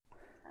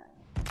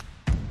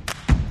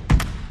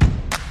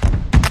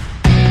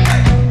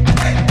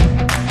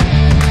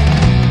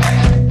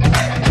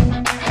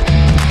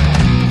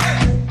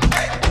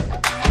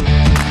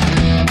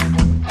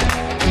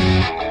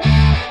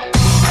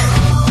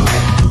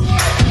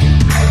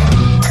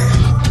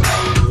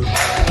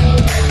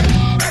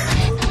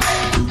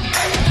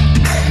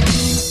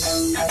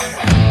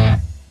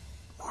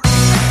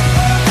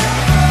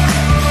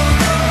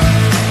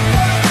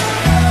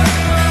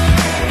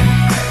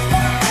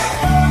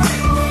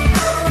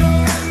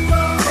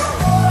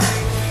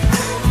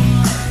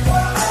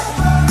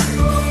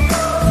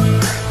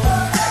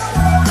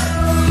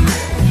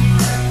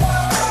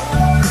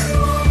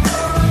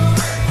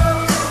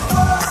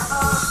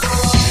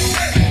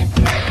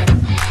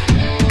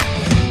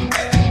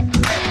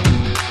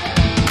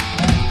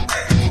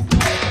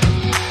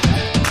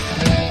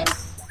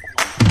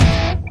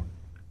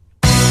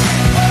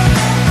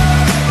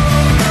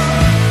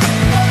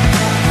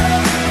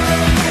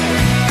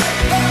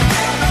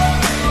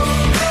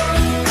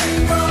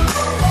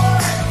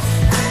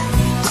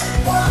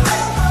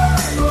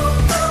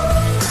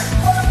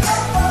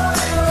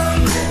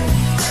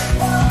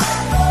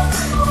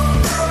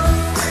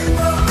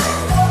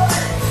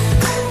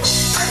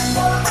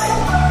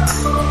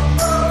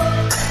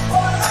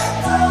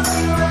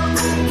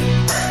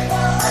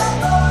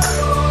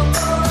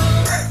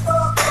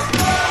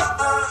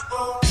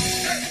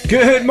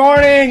Good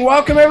morning.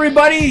 Welcome,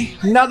 everybody.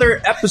 Another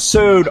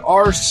episode,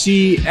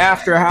 RC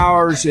After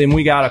Hours, and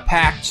we got a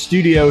packed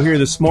studio here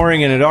this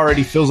morning, and it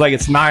already feels like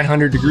it's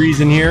 900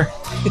 degrees in here.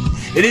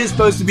 It is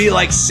supposed to be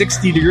like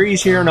 60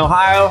 degrees here in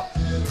Ohio,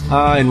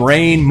 and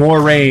rain,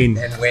 more rain.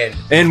 And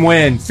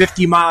wind.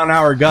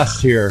 50-mile-an-hour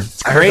gust here.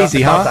 It's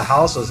crazy, huh? The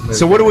house was moving.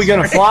 So what are we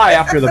going to fly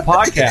after the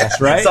podcast,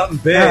 right? Something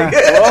big.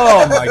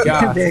 Oh, my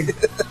God.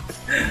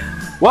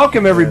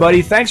 Welcome,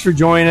 everybody. Thanks for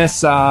joining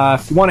us.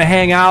 If you want to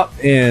hang out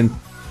and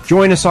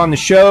join us on the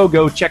show,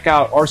 go check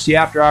out RC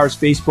After Hours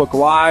Facebook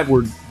Live,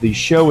 where the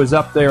show is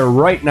up there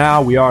right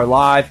now. We are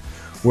live,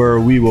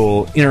 where we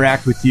will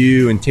interact with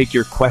you and take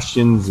your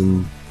questions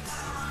and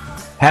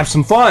have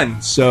some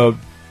fun. So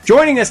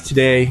joining us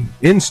today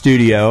in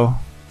studio,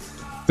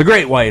 the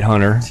Great White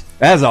Hunter,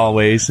 as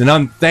always.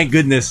 And thank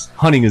goodness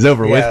hunting is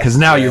over with, because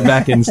now you're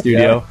back in the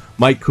studio. Yeah.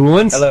 Mike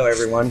Coolins. Hello,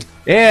 everyone.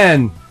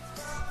 And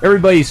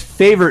everybody's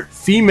favorite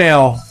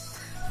female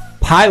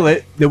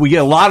pilot that we get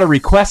a lot of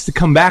requests to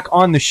come back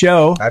on the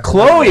show.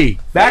 Chloe,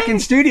 back in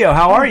studio.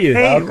 How are you?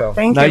 Hey,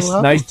 thank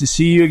you. Nice to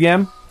see you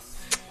again.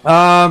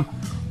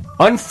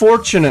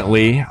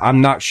 Unfortunately,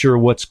 I'm not sure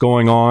what's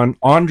going on.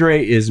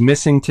 Andre is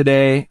missing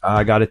today.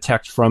 I got a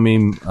text from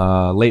him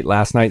late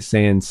last night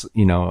saying,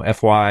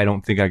 FYI, I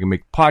don't think I can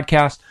make the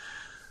podcast.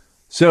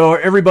 So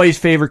everybody's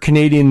favorite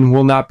Canadian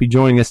will not be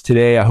joining us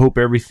today. I hope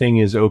everything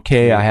is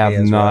okay. I have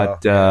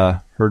not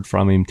heard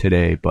from him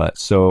today. But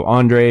so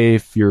Andre,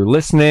 if you're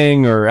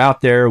listening or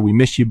out there, we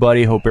miss you,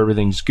 buddy. Hope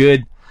everything's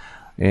good,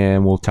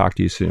 and we'll talk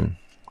to you soon.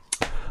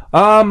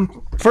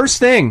 First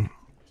thing,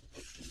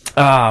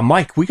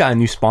 Mike, we got a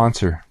new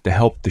sponsor to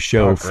help the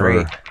show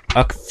for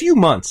a few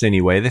months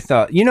anyway. They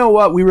thought, you know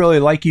what, we really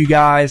like you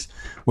guys.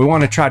 We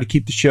want to try to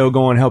keep the show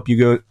going, help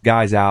you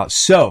guys out.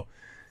 So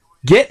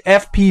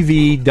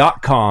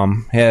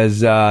GetFPV.com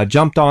has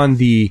jumped on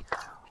the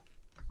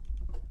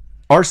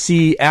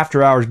RC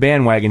After Hours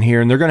bandwagon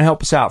here, and they're going to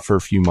help us out for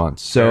a few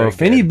months. So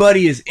if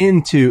anybody is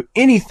into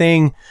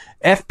anything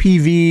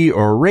FPV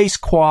or race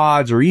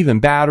quads or even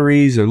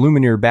batteries, or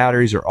Lumineer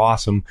batteries are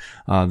awesome.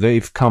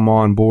 They've come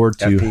on board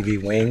to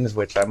FPV wings,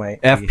 which I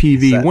might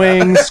FPV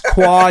wings,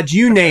 quads,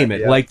 you name it.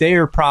 Yep. Like, they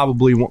are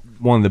probably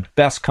one of the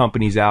best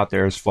companies out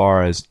there as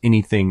far as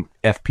anything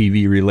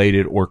FPV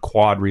related or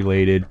quad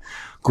related.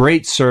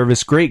 Great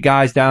service, great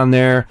guys down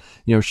there.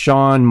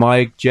 Sean,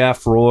 Mike,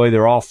 Jeff, Roy,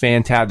 they're all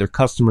fantastic. Their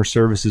customer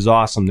service is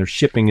awesome. Their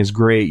shipping is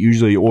great.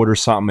 Usually you order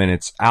something and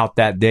it's out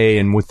that day,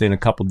 and within a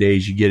couple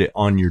days you get it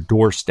on your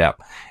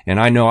doorstep. And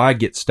I know I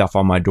get stuff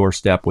on my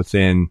doorstep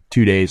within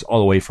 2 days, all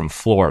the way from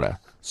Florida.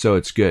 So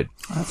it's good.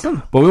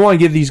 Awesome. But we want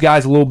to give these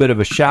guys a little bit of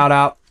a shout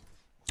out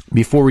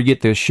before we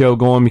get this show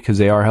going, because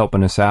they are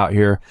helping us out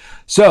here.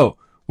 So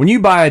when you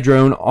buy a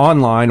drone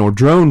online or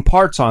drone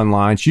parts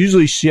online, it's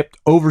usually shipped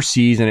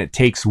overseas and it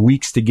takes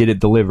weeks to get it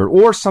delivered.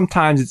 Or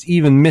sometimes it's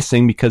even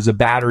missing because the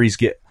batteries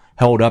get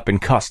held up in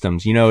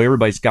customs.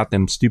 Everybody's got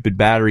them stupid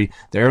battery.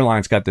 The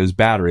airline's got those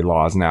battery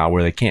laws now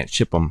where they can't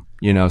ship them,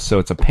 so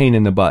it's a pain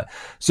in the butt.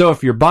 So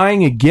if you're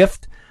buying a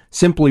gift,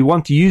 simply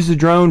want to use the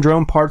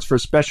drone parts for a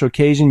special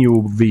occasion, you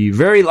will be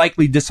very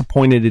likely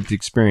disappointed at the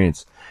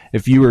experience.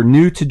 If you are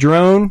new to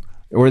drone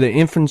or the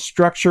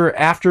infrastructure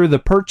after the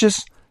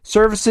purchase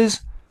services,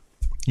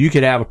 you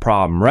could have a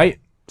problem, right?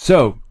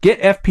 So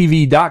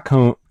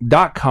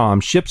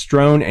GetFPV.com ships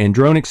drone and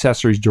drone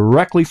accessories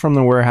directly from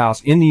the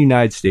warehouse in the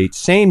United States,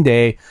 same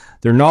day.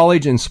 Their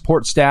knowledge and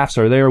support staffs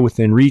are there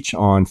within reach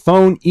on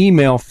phone,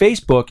 email,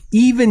 Facebook,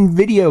 even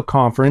video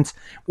conference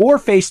or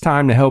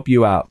FaceTime to help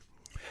you out.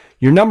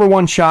 Your number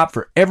one shop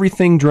for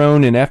everything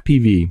drone and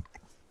FPV.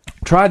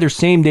 Try their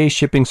same-day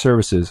shipping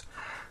services.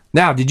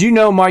 Now, did you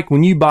know, Mike,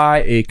 when you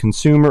buy a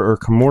consumer or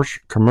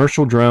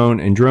commercial drone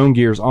and drone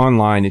gears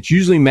online, it's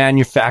usually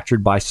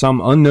manufactured by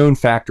some unknown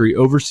factory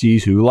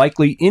overseas who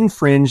likely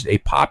infringed a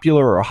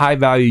popular or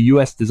high-value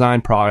U.S. design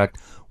product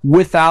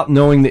without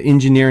knowing the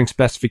engineering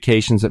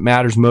specifications that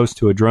matters most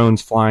to a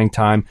drone's flying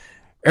time,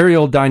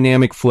 aerial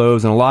dynamic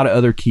flows, and a lot of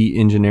other key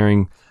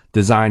engineering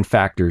design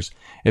factors.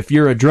 If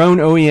you're a drone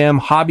OEM,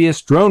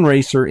 hobbyist, drone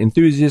racer,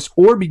 enthusiast,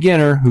 or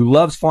beginner who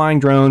loves flying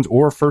drones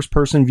or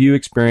first-person view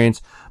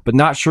experience, but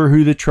not sure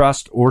who to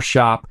trust or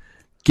shop,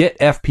 get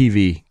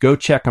FPV. Go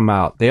check them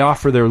out. They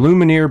offer their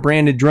Lumineer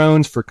branded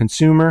drones for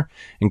consumer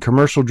and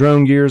commercial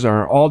drone gears,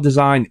 are all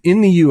designed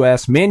in the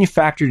U.S.,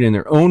 manufactured in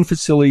their own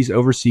facilities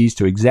overseas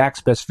to exact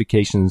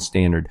specifications and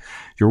standard.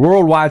 Your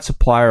worldwide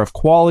supplier of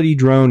quality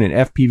drone and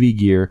FPV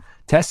gear.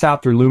 Test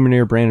out their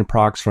Lumineer branded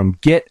products from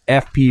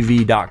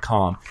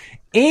GetFPV.com.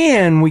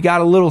 And we got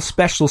a little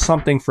special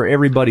something for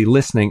everybody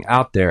listening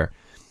out there.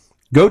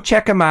 Go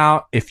check them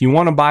out if you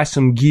want to buy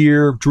some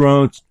gear,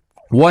 drones,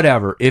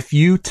 whatever. If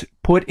you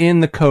put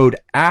in the code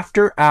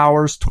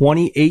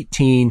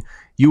AFTERHOURS2018,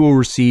 you will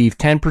receive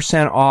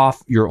 10%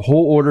 off your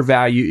whole order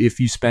value if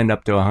you spend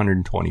up to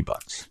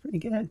 $120. Pretty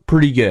good.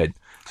 Pretty good.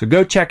 So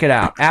go check it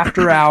out.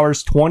 After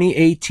Hours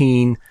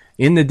 2018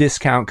 in the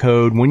discount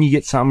code when you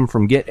get something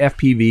from Get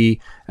FPV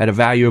at a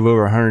value of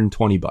over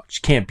 $120. You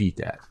can't beat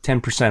that.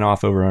 10%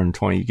 off over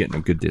 120, you're getting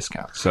a good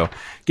discount. So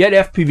Get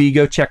FPV,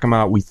 go check them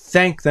out. We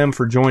thank them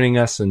for joining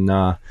us and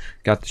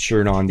got the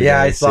shirt on today.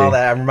 Yeah, I saw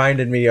that. It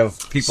reminded me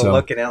of people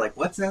looking at like,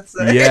 what's that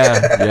say?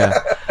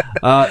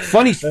 Yeah.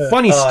 Funny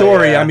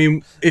story. Yeah. I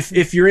mean,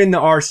 if you're in the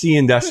RC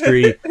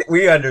industry,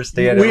 we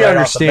understand it. We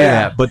understand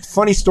that. But the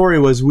funny story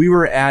was we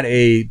were at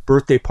a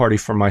birthday party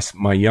for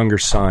my younger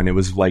son. It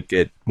was like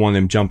at one of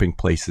them jumping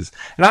places.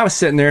 And I was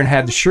sitting there and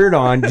had the shirt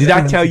on. Did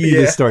I tell you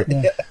this story?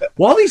 Yeah.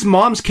 Well, all these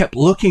moms kept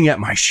looking at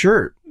my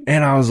shirt.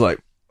 And I was like,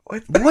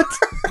 what's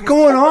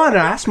going on? And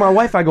I asked my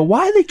wife, I go,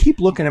 why do they keep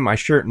looking at my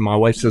shirt? And my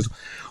wife says,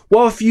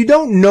 well, if you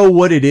don't know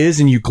what it is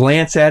and you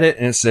glance at it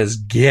and it says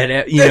 "get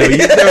it,"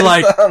 they're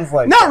like,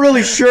 not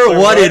really sure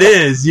what it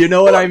is. You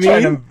know what I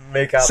mean?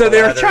 So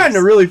they're trying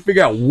to really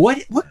figure out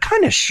what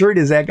kind of shirt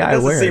is that guy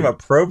wearing. Doesn't seem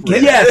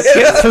appropriate. Yes,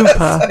 get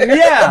FUPA.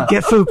 Yeah,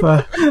 get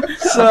FUPA.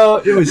 So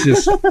it was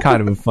just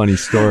kind of a funny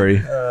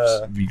story.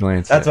 Be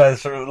glancing. That's why I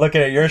was looking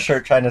at your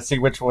shirt, trying to see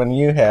which one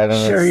you had.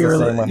 And sure,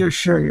 you're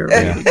sure you're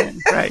right.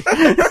 Right.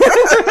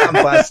 I'm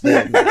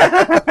busted.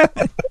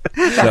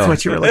 That's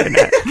what you were looking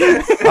at.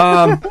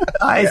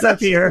 Eyes up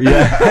here.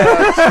 Yeah.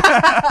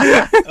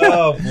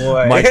 Oh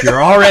boy, Mike,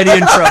 you're already in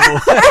trouble.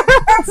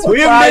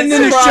 We haven't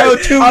been in the show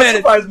 2 minutes. I'm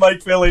surprised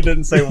Mike Philly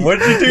didn't say,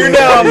 "What'd you do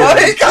now,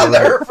 Mike?" I'll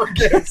never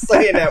forget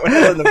saying that when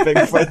I was in the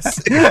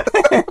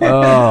Bigfoot.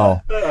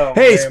 Oh,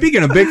 hey, man.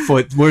 Speaking of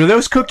Bigfoot, were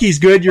those cookies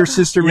good? Your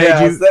sister made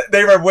you?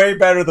 They were way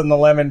better than the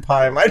lemon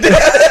pie my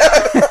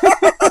dad.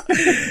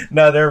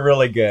 No, they're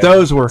really good.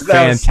 Those were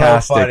fantastic.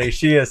 Was so funny.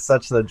 She is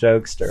such the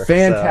jokester.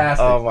 Fantastic.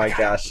 So, oh my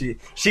gosh,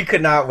 she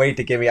could not wait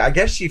to give me. I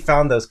guess she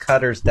found those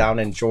cutters down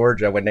in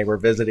Georgia when they were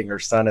visiting her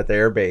son at the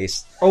air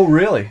base. Oh,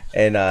 really?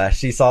 And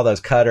she saw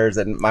those cutters,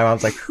 and my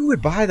mom's like, "Who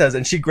would buy those?"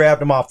 And she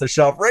grabbed them off the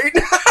shelf right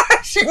now.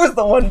 She was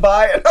the one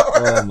buying them.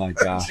 Oh my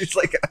gosh. She's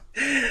like,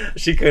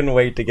 she couldn't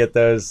wait to get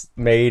those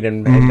made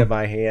and into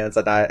my hands,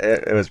 and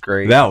it was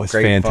great. That was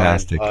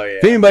fantastic. Oh, yeah.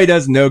 If anybody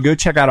doesn't know, go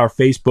check out our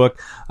Facebook.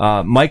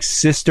 Mike's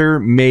sister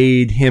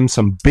made him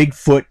some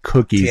Bigfoot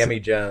cookies. Tammy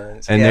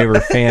Jones. And they were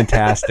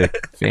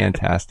fantastic.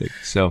 Fantastic.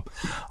 So,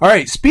 all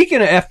right,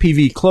 speaking of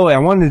FPV, Chloe, I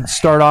wanted to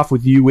start off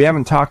with you. We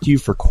haven't talked to you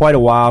for quite a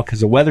while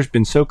because the weather's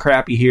been so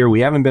crappy here.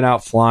 We haven't been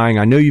out flying.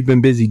 I know you've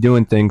been busy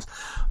doing things,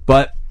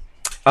 but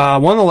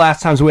one of the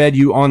last times we had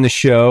you on the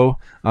show,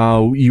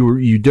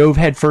 you dove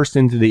headfirst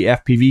into the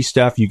FPV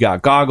stuff. You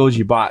got goggles.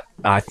 You bought,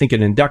 I think,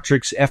 an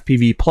Inductrix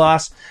FPV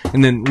Plus,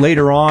 and then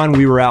later on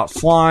we were out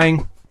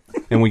flying,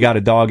 and we got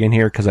a dog in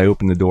here because I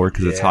opened the door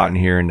because it's hot in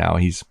here, and now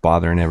he's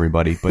bothering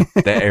everybody. But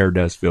the air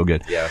does feel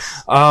good.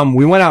 Yes.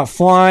 We went out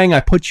flying. I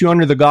put you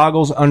under the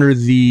goggles under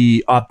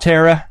the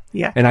Optera.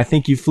 Yeah. And I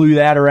think you flew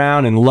that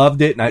around and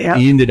loved it,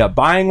 and you ended up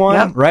buying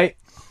one, right?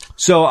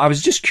 So I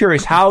was just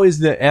curious, how is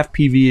the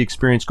FPV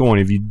experience going?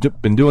 Have you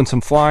been doing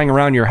some flying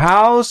around your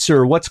house,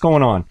 or what's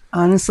going on?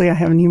 Honestly, I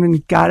haven't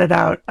even got it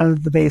out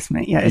of the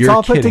basement yet. It's You're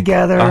all kidding. Put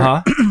together.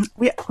 Uh-huh.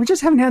 we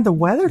just haven't had the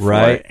weather for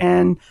Right. it.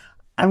 And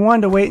I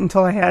wanted to wait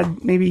until I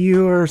had maybe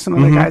you or some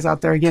of the guys out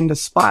there again to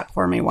spot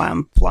for me while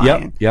I'm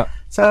flying. Yep.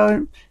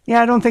 So,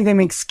 I don't think they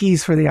make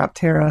skis for the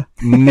Optera.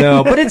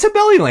 No, but it's a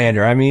belly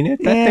lander. I mean, that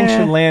thing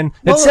should land.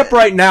 Well, except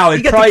right now,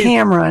 you got the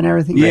camera and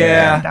everything.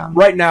 Yeah,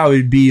 right now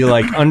it'd be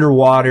like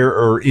underwater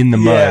or in the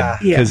mud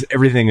because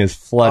everything is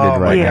flooded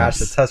right now. Oh my gosh,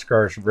 the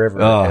Tuscarawas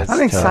River.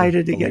 I'm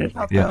excited to get it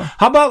out though.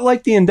 How about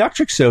like the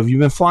Inductrix? So have you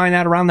been flying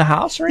that around the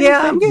house or anything?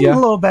 Yeah, I'm getting a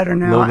little better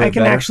now. I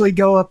can actually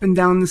go up and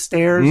down the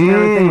stairs and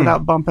everything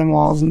without bumping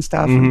walls and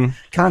stuff. And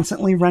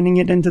constantly running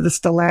it into the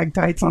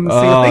stalactites on the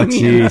ceiling.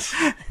 Oh,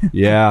 jeez.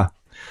 Yeah.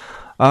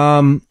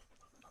 A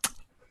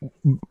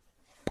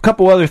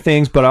couple other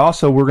things, but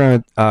also we're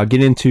going to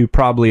get into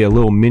probably a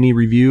little mini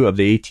review of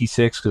the AT6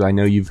 because I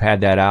know you've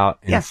had that out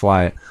and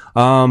fly it.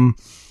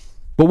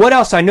 But what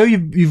else? I know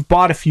you've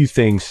bought a few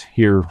things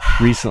here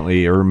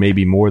recently, or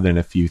maybe more than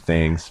a few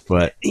things.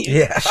 But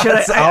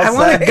I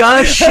want to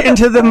gush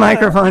into the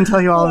microphone and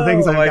tell you all the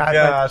things I've got. Oh my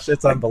gosh,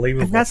 it's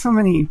unbelievable. I've got so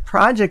many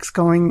projects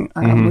going.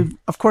 We've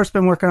of course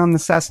been working on the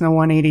Cessna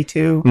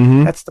 182.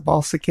 That's the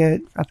balsa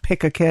kit, a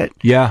Pika kit.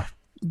 Yeah.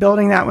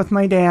 Building that with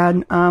my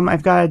dad.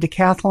 I've got a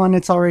decathlon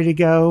that's all ready to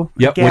go.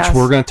 Yep, which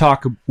we're going to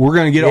talk. We're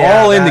going to get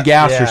all into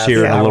gassers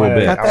here in a little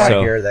bit.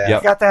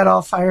 Got that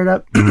all fired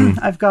up.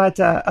 I've got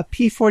a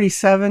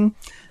P47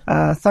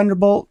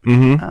 Thunderbolt.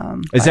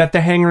 Is that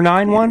the Hangar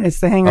 9 one? It's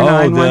the Hangar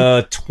 9 one.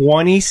 The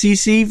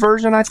 20cc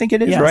version, I think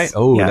it is, right?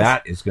 Oh,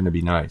 that is going to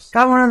be nice.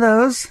 Got one of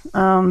those.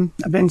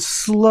 I've been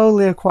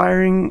slowly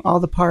acquiring all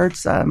the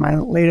parts. My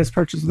latest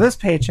purchase of this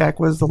paycheck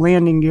was the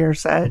landing gear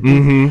set.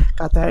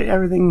 Got that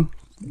everything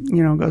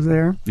goes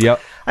there.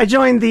 Yep. I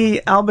joined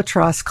the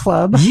Albatross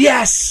Club.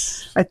 Yes.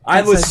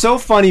 I was so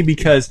funny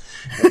because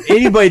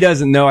anybody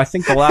doesn't know, I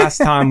think the last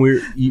time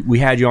we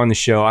had you on the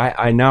show,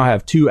 I now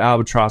have 2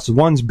 albatrosses.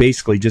 One's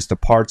basically just the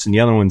parts and the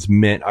other one's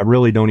mint. I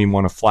really don't even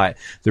want to fly it.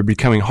 They're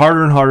becoming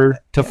harder and harder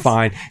to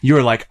find. You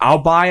were like, I'll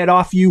buy it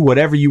off you,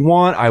 whatever you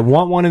want. I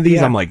want one of these.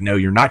 Yeah. I'm like, no,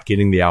 you're not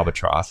getting the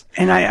albatross.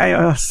 And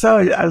I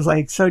was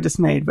like so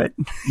dismayed, but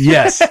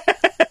yes.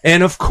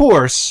 And of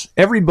course,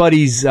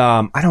 everybody's,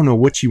 I don't know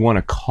what you want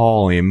to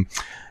call him.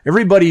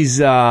 Everybody's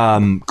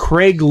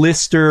Craig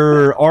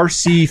Lister,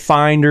 RC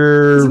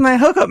Finder. He's my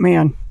hookup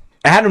man.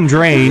 Adam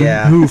Drain,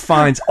 who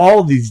finds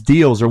all these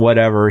deals or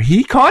whatever,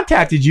 he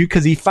contacted you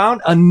because he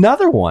found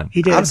another one.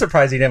 He did. I'm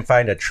surprised he didn't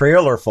find a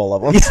trailer full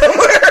of them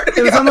somewhere.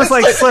 It was almost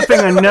like slipping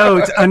a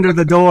note under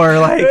the door.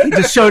 Like, he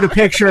just showed a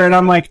picture, and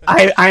I'm like,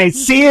 I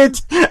see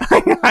it.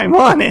 I'm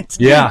on it.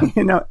 Yeah.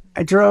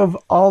 I drove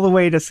all the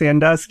way to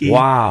Sandusky.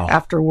 Wow.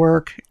 After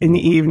work in the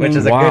evening. Which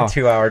is a good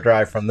 2-hour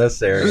drive from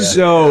this area.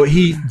 So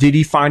did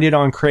he find it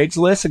on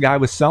Craigslist? A guy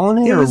was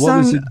selling it? It or was what on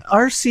was it?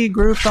 RC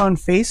groups on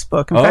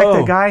Facebook. In fact,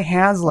 the guy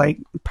has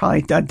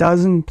probably a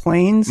dozen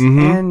planes,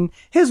 and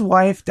his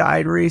wife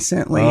died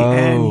recently,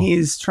 and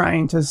he's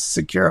trying to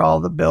secure all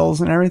the bills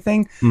and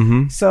everything.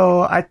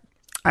 So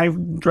I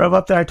drove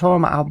up there. I told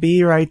him I'll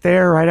be right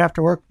there right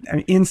after work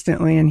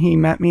instantly, and he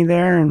met me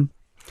there and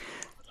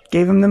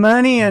gave him the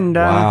money. And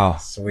wow,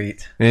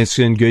 sweet. And it's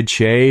in good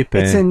shape.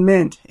 It's in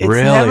mint. It's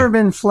really? Never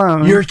been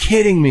flown. You're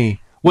kidding me.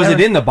 Was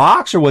it in the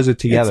box or was it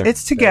together?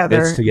 It's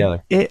together. It's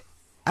together.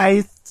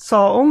 I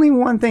saw only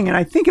one thing, and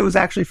I think it was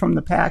actually from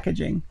the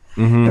packaging.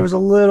 There was a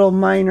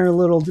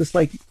little just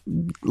like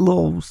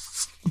little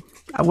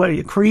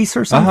crease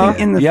or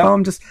something in the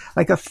foam, just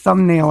like a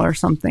thumbnail or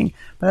something.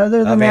 But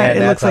other than that,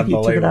 it looks like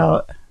you took it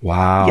out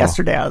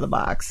yesterday out of the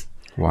box.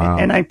 Wow.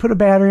 And I put a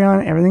battery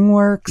on it. Everything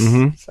works.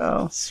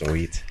 So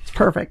sweet. It's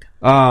perfect.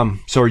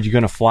 So are you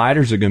going to fly it,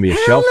 or is it going to be a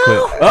shelf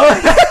clip?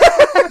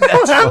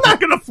 I'm not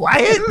going to fly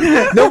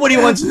it. Nobody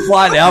wants to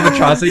fly the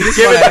Albatross. So you just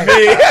give it to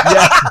me.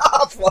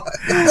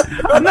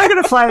 I'm not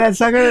going to fly that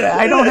sucker.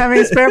 I don't have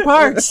any spare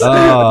parts.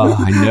 Oh,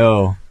 I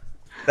know.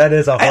 That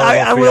is a horrible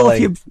I will if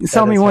you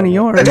sell me one of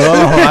yours. Oh,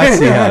 I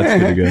see how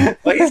it's going to go.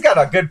 Well, he's got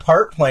a good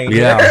part plane.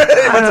 Yeah.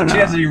 What's the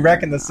chance of you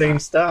wrecking the same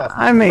stuff?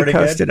 I may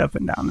coast it up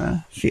and down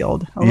the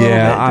field a little bit.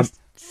 I'm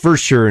for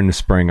sure in the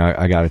spring,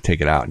 I got to take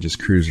it out and just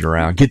cruise it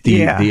around. Get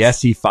the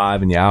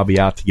SE5 and the Albie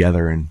out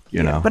together, and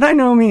you know. But I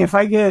know me. If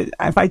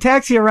I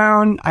taxi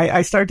around,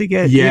 I start to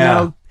get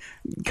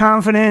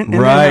confident, and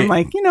then I'm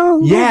like, get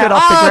off the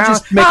ground.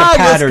 Just make a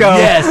pattern.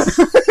 Yes,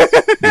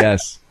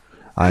 yes,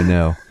 I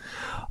know.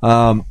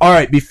 All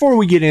right, before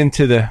we get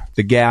into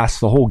the gas,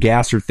 the whole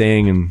gasser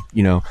thing, and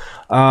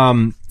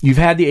you've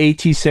had the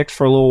AT6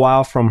 for a little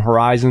while from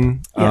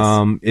Horizon.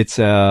 Yes. It's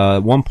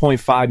a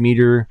 1.5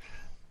 meter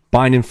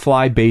bind and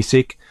fly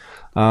basic.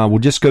 We'll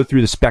just go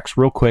through the specs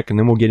real quick, and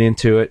then we'll get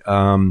into it.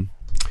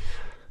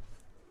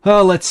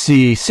 Let's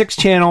see,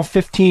 6-channel,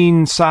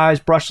 15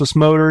 size brushless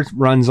motor,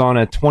 runs on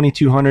a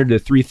 2200 to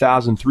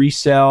 3003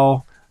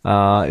 cell.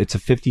 It's a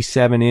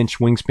 57-inch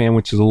wingspan,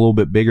 which is a little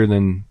bit bigger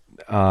than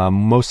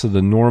most of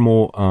the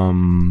normal,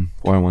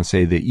 I want to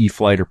say the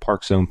E-Flight or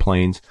Park Zone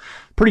planes.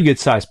 Pretty good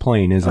sized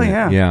plane, isn't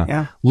it?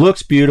 Yeah.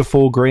 Looks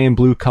beautiful, gray and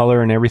blue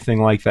color and everything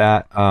like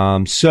that.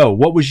 So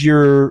what was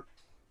your...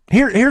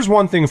 Here's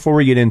one thing before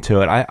we get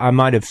into it. I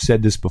might have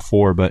said this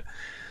before, but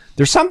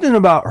there's something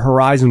about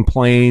Horizon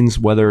planes,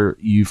 whether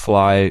you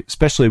fly,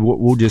 especially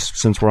we'll just,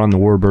 since we're on the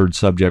Warbird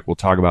subject, we'll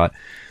talk about it.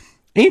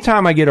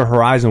 Anytime I get a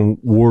Horizon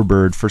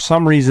Warbird, for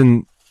some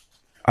reason,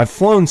 I've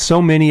flown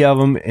so many of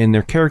them, and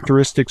their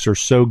characteristics are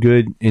so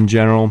good in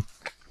general.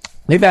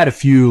 They've had a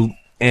few,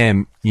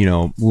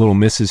 little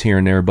misses here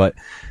and there, but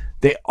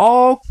they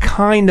all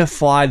kind of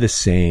fly the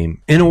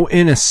same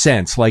in a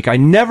sense. Like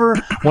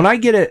when I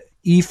get a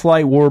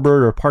E-Flight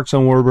Warbird or Park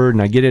Zone Warbird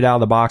and I get it out of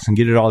the box and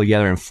get it all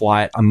together and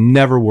fly it, I'm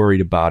never worried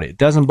about it. It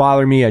doesn't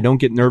bother me. I don't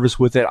get nervous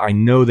with it. I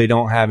know they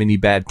don't have any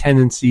bad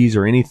tendencies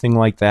or anything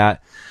like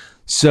that.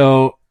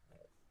 So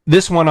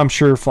this one I'm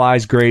sure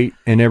flies great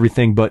and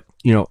everything, but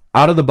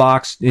out of the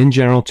box in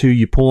general too,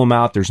 you pull them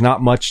out, there's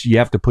not much you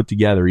have to put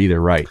together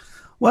either, right?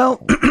 Well,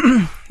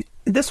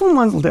 this one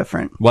was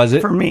different. Was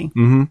it? For me.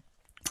 Mm-hmm.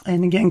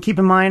 And again, keep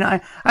in mind,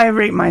 I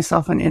rate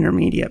myself an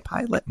intermediate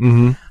pilot.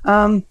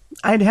 Mm-hmm.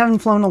 I haven't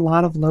flown a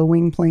lot of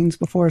low-wing planes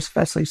before,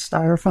 especially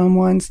styrofoam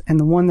ones. And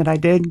the one that I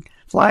did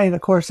fly, the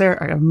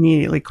Corsair, I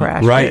immediately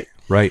crashed it.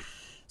 Right.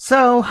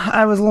 So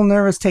I was a little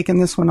nervous taking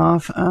this one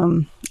off.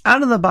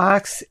 Out of the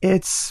box,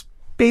 it's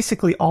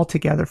basically all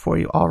together for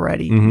you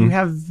already. Mm-hmm. You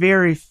have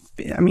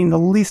the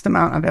least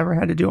amount I've ever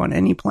had to do on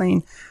any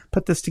plane,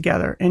 put this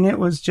together. And it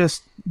was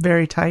just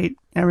very tight.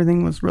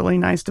 Everything was really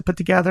nice to put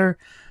together.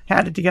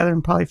 Had it together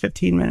in probably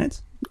 15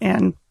 minutes.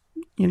 And,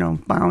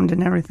 bound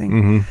and everything.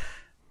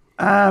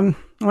 Mm-hmm.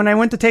 When I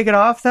went to take it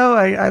off, though,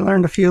 I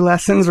learned a few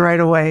lessons right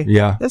away.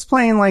 Yeah. This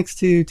plane likes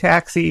to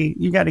taxi.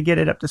 You got to get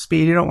it up to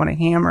speed. You don't want to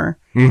hammer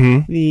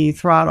the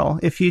throttle.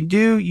 If you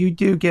do, you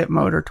do get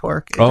motor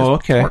torque. It just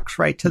okay. torques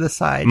right to the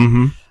side.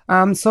 Mm-hmm.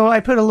 So I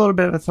put a little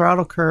bit of a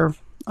throttle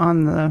curve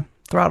on the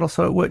throttle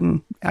so I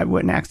wouldn't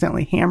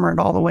accidentally hammer it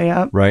all the way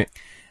up. Right.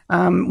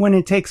 When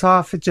it takes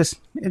off,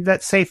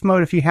 that safe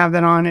mode, if you have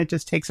that on, it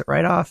just takes it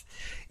right off.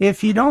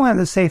 If you don't have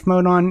the safe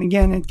mode on,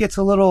 again, it gets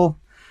a little,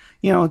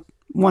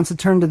 wants to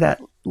turn to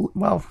that.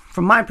 Well,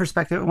 from my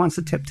perspective, it wants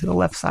to tip to the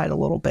left side a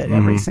little bit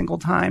every single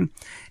time.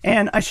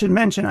 And I should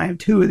mention, I have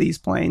 2 of these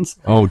planes.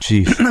 Oh,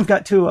 geez. I've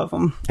got 2 of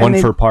them.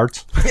 One for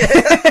parts?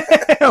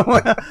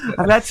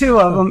 I've got 2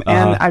 of them,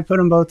 and I put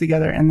them both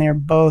together, and they're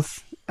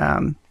both,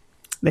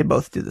 they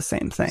both do the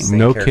same thing.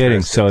 No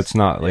kidding. So it's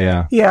not,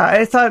 yeah. Yeah,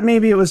 I thought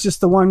maybe it was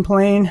just the one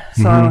plane,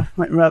 so I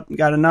went up,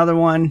 got another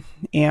one,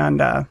 and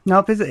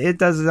nope, it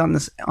does it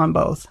on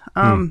both.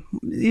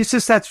 It's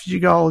just that's what you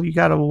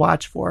got to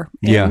watch for.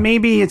 And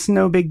maybe it's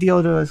no big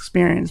deal to an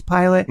experienced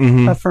pilot,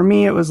 but for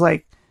me, it was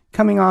like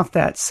coming off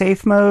that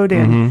safe mode,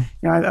 and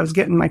I was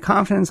getting my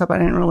confidence up. I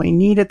didn't really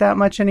need it that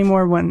much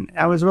anymore. When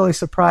I was really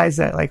surprised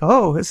that, like,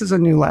 oh, this is a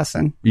new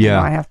lesson.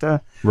 Yeah, I have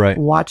to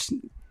watch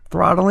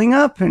throttling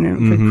up, and it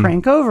could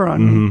crank over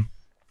on me.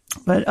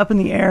 But up in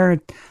the air,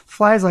 it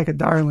flies like a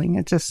darling.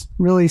 It's just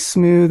really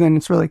smooth, and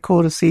it's really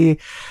cool to see,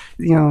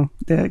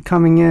 the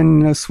coming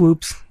in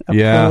swoops up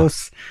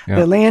close.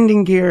 The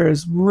landing gear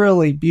is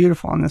really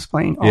beautiful on this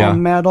plane. All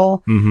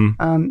metal.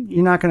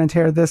 You're not going to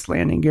tear this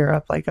landing gear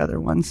up like other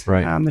ones.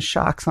 Right. The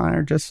shocks on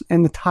are just,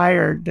 and the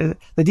tire, the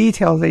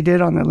details they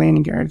did on the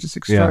landing gear are just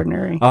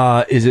extraordinary.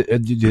 Is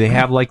it? Do they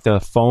have like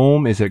the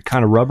foam? Is it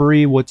kind of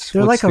rubbery?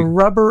 They're like a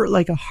rubber,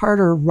 like a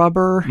harder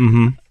rubber,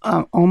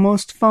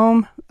 almost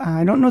foam.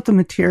 I don't know what the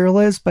material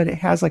is, but it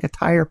has like a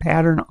tire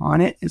pattern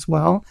on it as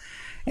well.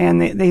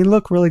 And they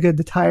look really good.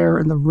 The tire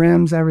and the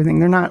rims, everything.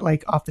 They're not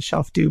like off the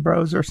shelf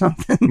Dubros or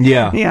something.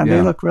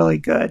 They look really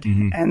good.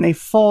 And they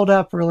fold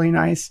up really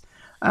nice.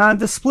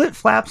 The split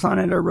flaps on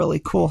it are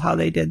really cool how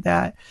they did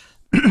that.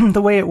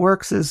 The way it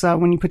works is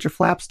when you put your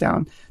flaps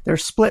down, they're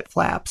split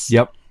flaps.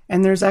 Yep.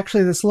 And there's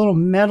actually this little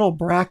metal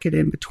bracket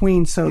in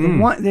between. So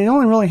they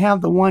only really have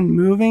the one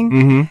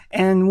moving.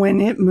 And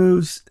when it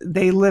moves,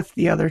 they lift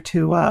the other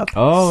 2 up.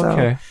 Oh,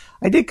 okay.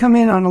 I did come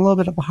in on a little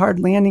bit of a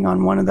hard landing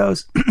on one of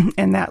those.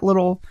 And that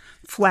little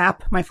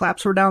flap, my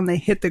flaps were down. They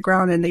hit the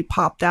ground and they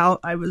popped out.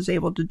 I was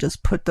able to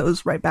just put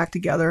those right back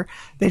together.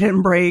 They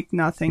didn't break,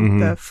 nothing.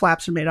 The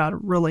flaps are made out of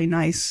really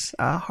nice,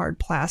 hard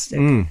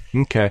plastic.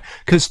 Okay.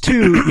 Because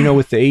too,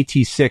 with the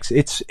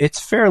AT6, it's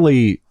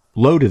fairly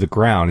low to the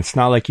ground. It's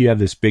not like you have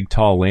this big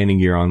tall landing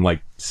gear on,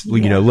 like,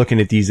 looking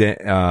at these the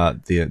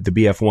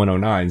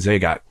BF-109s, they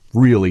got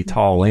really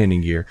tall landing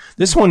gear.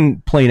 This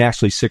one plane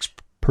actually sits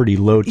pretty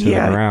low to the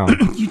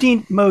ground. You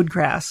need mowed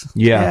grass.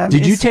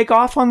 Did you take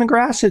off on the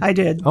grass? I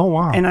did. Oh,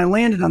 wow. And I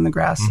landed on the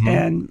grass,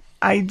 and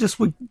I just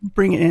would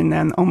bring it in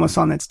and almost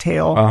on its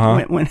tail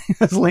when I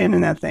was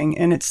landing that thing,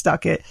 and it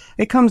stuck it.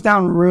 It comes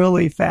down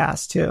really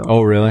fast too.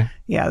 Oh, really?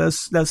 Yeah,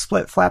 those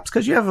split flaps,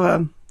 because you have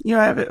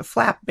a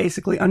flap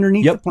basically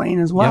underneath the plane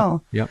as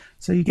well. Yep.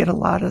 So you get a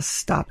lot of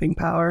stopping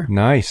power.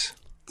 Nice.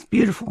 It's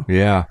beautiful.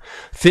 Yeah.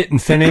 Fit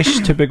and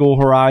finish, typical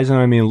Horizon.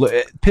 I mean,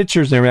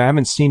 pictures there. I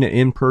haven't seen it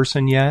in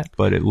person yet,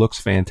 but it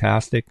looks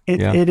fantastic.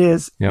 It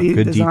is. Yep, the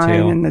good design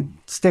detail. and the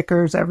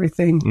stickers,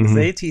 everything. Does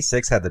the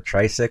AT6 have the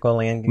tricycle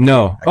landing?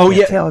 No. Tail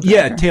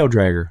dragger. Tail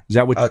dragger. Is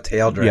that what? Oh,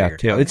 tail dragger. Yeah,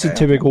 tail. It's a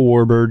typical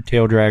Warbird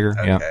tail dragger.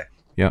 Okay.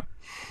 Yeah.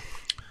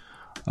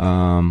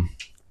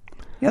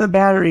 The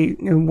battery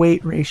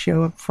weight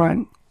ratio up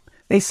front.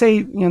 They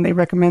say, they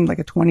recommend like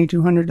a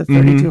 2200 to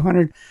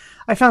 3200.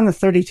 I found the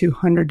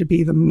 3200 to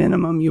be the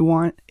minimum you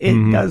want.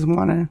 It does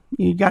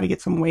you got to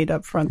get some weight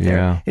up front there.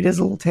 Yeah. It is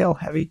a little tail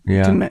heavy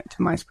to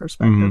my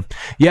perspective.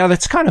 Yeah,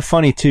 that's kind of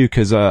funny too,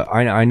 because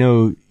I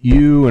know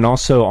you and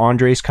also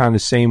Andre's kind of the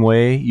same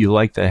way. You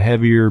like the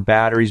heavier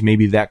batteries,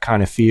 maybe that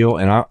kind of feel,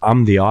 and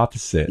I'm the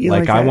opposite.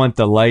 Like I want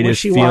the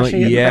lightest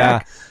feeling.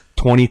 Yeah.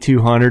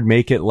 2200,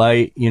 make it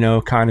light,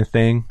 kind of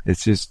thing.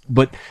 It's just,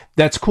 but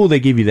that's cool. They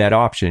give you that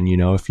option,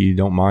 if you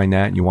don't mind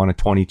that and you want a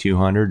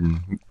 2200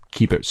 and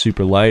keep it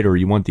super light, or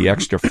you want the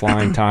extra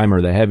flying time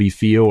or the heavy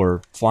feel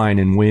or flying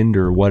in wind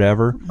or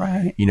whatever.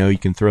 Right. You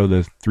can throw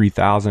the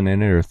 3000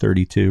 in it or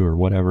 32 or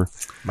whatever.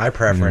 My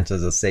preference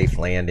is a safe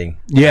landing.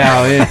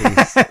 Yeah.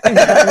 That's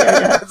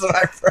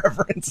my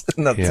preference.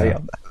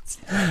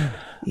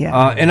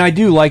 Yeah. And I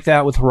do like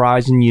that with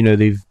Horizon.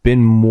 They've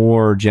been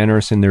more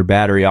generous in their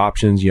battery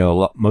options.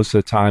 Most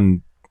of the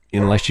time,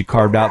 unless you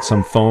carved out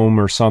some foam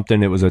or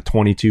something, it was a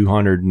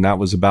 2200 and that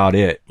was about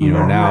it.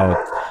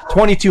 Now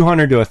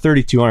 2200 to a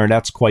 3200,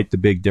 that's quite the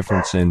big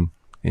difference in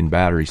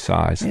battery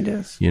size. It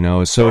is.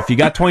 So if you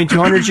got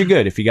 2200s, you're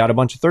good. If you got a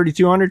bunch of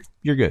 3200,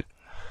 you're good.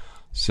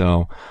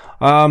 So,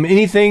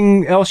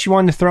 anything else you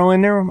wanted to throw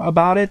in there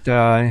about it?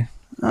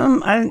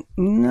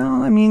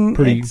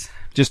 Pretty.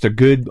 Just a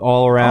good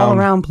all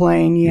around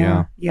plane.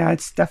 Yeah.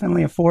 It's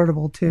definitely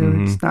affordable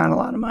too. It's not a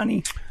lot of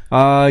money.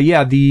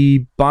 Yeah,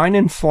 the bind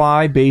and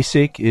fly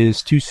basic is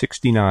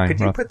 $269. Could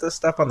you put this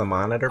stuff on the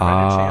monitor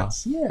by any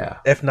chance? Yeah.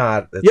 If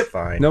not, it's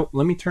fine. Nope.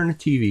 Let me turn the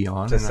TV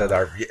on. Just so that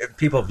our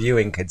people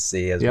viewing could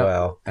see as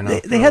well. And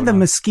they had the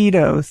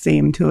mosquito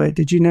theme to it.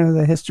 Did you know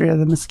the history of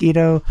the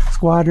mosquito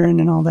squadron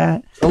and all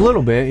that? A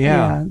little bit,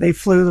 yeah. They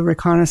flew the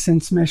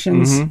reconnaissance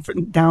missions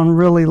down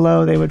really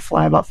low. They would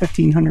fly about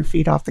 1,500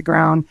 feet off the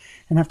ground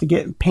and have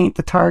to paint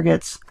the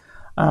targets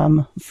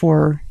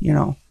for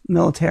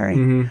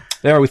military.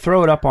 There, we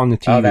throw it up on the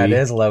TV. Oh, that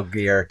is low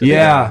gear.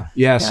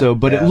 Yeah. So,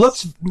 but it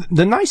looks.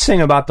 The nice thing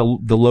about the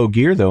low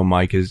gear, though,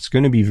 Mike, is it's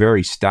going to be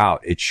very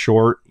stout. It's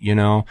short,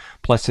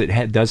 Plus,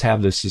 it does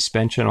have the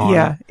suspension on.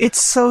 Yeah,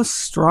 it's so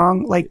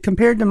strong. Like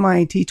compared to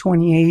my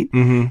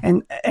T-28,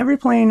 and every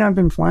plane I've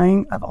been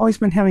flying, I've always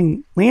been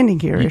having landing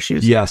gear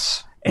issues.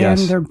 Yes. And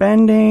they're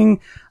bending.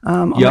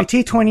 On my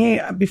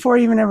T-28, before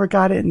I even ever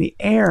got it in the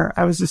air,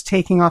 I was just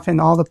taking off and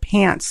all the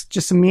pants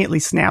just immediately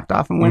snapped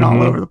off and went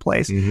all over the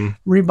place.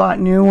 Rebought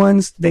new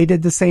ones. They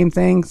did the same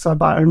thing. So I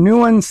bought new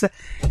ones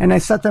and I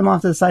set them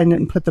off to the side and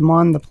didn't put them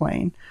on the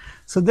plane.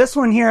 So this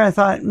one here, I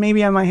thought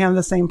maybe I might have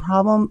the same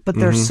problem, but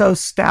they're so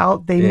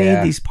stout. They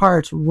made these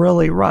parts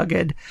really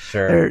rugged.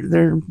 Sure.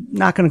 They're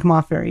not going to come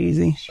off very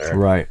easy. Sure.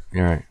 Right.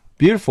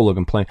 Beautiful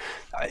looking plane.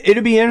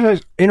 It'd be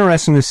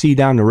interesting to see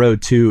down the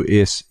road too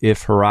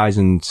if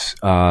Horizon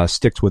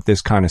sticks with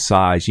this kind of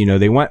size.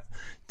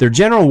 Their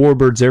general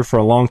warbirds there for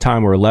a long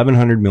time were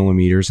 1,100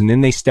 millimeters, and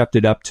then they stepped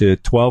it up to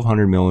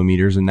 1,200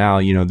 millimeters, and now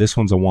this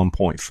one's a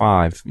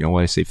 1.5.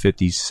 What I say,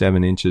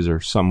 57 inches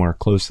or somewhere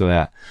close to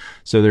that.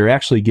 So they're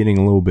actually getting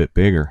a little bit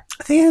bigger.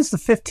 I think it has the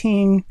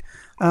 15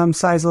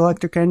 size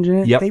electric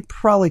engine. Yep. They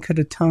probably could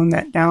have toned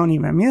that down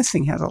even. I mean, this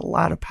thing has a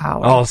lot of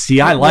power. Oh, see,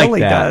 I like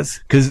really that.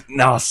 Does.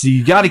 Because,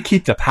 you got to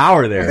keep the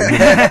power there.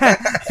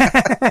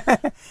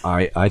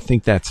 I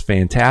think that's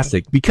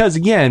fantastic. Because,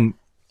 again,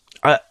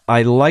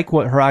 I like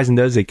what Horizon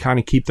does. They kind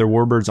of keep their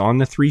warbirds on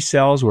the 3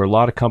 cells, where a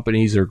lot of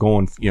companies are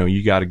going,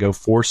 you got to go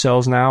 4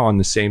 cells now on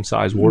the same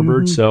size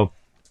warbird. So,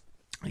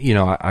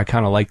 I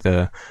kind of like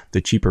the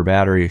cheaper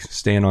battery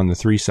staying on the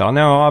 3 cell.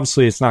 Now,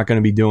 obviously, it's not going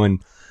to be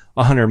doing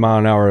 100 mile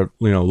an hour,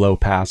 low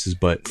passes,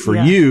 but for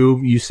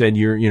you said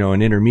you're,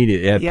 an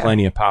intermediate, it had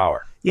plenty of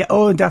power. Yeah.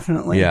 Oh,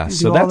 definitely. Yeah. You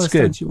So do all that's the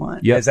good. stunts you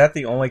want. Yep. Is that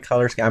the only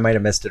color scheme? I might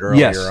have missed it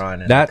earlier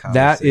on. In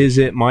that is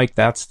it, Mike.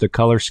 That's the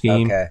color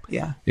scheme. Okay.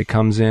 Yeah. It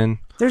comes in.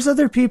 There's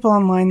other people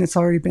online that's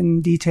already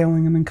been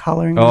detailing them and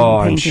coloring them Oh,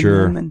 and I'm painting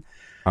sure. them. And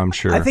I'm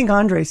sure. I think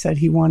Andre said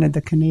he wanted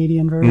the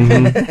Canadian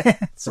version.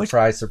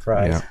 Surprise.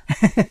 Yeah.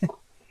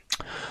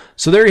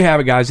 So there you have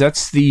it, guys.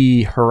 That's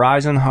the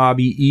Horizon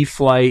Hobby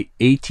E-Flite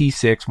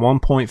AT6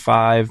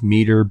 1.5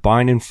 meter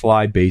bind and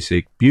fly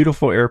basic.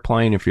 Beautiful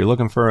airplane. If you're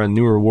looking for a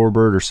newer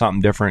warbird or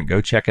something different, go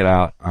check it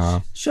out.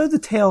 Show the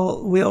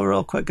tail wheel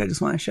real quick. I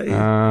just want to show you.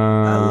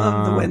 I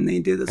love the way they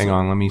do this. Hang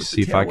on. Let me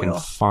see if I can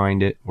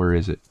find it. Where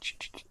is it?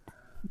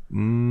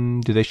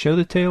 Do they show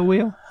the tail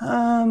wheel?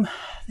 I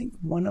think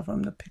one of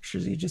them, the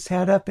pictures you just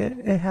had up,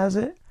 it has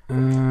it.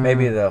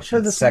 Maybe the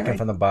second right.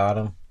 from the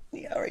bottom.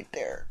 Yeah, right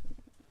there.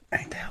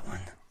 Right, that one.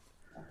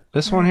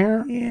 This one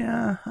here?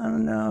 Yeah, I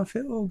don't know if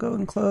it will go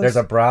in close. There's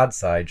a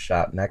broadside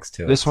shot next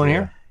to it. This one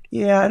here?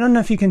 Yeah, I don't know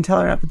if you can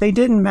tell or not, but they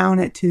didn't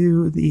mount it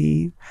to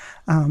the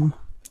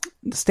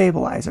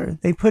stabilizer.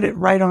 They put it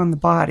right on the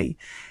body,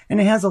 and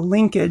it has a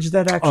linkage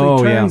that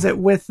actually turns it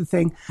with the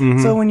thing.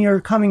 So when you're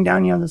coming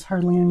down, you have this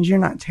hard landing, you're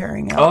not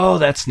tearing out. Oh,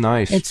 that's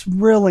nice. It's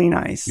really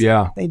nice.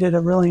 Yeah. They did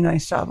a really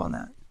nice job on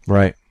that.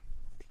 Right.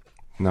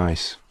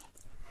 Nice.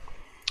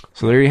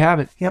 So there you have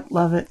it. Yep,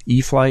 love it.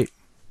 E-Flite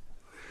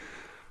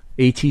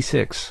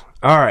AT6.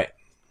 All right.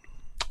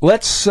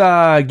 Let's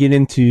get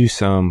into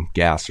some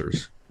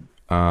gassers.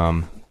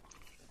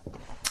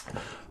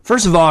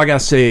 First of all, I got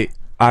to say,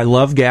 I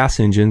love gas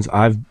engines.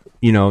 I've,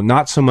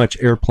 not so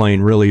much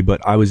airplane really,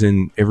 but I was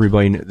in,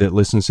 everybody that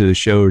listens to the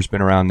show has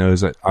been around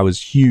knows that I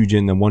was huge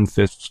in the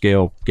 1/5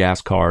 scale gas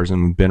cars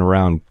and been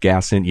around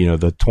gas in,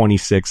 the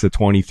 26, the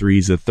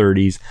 23s, the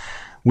 30s.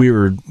 We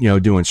were,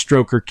 doing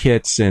stroker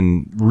kits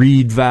and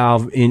reed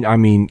valve.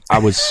 I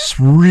was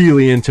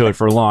really into it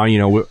for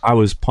long. I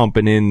was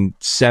pumping in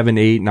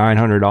 $700,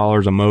 $800,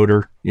 $900 a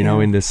motor,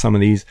 into some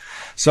of these.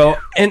 So,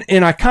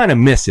 and I kind of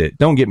miss it.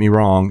 Don't get me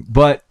wrong,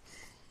 but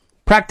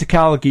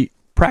practicality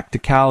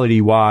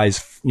wise,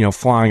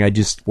 flying, I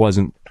just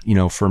wasn't,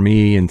 for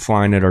me, and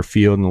flying at our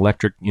field and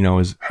electric,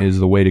 is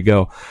the way to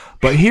go.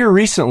 But here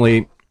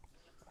recently,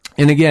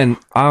 and again,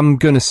 I'm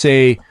going to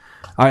say,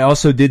 I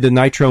also did the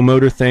nitro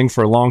motor thing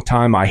for a long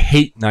time. I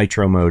hate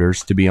nitro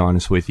motors, to be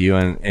honest with you.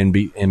 And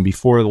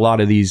before a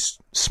lot of these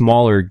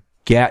smaller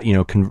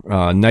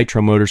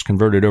nitro motors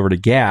converted over to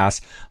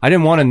gas, I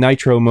didn't want a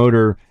nitro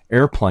motor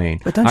airplane.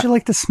 But don't you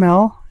like the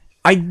smell?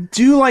 I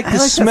do like the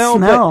smell,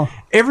 but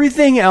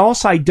everything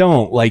else I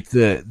don't. Like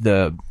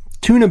the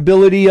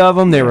tunability of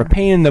them, they were a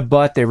pain in the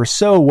butt. They were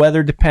so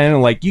weather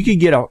dependent. Like you could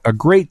get a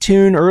great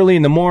tune early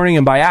in the morning,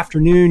 and by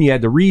afternoon you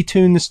had to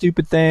retune the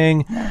stupid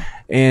thing.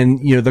 And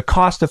the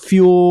cost of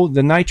fuel,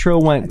 the nitro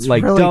went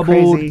really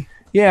doubled. Crazy.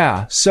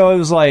 Yeah. So it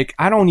was like,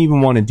 I don't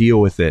even want to deal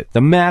with it.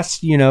 The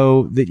mess, you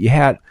know, that you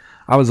had,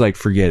 I was like,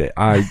 forget it.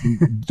 I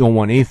don't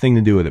want anything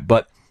to do with it.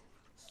 But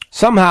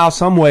somehow,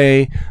 some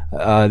way,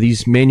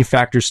 these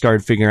manufacturers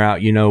started figuring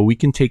out, you know, we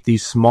can take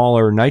these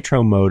smaller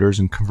nitro motors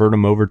and convert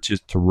them over to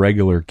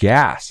regular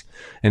gas.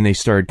 And they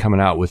started coming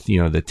out with,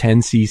 you know, the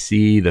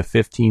 10cc, the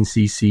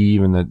 15cc,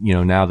 even the, you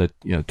know, now the,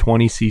 you know,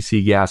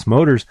 20cc gas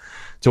motors,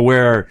 to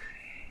where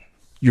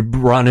you're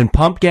running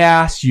pump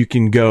gas. You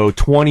can go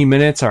 20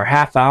 minutes or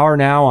half hour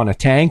now on a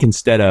tank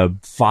instead of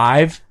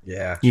 5.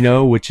 Yeah. You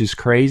know, which is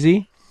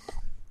crazy.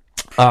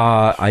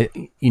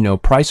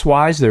 Price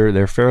wise,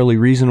 they're fairly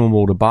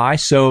reasonable to buy.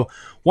 So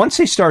once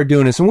they started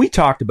doing this, and we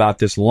talked about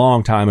this a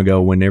long time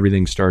ago when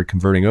everything started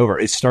converting over,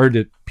 it started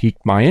to pique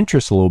my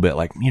interest a little bit.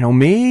 Like, you know,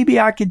 maybe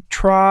I could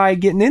try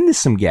getting into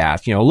some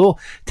gas. You know, a little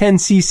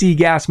 10cc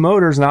gas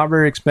motor is not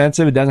very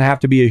expensive. It doesn't have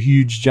to be a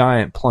huge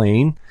giant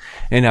plane.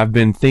 And I've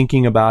been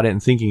thinking about it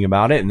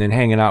and then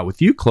hanging out with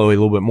you, Chloe, a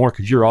little bit more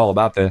because you're all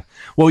about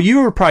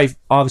you were probably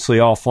obviously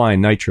all flying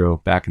nitro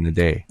back in the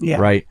day,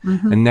 right?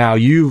 Mm-hmm. And now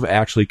you've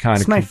actually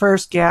it's my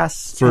first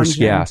gas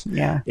engine.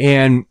 Yeah.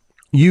 And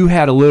you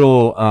had a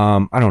little,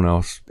 I don't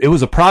know, it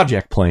was a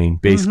project plane,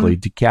 basically,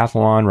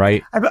 decathlon,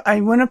 right?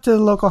 I went up to the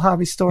local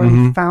hobby store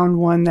and found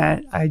one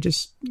that I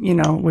just, you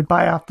know, would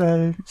buy off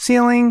the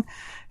ceiling,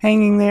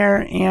 hanging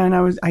there, and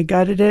I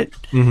gutted it.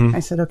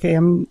 I said, okay,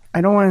 I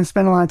don't want to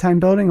spend a lot of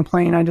time building a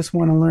plane. I just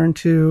want to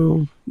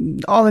learn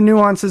all the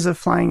nuances of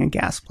flying a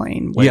gas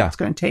plane, what it's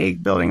going to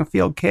take, building a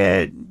field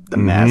kit, the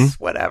mess,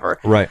 whatever.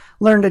 Right.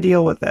 Learn to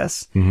deal with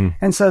this.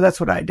 And so that's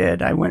what I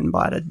did. I went and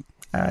bought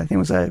I think it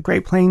was a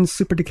Great Plains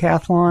Super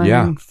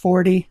Decathlon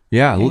 40.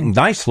 Yeah,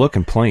 nice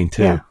looking plane,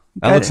 too. Yeah,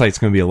 that looks like it's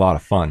going to be a lot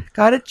of fun.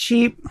 Got it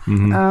cheap.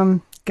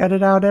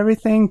 Gutted out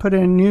everything, put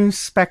in a new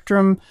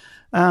Spectrum,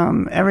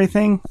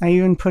 everything. I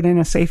even put in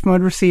a safe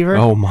mode receiver.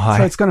 Oh, my.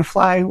 So it's going to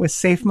fly with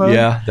safe mode.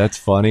 Yeah, that's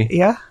funny.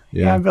 Yeah.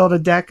 I built a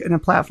deck and a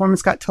platform.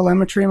 It's got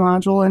telemetry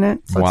module in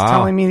it. So it's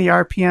telling me the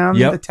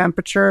RPM, the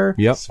temperature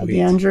of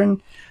the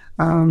engine.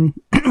 And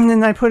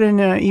then I put in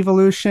an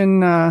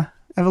Evolution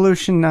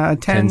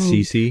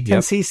 10cc.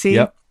 10cc.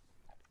 Yep.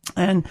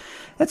 And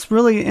it's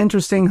really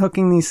interesting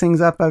hooking these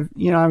things up.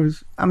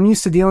 I'm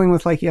used to dealing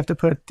with, like, you have to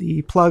put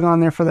the plug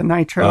on there for the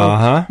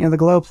nitro, you know, the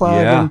glow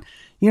plug. And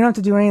you don't have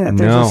to do any of that.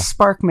 There's a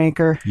spark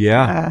maker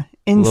inside.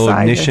 A little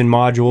ignition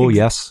module.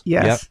 Yes.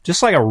 Yep.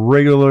 Just like a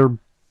regular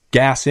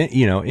gas,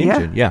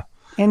 engine. Yeah.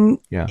 And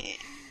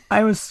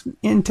I was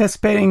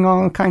anticipating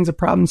all kinds of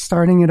problems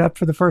starting it up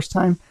for the first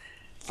time.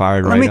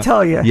 Fired right Let me up.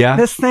 tell you. Yeah.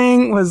 This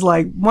thing was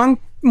like one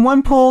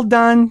pull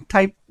done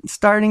type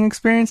starting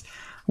experience.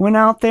 Went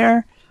out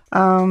there,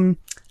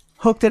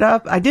 hooked it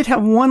up. I did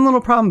have one little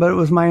problem, but it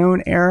was my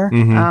own error.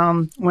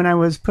 When I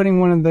was putting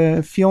one of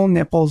the fuel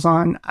nipples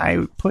on,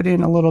 I put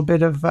in a little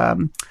bit of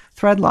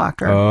thread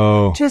locker.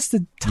 Oh. Just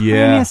the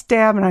tiniest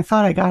dab, and I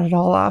thought I got it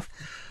all off.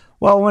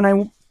 Well, when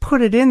I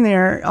put it in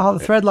there, all the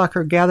thread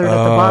locker gathered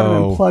at the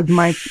bottom and plugged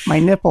my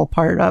nipple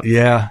part up.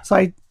 Yeah.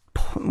 So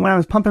when I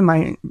was pumping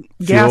my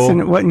gas and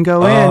it wouldn't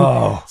go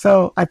in.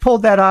 So I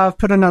pulled that off,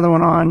 put another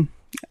one on.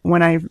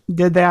 When I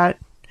did that,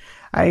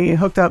 I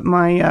hooked up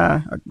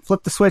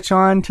flipped the switch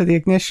on to the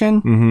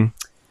ignition.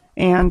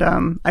 And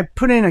I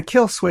put in a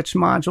kill switch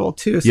module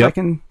too, so I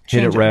can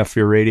hit it right off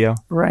your radio.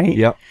 Right.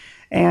 Yep.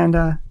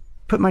 And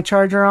put my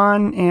charger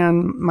on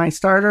and my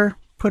starter,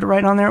 put it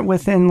right on there.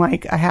 Within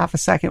like a half a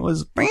second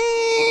was...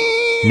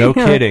 No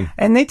kidding.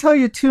 And they tell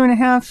you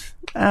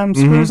 2.5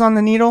 screws on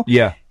the needle.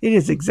 Yeah. It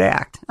is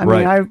exact. I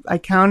mean, I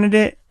counted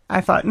it.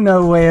 I thought,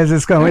 no way is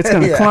this going. It's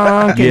going to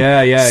clunk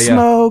and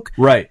smoke.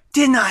 Right.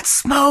 Did not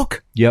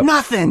smoke. Yep.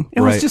 Nothing.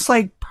 It was just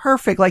like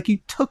perfect. Like you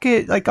took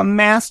it like a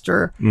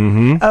master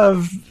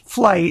of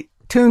flight,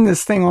 tuned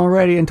this thing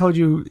already and told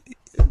you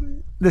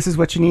this is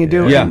what you need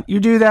to do. Yeah. And you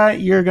do that,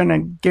 you're going to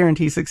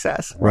guarantee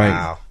success. Right.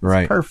 Wow.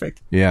 Right.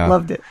 Perfect. Yeah.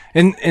 Loved it.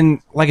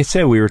 And like I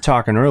said, we were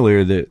talking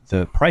earlier,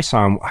 the price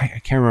on, I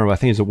can't remember, I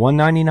think it was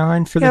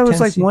 $199 for the 10cc? Yeah, it was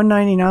like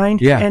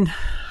 $199. Yeah. And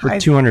for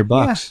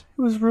 $200. Yeah,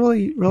 it was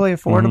really, really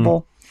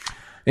affordable.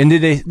 And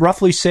did they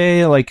roughly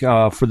say, like,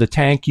 for the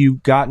tank you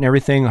got and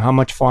everything, how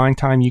much flying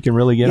time you can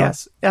really get?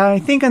 Yes. I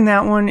think on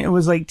that one, it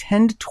was like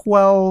 10 to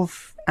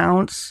 12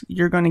 ounce.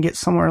 You're going to get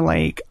somewhere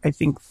like, I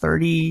think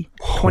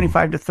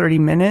 25 to 30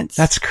 minutes.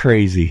 That's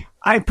crazy.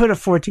 I put a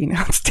 14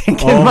 ounce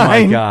tank in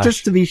mine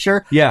just to be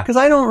sure. Yeah. Because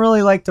I don't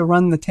really like to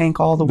run the tank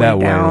all the way down.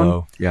 Way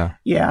low. Yeah.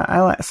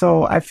 Yeah.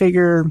 So I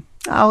figure,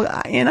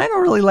 and I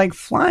don't really like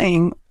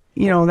flying,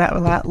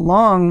 that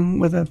long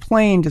with a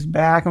plane just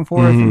back and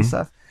forth and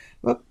stuff.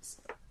 Whoops.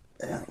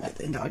 Got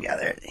the dog out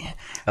there.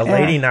 A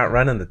lady not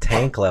running the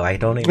tank low. I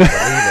don't even believe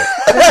it.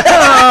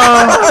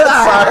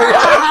 Sorry.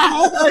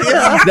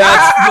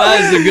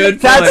 That's a good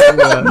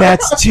point.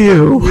 That's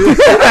two.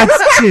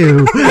 That's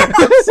two.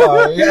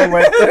 Sorry, I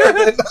went there.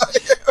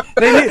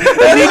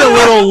 They need a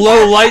little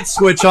low light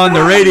switch on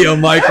the radio,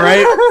 Mike,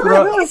 right?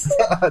 Oh,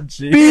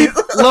 Beep,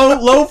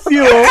 low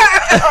fuel.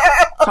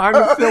 Time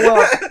to fill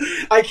up.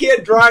 I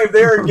can't drive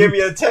there and give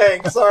you a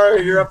tank.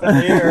 Sorry, you're up in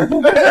the air.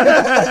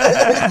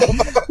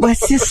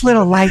 What's this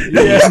little light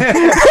thing?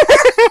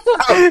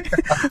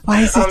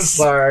 Why is it? I'm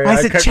sorry. Why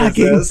is it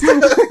chugging?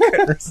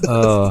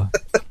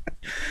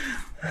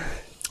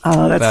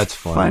 Oh, that's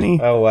funny.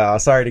 Oh, wow.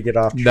 Sorry to get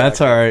off track.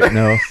 That's all right.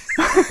 No.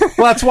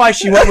 Well, that's why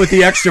she went with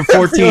the extra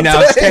 14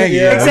 ounce tank.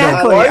 Yeah.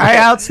 Exactly. I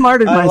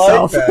outsmarted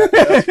myself. Like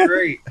that. That's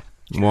great.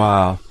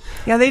 Wow.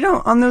 Yeah, they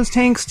don't on those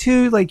tanks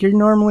too. Like you're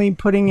normally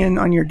putting in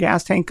on your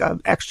gas tank a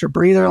extra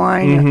breather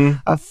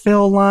line, a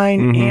fill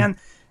line,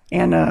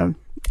 and a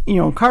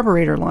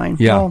carburetor line.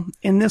 Yeah. Well,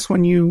 in this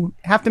one, you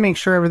have to make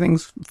sure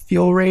everything's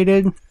fuel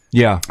rated.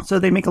 Yeah. So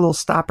they make a little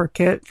stopper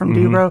kit from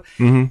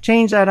Dubro.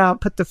 Change that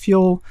out. Put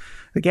the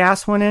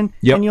gas one in,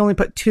 and you only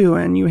put 2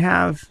 in. You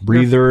have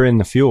breather and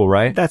the fuel,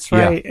 right? That's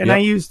right. Yeah. And I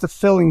use the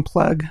filling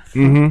plug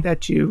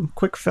that you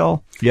quick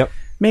fill. Yep.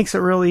 Makes it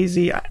real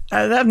easy.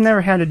 I've never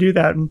had to do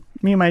that.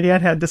 Me and my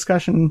dad had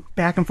discussion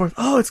back and forth.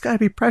 Oh, it's got to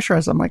be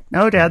pressurized. I'm like,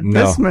 no, Dad.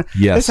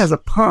 This has a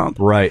pump.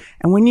 Right.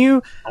 And when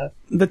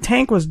the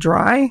tank was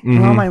dry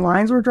and all my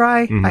lines were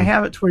dry, I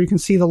have it to where you can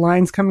see the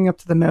lines coming up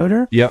to the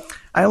motor. Yep.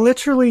 I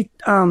literally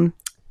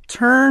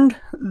turned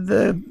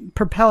the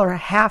propeller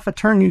half a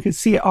turn. You could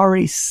see it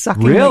already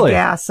sucking the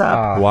gas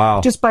up.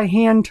 Wow. Just by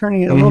hand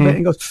turning it a little bit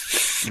and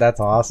goes. That's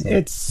awesome.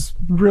 It's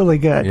really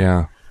good.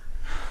 Yeah.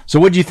 So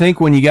what'd you think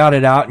when you got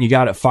it out and you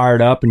got it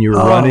fired up and you were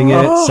running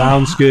it?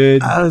 Sounds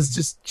good. I was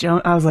just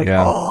I was like,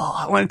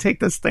 I want to take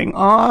this thing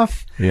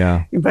off.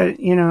 Yeah. But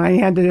I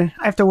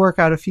have to work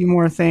out a few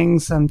more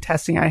things. I'm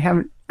testing. I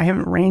haven't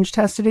range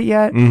tested it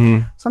yet.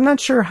 So I'm not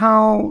sure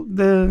how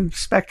the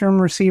Spectrum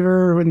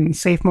receiver and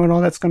safe mode, all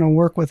that's going to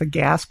work with a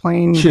gas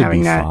plane. Should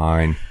having be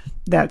fine.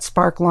 That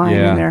spark line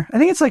in there. I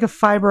think it's like a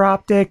fiber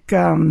optic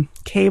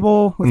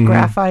cable with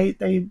graphite.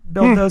 They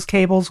build those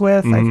cables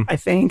with, I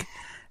think.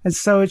 And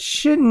so it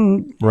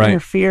shouldn't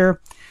interfere.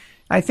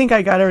 I think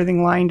I got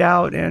everything lined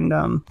out and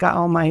got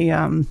all my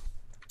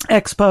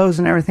expos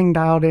and everything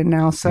dialed in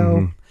now.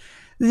 So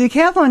the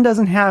Decathlon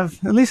doesn't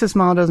have, at least this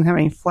model doesn't have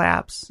any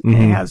flaps.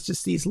 It has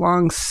just these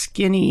long,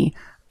 skinny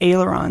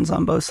ailerons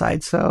on both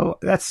sides. So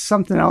that's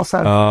something else.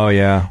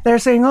 They're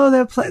saying,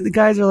 the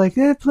guys are like,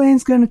 that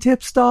plane's going to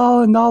tip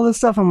stall and all this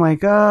stuff. I'm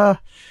like,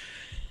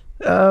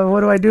 what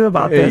do I do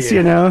about this?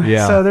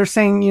 Yeah. So they're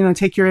saying,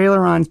 take your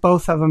ailerons,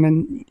 both of them,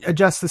 and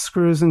adjust the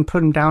screws and put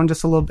them down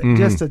just a little bit,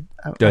 just a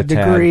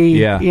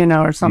degree,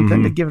 or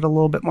something to give it a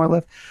little bit more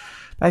lift.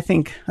 I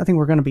think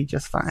we're going to be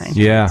just fine.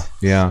 Yeah.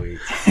 Yeah.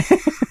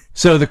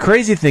 So the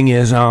crazy thing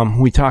is,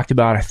 we talked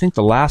about, I think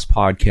the last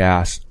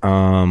podcast,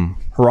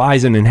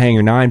 Horizon and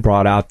Hangar 9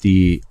 brought out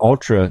the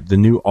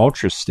new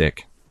Ultra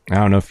stick. I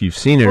don't know if you've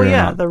seen it or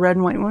not. The red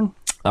and white one.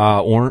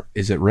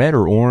 Is it red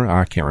or orange?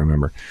 I can't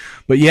remember.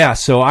 But yeah,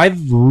 so I've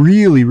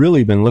really,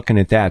 really been looking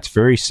at that. It's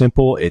very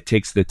simple. It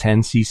takes the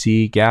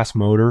 10cc gas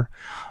motor,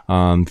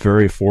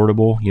 very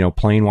affordable,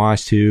 plane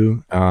wise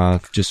too.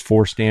 Just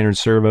 4 standard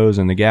servos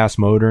and the gas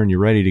motor and you're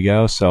ready to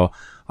go. So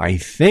I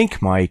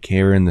think, Mike,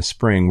 here in the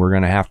spring, we're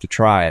going to have to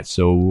try it.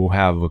 So we'll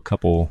have a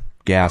couple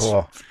gas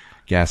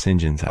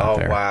engines out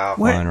there. Wow.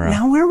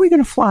 Now, where are we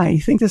going to fly?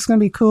 You think this is going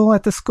to be cool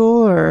at the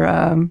school or?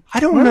 I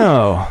don't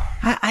know.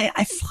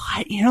 I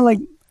thought,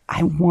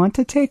 I want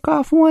to take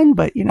off one,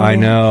 but I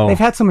know they've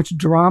had so much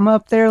drama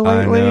up there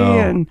lately,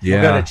 and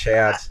we'll go to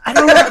Chad. I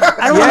don't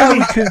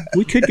know.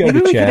 We could go maybe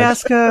to we Chad. could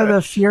ask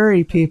the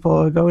Fury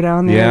people to go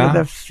down there to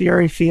the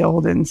Fury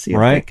field and see if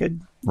they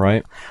could.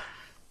 Right.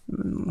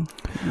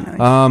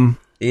 Nice.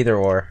 Either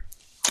or.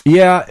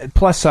 Yeah.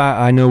 Plus,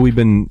 I know we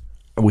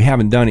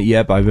haven't done it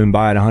yet, but I've been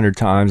by it 100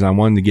 times. I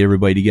wanted to get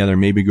everybody together,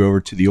 maybe go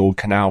over to the old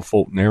Canal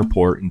Fulton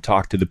Airport and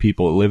talk to the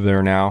people that live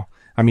there now.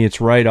 I mean,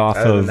 it's right off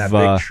of that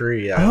big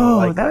tree.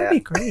 That would be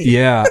great.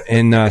 Yeah,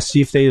 and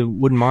see if they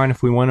wouldn't mind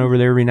if we went over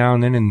there every now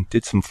and then and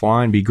did some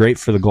flying. Be great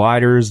for the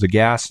gliders, the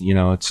gas.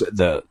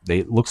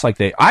 Looks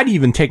like I'd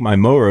even take my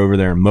mower over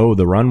there and mow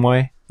the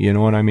runway. You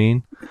know what I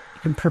mean? You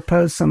can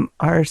propose some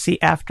RC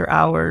after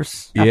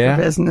hours, after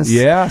business.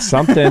 Yeah,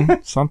 something.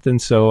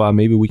 So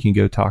maybe we can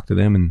go talk to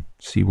them and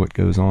see what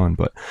goes on.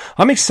 But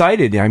I'm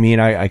excited. I mean,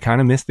 I kind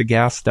of miss the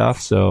gas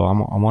stuff, so I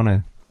want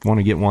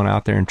to get one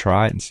out there and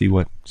try it and see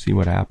what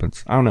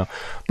happens. I don't know,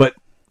 but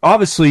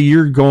obviously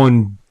you're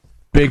going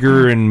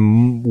bigger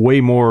and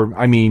way more.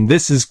 I mean,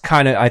 this is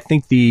kind of, I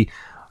think the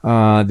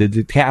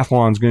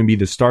Decathlon is going to be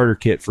the starter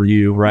kit for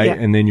you, right? Yeah.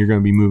 And then you're going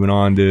to be moving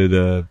on to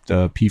the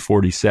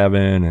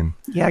P47 and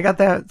I got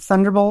that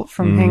Thunderbolt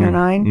from Hangar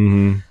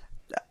 9.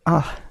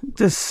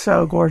 Just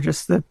so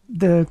gorgeous.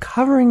 The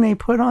covering they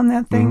put on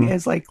that thing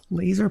is like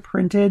laser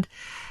printed.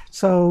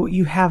 So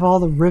you have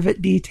all the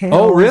rivet details.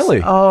 Oh, really?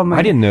 Oh, my!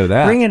 I didn't know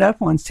that. Bring it up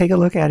once. Take a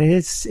look at it.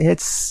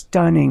 It's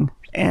stunning,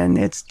 and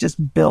it's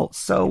just built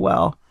so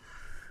well.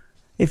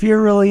 If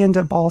you're really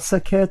into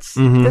balsa kits,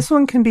 this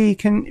one can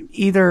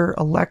either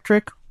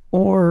electric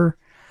or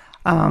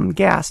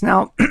gas.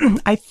 Now,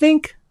 I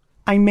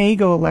I may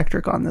go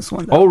electric on this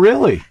one, though. Oh,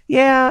 really?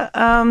 Yeah,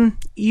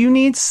 you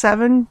need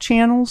 7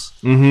 channels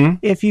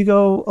if you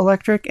go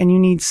electric, and you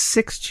need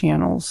 6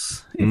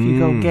 channels if you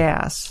go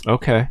gas.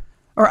 Okay.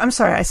 Or, I'm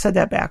sorry, I said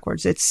that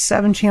backwards. It's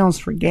 7 channels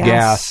for gas.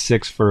 Gas,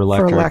 6 for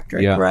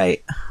electric. Yeah.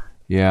 Right.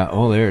 Yeah.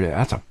 Oh, there it is.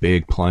 That's a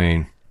big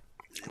plane.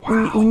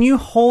 Wow. When you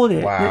hold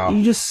it, Wow.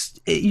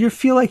 you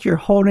feel like you're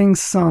holding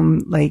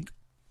some, like,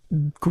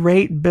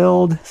 great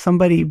build.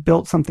 Somebody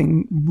built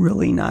something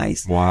really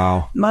nice.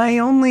 Wow. My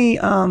only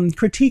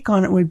critique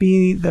on it would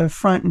be the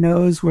front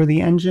nose where the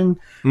engine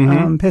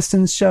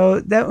pistons show.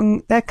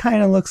 That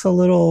kind of looks a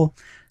little...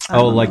 I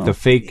don't know. The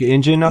fake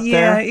engine up there?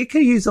 Yeah, it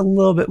could use a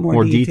little bit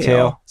more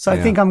detail. So I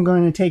think I'm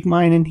going to take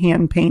mine and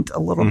hand paint a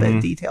little bit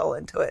of detail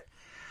into it.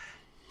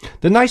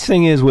 The nice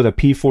thing is with a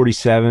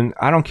P-47,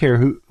 I don't care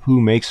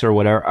who makes or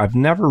whatever, I've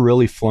never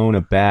really flown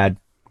a bad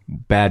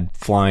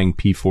flying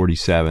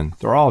P-47.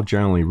 They're all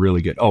generally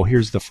really good. Oh,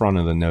 here's the front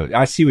of the nose.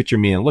 I see what you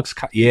mean. It looks,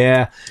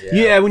 yeah.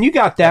 When you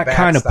got that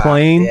kind of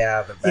plane,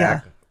 the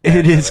back.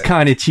 it is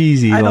kind of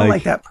cheesy. I don't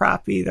like that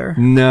prop either.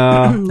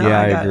 No,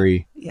 I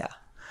agree. Yeah.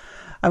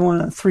 I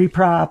want a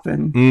 3-prop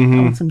and I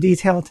want some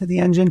detail to the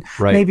engine.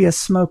 Right. Maybe a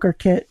smoker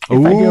kit if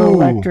I go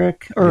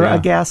electric or Yeah. a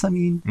gas. I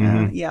mean, I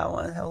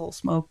want to have a little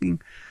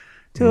smoking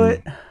to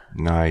it.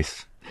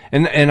 Nice.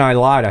 And I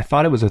lied. I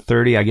thought it was a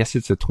 30. I guess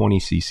it's a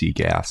 20cc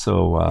gas.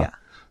 So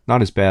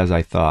not as bad as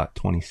I thought.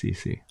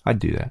 20cc. I'd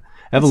do that.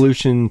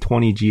 Evolution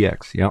 20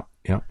 GX. Yep.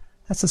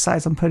 That's the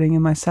size I'm putting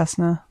in my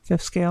Cessna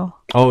 5th scale.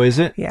 Oh, is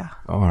it? Yeah.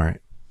 All right.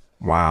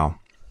 Wow.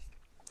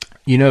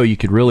 You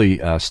could really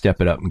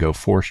step it up and go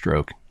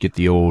 4-stroke. Get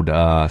the old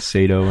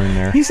Sato in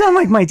there. You sound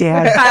like my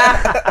dad.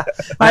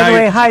 By the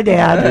way, hi,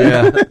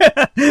 Dad.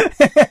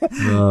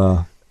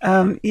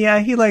 Yeah.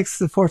 He likes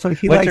the 4-stroke.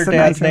 He What's likes your the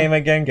dad's nice name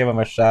again? Give him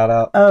a shout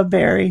out.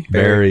 Barry.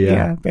 Barry,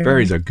 yeah. Barry.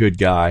 Barry's a good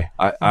guy.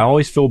 I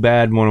always feel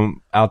bad when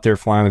I'm out there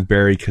flying with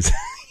Barry because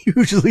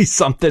usually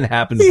something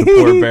happens to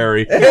poor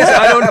Barry.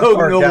 I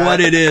don't know what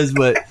it is,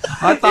 but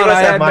I thought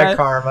I had my that.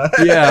 karma.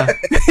 Yeah.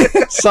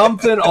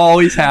 Something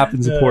always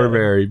happens to poor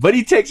Barry, but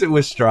he takes it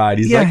with stride.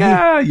 He's like,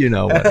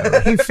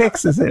 whatever. He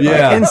fixes it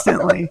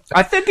instantly.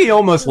 I think he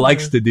almost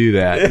likes to do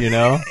that, He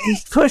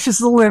pushes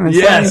the limits,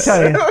 Yes.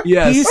 let me tell you.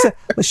 Yes. He used to,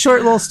 a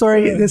short little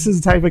story, this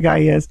is the type of guy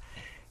he is.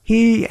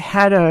 He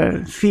had a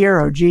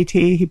Fiero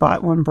GT. He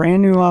bought one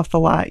brand new off the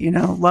lot,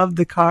 loved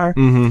the car.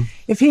 Mm-hmm.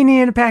 If he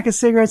needed a pack of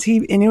cigarettes,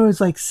 and it was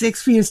like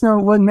 6 feet of snow,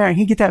 it wouldn't matter.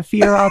 He'd get that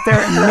Fiero out there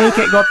and make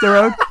it go up the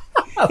road.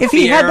 If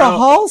he had to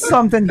haul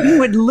something, he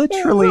would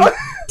literally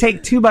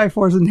take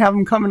 2x4s and have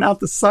them coming out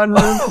the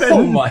sunroof.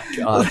 Oh my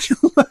gosh.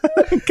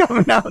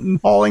 Coming out and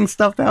hauling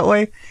stuff that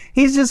way.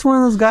 He's just one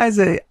of those guys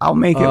that I'll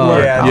make it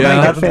work. Yeah, I'll make it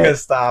nothing's fit. gonna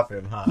stop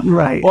him, huh?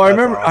 Right. Well, I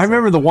That's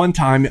remember the one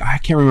time, I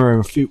can't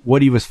remember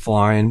what he was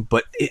flying,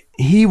 but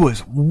he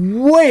was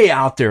way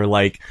out there.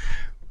 Like,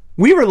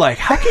 we were like,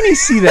 how can he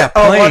see that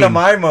plane? One of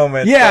my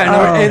moments.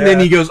 Yeah, and then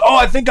he goes, "Oh,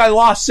 I think I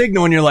lost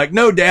signal," and you're like,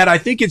 "No, Dad, I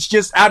think it's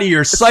just out of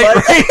your sight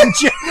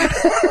range."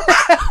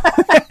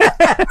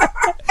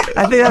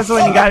 I think that's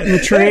when he got in the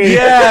tree.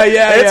 Yeah.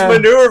 It's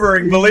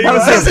maneuvering, believe That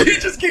was us. You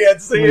just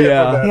can't see it.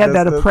 Yeah. from He had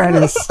that distance.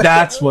 apprentice.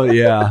 That's what.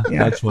 Yeah,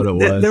 that's what it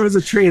was. There was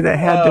a tree that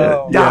had to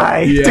Oh,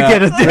 die Yeah, to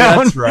get it down.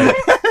 That's right.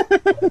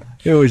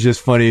 It was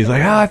just funny. He's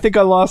like, I think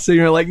I lost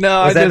signal. You're like,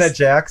 no, Was I that just. at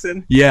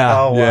Jackson? Yeah,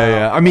 Oh, wow.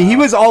 yeah. I mean, he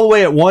was all the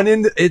way at one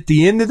end, at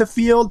the end of the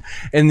field,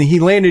 and he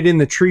landed in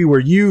the tree where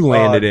you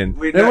landed in.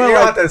 We And don't, we're you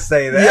like, don't have to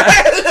say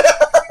that.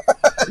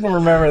 I don't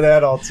remember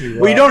that all too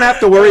well. well, you don't have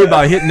to worry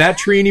about hitting that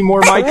tree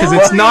anymore, Mike, because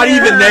it's not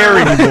even there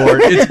anymore.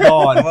 It's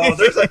gone. Well,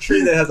 there's a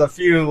tree that has a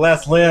few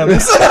less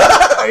limbs.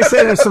 I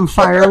said there's some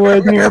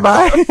firewood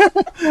nearby.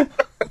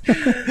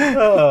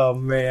 Oh,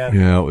 man.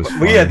 Yeah, it was. We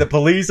funny. had the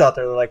police out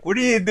there. They're like, what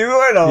are you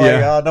doing? I'm like,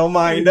 Yeah. oh, don't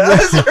mind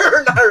us.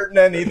 We're not hurting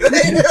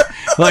anything.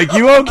 Like,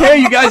 you okay?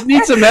 You guys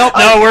need some help?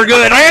 No, we're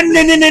good. I had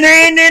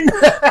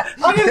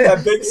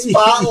that big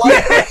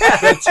spotlight.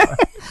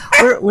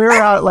 we were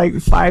out like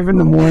 5 a.m.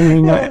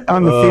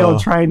 on the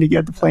field trying to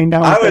get the plane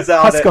down. I with was the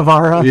out at-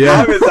 Husqvarna.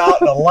 Yeah. I was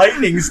out in a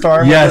lightning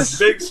storm Yes. with this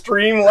big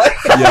stream light.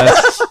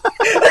 Yes.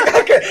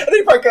 I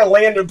think I could have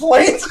landed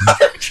planes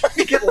trying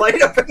to get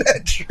light up in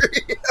that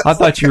tree. I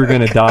thought you were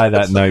going to die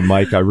that night,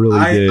 Mike. I really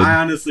did. I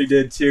honestly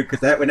did too, because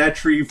when that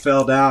tree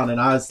fell down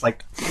and I was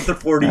like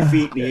 40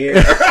 feet in the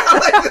air,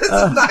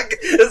 I'm like,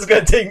 this is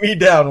going to take me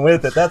down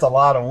with it. That's a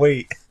lot of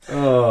weight.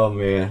 Oh,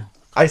 man.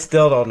 I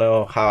still don't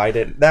know how I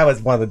didn't. That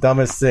was one of the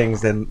dumbest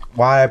things, and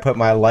why I put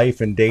my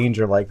life in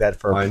danger like that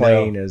for I a know.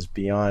 plane is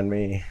beyond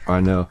me. I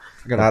know.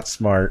 Not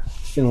smart.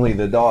 Finley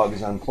the dog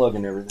is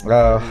unplugging everything.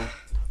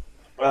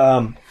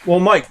 Oh, Well,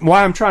 Mike,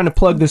 while I'm trying to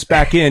plug this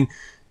back in,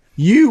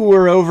 you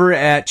were over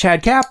at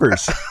Chad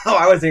Capper's.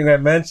 I wasn't even going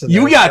to mention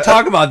You that. got to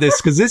talk about this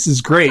because this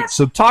is great.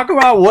 So talk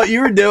about what you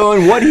were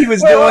doing, what he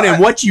was doing,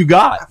 and what you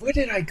got. What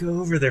did I go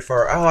over there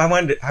for? Oh, I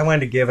wanted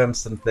to give him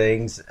some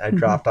things. I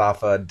dropped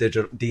off a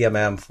digital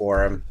DMM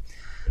for him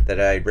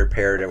that I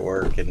repaired at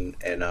work and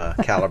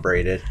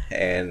calibrated,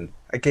 and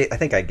I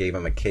think I gave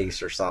him a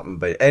case or something.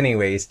 But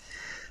anyways,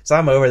 So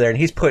I'm over there, and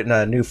he's putting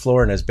a new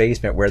floor in his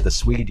basement where the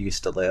Swede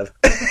used to live.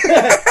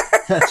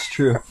 That's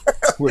true.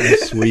 Where the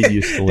Swede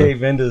used to live. Dave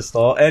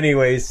Industall.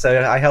 Anyways,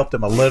 so I helped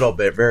him a little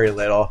bit, very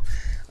little.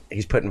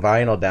 He's putting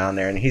vinyl down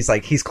there, and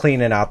he's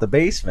cleaning out the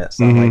basement.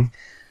 So I'm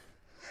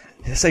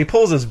like, so he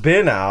pulls his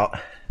bin out,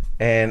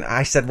 and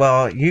I said,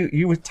 well,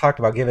 you talked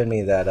about giving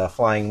me that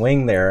flying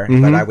wing there,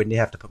 but I would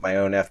have to put my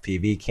own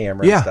FPV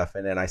camera and stuff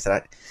in it. And I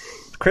said,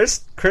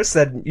 Chris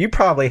said you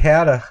probably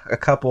had a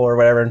couple or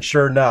whatever, and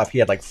sure enough, he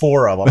had like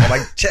 4 of them. I'm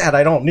like, Chad,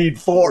 I don't need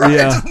 4. I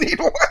just need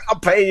 1. I'll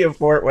pay you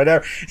for it,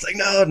 whatever. He's like,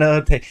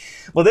 no.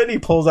 Well, then he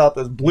pulls out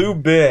this blue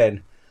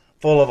bin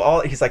full of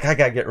all. He's like, I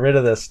gotta get rid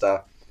of this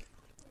stuff.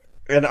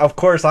 And of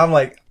course, I'm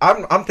like,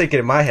 I'm thinking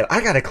in my head,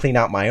 I gotta clean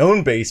out my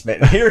own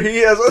basement. And here he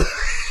is.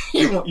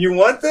 You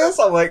want this?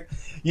 I'm like,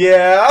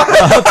 yeah,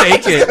 I'll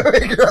take it.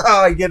 Figure out how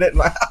I get it in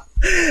my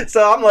house.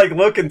 So I'm like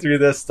looking through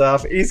this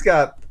stuff. He's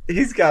got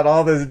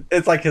all this.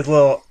 It's like his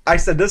little. I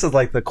said this is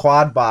like the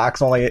quad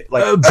box, only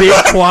like a big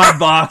quad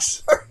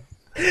box,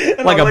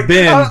 like a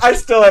bin. I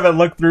still haven't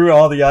looked through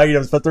all the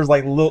items, but there's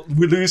like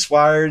loose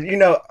wires. You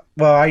know,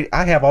 well,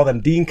 I have all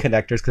them Dean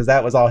connectors because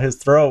that was all his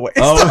throwaway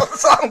stuff.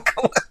 So I'm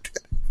collecting.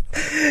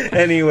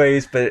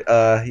 Anyways, but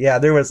yeah,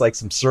 there was like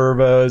some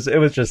servos. It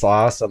was just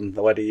awesome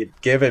what he'd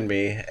given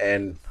me,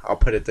 and I'll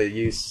put it to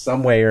use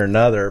some way or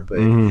another. But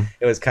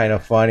it was kind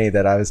of funny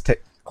that I was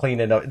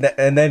cleaning up.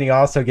 And then he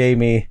also gave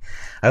me,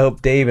 I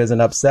hope Dave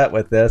isn't upset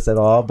with this at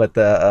all, but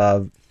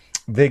the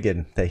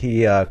Vigan that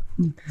he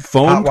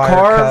foam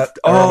carved.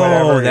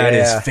 Oh, that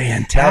is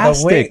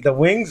fantastic. Now the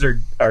wings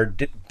are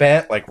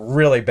bent like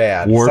really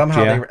bad. Warped,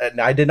 somehow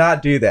I did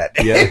not do that.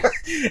 Yeah.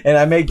 And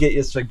I may get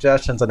you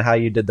suggestions on how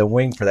you did the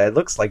wing for that. It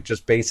looks like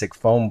just basic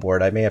foam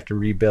board. I may have to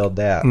rebuild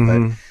that,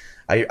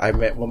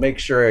 but we'll make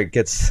sure it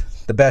gets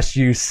the best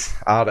use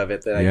out of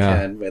it that I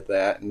can with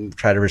that, and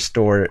try to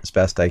restore it as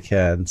best I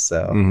can.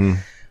 So,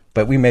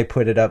 but we may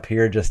put it up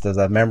here just as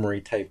a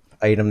memory type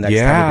item next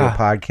time we do a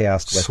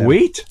podcast with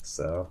Sweet. him.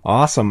 So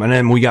awesome. And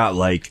then we got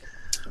like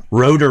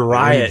Rotor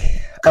Riot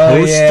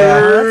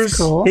coasters. That's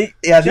cool.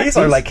 These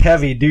are like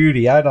heavy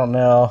duty. I don't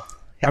know.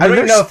 I don't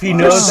even know if he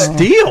knows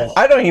steel.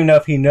 I don't even know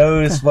if he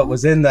knows what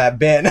was in that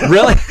bin.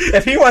 Really?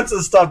 If he wants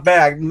his stuff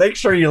back, make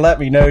sure you let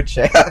me know,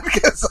 Chad,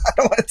 because I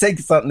don't want to take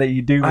something that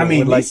you do. I mean,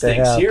 would like these to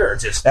things have. here are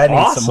just That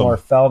awesome. needs some more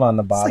felt on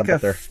the bottom. It's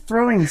like but a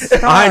throwing star.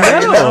 I know.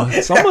 You know?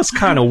 It's almost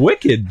kind of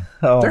wicked.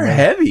 Oh, They're man.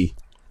 heavy.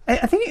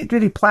 I think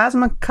did he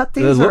plasma cut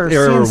these or Or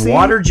CNC?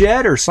 water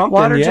jet or something.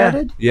 Water yeah.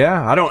 jetted?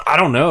 Yeah. I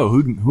don't know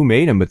who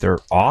made them, but they're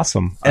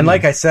awesome. And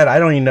like I said, I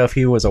don't even know if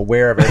he was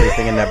aware of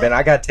everything in that bin.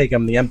 I got to take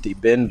him the empty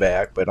bin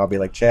back, but I'll be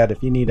like, Chad,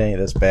 if you need any of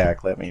this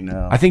back, let me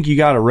know. I think you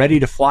got a ready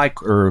to fly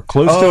or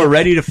close to a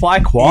ready to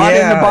fly quad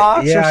in the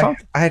box or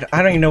something. I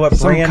don't even know what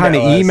Some brand kind it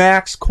of was.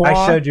 Emax quad.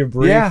 I showed you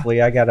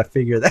briefly. I got to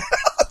figure that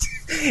out.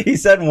 He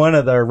said one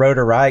of the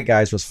Rotor Riot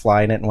guys was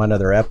flying it in one of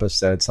their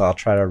episodes, so I'll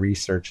try to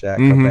research that,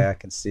 go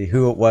back and see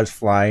who it was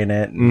flying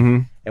it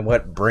and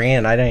what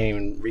brand. I didn't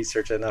even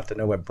research enough to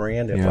know what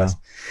brand it was.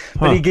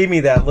 But he gave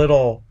me that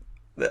little,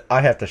 I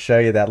have to show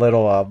you that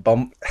little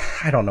bum.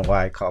 I don't know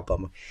why I call it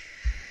bum.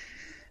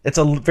 It's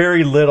a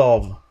very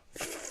little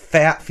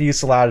fat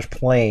fuselage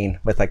plane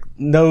with like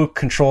no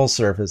control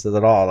surfaces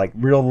at all, like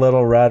real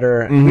little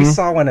rudder. We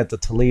saw one at the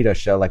Toledo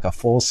show, like a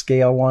full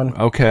scale one.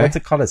 Okay. What's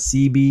it called? A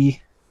CB?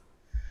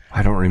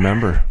 I don't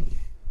remember.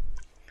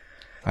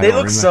 They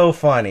look so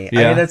funny. Yeah.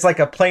 I mean, it's like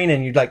a plane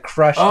and you like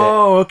crushed it.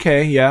 Oh,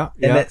 okay. Yeah.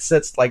 And it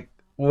sits like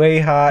way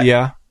high.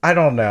 Yeah. I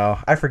don't know.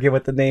 I forget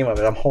what the name of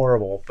it. I'm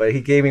horrible. But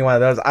he gave me one of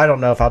those. I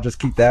don't know if I'll just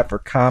keep that for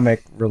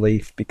comic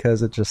relief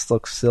because it just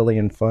looks silly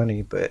and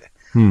funny. But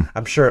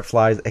I'm sure it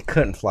flies. It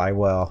couldn't fly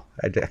well.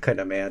 I couldn't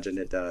imagine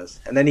it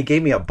does. And then he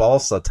gave me a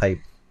balsa type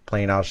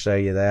plane. I'll show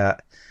you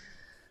that.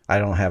 I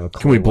don't have a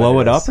clue. Can we blow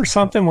what it is. up or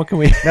something? What can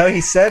we? No, he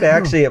said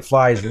actually it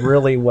flies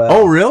really well.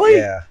 Oh, really?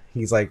 Yeah.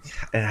 He's like,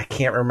 and I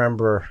can't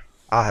remember.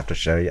 I'll have to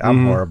show you.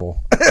 I'm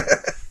horrible.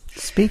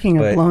 Speaking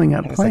of But blowing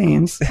up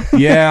planes,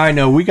 Yeah, I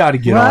know. We got to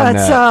get on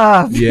what's that.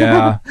 up?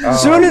 Yeah.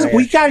 As soon as man.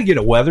 we got to get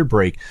a weather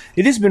break.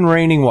 It has been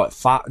raining, what,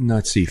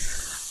 let's see,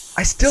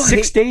 I still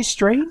 6 hate, days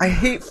straight? I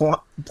hate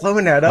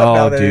blowing that up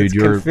now that dude, it's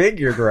you're-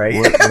 configured right.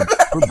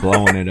 We're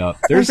blowing it up.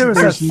 I think there was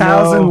a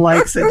 1,000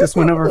 likes that just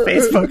went over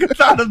Facebook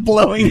about us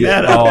blowing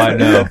that up. Oh, I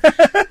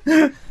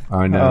know.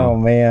 I know. Oh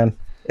man,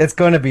 it's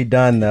going to be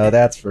done though.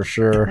 That's for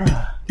sure.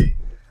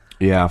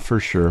 Yeah,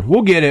 for sure.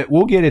 We'll get it.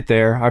 We'll get it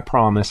there. I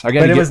promise. But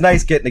it was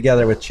nice getting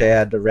together with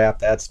Chad to wrap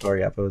that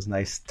story up. It was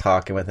nice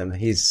talking with him.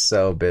 He's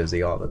so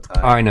busy all the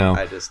time. I know.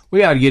 We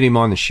got to get him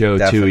on the show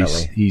too.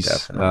 He's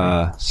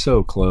Definitely.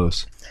 so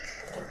close.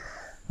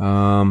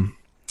 All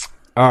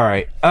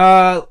right.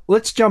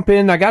 Let's jump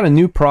in. I got a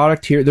new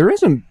product here. There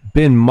hasn't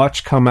been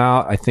much come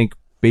out. I think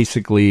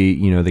basically,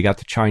 they got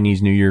the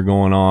Chinese New Year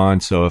going on.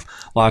 So if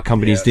a lot of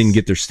companies didn't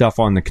get their stuff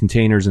on the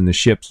containers and the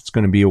ships, it's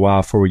going to be a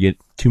while before we get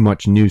too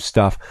much new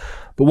stuff.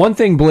 But one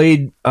thing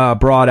Blade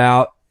brought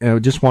out, I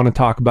just want to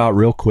talk about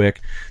real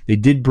quick. They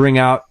did bring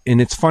out,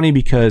 and it's funny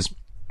because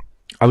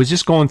I was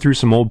just going through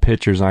some old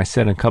pictures, and I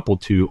sent a couple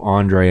to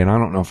Andre, and I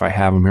don't know if I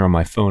have them here on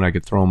my phone. I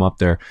could throw them up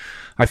there.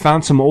 I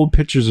found some old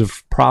pictures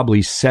of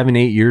probably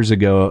 7-8 years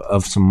ago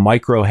of some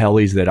micro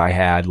helis that I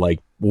had, like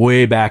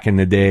way back in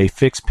the day,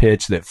 fixed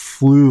pitch that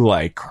flew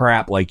like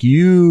crap. Like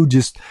you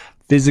just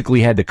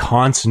physically had to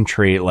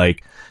concentrate,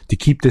 like to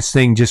keep this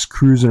thing just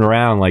cruising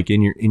around, like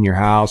in your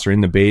house or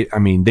in the base. I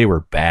mean, they were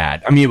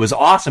bad. I mean, it was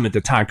awesome at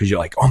the time because you're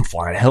like, oh, I'm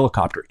flying a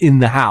helicopter in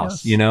the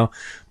house, you know.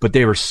 But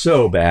they were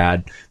so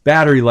bad.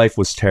 Battery life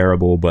was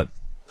terrible. But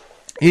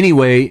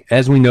anyway,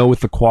 as we know with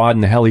the quad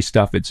and the heli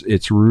stuff,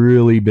 it's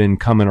really been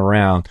coming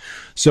around.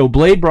 So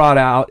Blade brought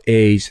out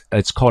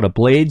it's called a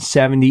Blade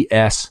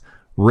 70S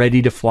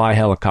ready to fly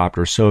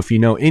helicopter. So if you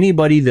know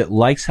anybody that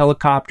likes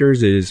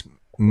helicopters, is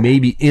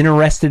maybe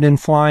interested in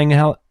flying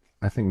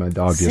I think my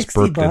dog just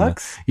burped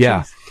 $60?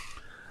 Yeah.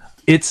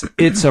 Jeez.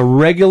 It's a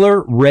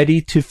regular ready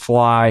to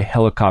fly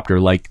helicopter.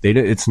 Like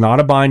it's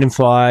not a bind and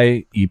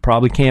fly. You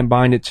probably can't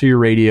bind it to your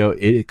radio.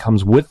 It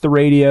comes with the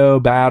radio,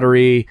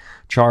 battery,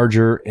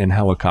 charger, and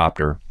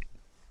helicopter.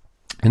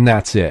 And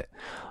that's it.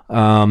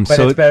 But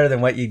it's better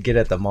than what you'd get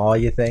at the mall,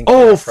 you think?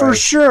 Oh, for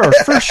sure.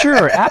 For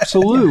sure.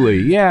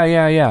 Absolutely.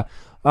 Yeah.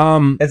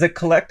 Is it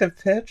collective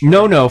pitch?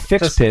 No,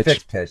 fixed pitch.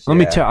 Fixed pitch.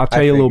 I'll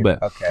tell you a little bit.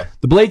 Okay.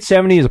 The Blade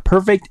 70 is a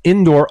perfect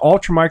indoor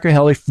ultra micro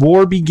heli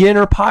for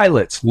beginner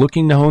pilots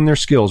looking to hone their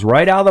skills.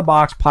 Right out of the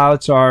box,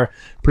 pilots are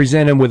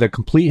presented with a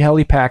complete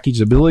heli package,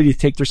 the ability to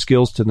take their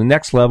skills to the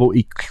next level,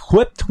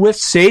 equipped with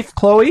safe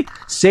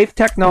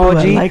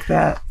technology. Ooh, I like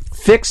that.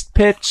 Fixed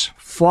pitch,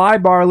 fly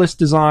barless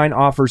design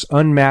offers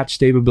unmatched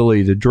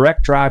stability. The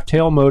direct drive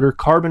tail motor,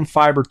 carbon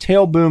fiber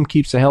tail boom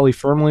keeps the heli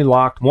firmly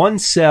locked. One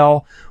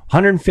cell,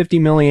 150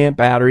 milliamp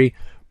battery.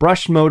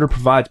 Brushed motor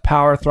provides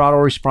power, throttle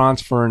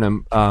response for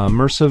an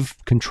immersive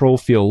control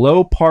feel.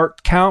 Low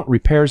part count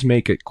repairs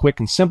make it quick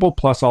and simple.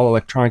 Plus, all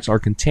electronics are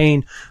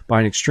contained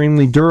by an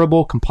extremely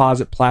durable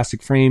composite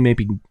plastic frame,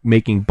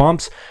 making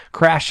bumps,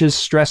 crashes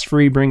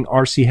stress-free. Bring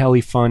RC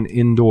Heli fun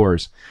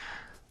indoors.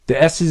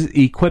 The S is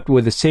equipped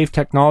with a safe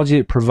technology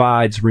that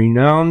provides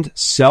renowned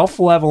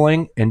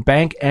self-leveling and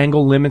bank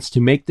angle limits to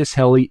make this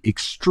heli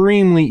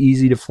extremely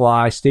easy to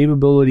fly.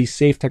 Stability,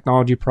 safe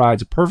technology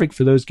provides perfect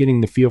for those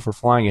getting the feel for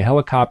flying a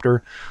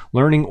helicopter,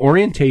 learning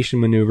orientation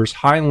maneuvers,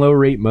 high and low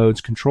rate modes,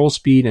 control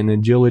speed and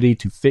agility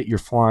to fit your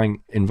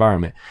flying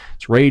environment.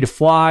 It's ready to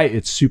fly.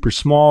 It's super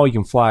small. You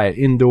can fly it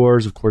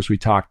indoors. Of course, we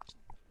talked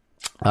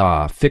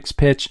fixed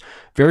pitch,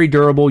 very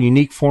durable,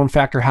 unique form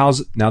factor.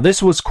 Now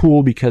this was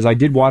cool because I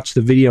did watch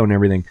the video and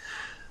everything.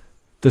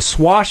 The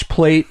swash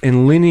plate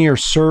and linear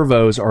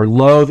servos are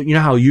low. You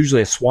know how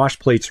usually a swash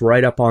plate's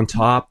right up on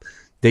top?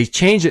 They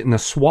change it and the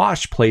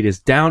swash plate is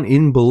down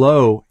in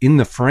below in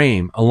the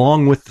frame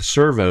along with the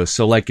servos.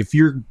 So like if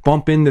you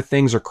bump into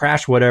things or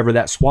crash whatever,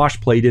 that swash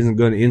plate isn't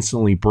going to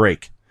instantly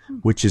break,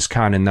 which is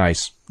kind of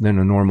nice than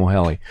a normal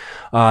heli.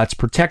 It's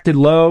protected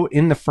low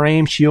in the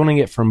frame, shielding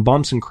it from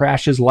bumps and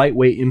crashes.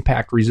 Lightweight,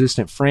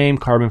 impact-resistant frame,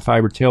 carbon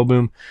fiber tail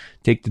boom.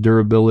 Take the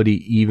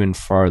durability even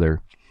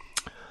farther.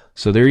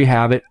 So there you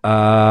have it.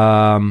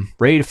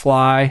 Ready to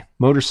fly.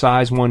 Motor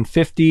size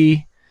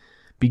 150.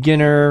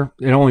 Beginner.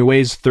 It only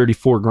weighs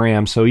 34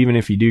 grams. So even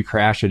if you do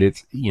crash it,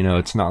 it's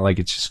not like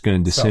it's just going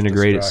to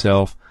disintegrate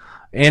itself.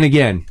 And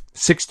again,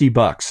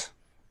 $60.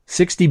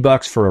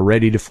 $60 for a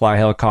ready-to-fly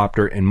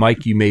helicopter. And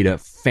Mike, you made a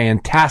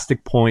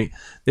fantastic point.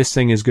 This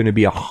thing is going to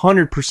be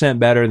 100%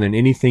 better than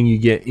anything you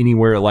get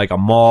anywhere like a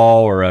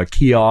mall or a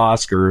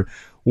kiosk or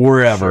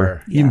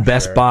wherever. Even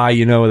Best Buy,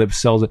 that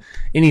sells it.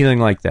 Anything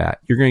like that.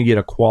 You're going to get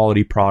a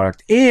quality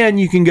product. And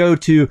you can go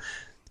to...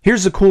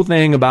 Here's the cool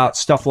thing about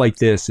stuff like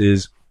this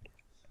is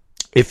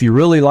if you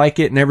really like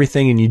it and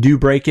everything and you do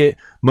break it,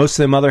 most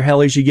of them other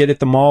helis you get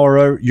at the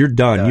mall, you're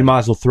done. You might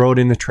as well throw it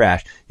in the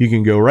trash. You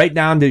can go right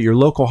down to your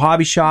local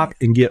hobby shop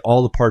and get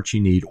all the parts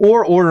you need,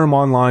 or order them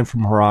online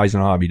from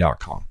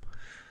horizonhobby.com.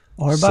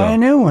 Or buy a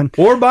new one.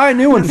 Or buy a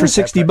new one for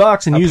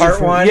 $60 and use it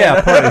for one.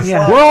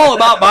 We're all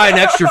about buying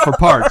extra for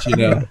parts,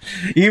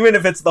 Even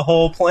if it's the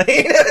whole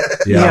plane.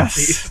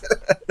 Yes.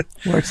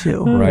 Or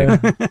two.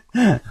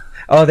 Right.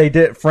 Oh, they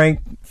did. Frank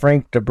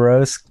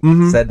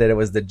DeBrose said that it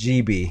was the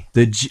GB.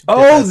 The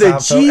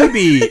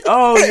GB.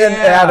 Oh,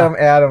 yeah. And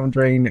Adam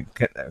Drain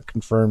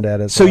confirmed that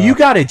as so well. You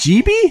got a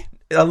GB?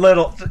 A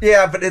little,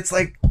 yeah, but it's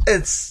like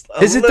it's.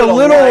 Is it the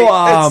little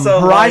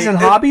Horizon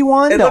Hobby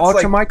one, the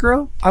Ultra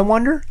Micro? I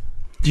wonder.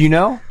 Do you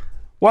know?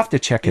 We'll have to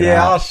check it out.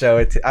 Yeah, I'll show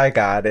it. I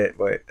got it,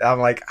 but I'm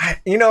like, I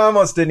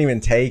almost didn't even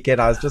take it.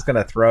 I was just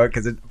gonna throw it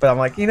but I'm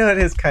like, it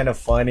is kind of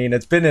funny, and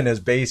it's been in his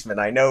basement,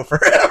 I know,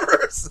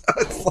 forever. So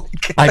it's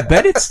like, I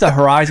bet it's the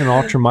Horizon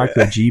Ultra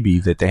Micro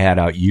GB that they had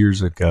out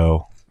years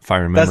ago, if I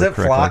remember correctly.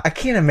 Does it fly? I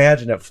can't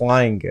imagine it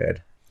flying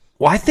good.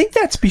 Well, I think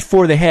that's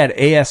before they had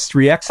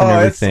AS3X and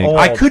everything.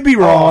 I could be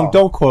wrong.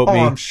 Don't quote me.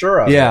 I'm sure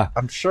of it. Yeah,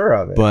 I'm sure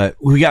of it. But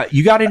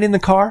you got it in the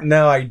car?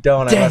 No, I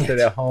don't. I left it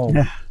at home.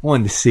 I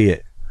wanted to see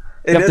it.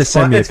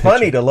 It's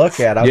funny to look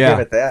at. I'll give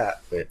it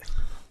that. But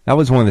that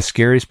was one of the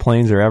scariest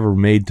planes that ever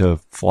made to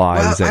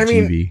fly. Was that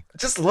GB?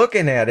 just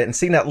looking at it and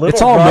seeing that little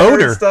It's all rubber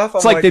motor. and stuff.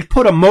 It's like they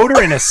put a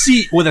motor in a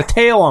seat with a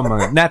tail on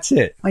it, and that's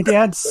it. My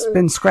dad's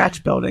been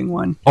scratch building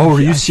one. Oh,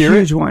 are you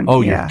serious? Huge one.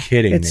 Oh, yeah. you're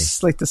kidding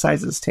It's like the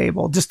size of this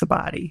table, just the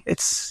body.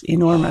 It's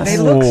enormous. they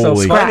look so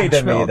Holy funny to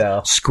scratch me, build.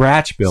 though.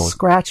 Scratch build.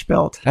 Scratch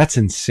built. That's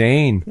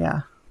insane.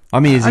 Yeah. I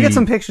mean, is I'll he, get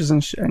some pictures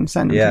and send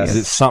them Yes. to you.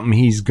 is it something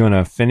he's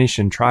gonna finish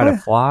and try to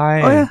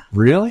fly? Oh, yeah.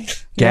 Really?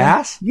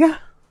 Gas? Yeah.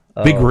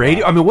 Big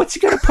radio? I mean, what's he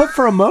gonna put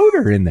for a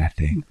motor in that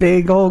thing?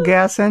 Big old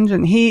gas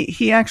engine.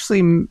 He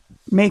actually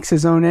makes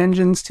his own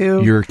engines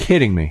too. You're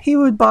kidding me. He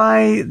would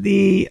buy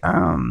the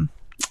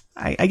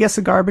I guess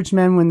the garbage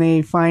men, when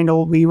they find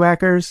old weed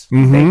whackers,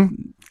 they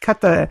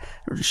cut the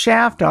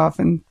shaft off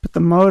and put the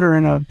motor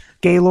in a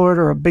Gaylord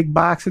or a big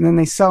box, and then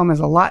they sell them as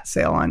a lot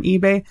sale on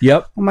eBay.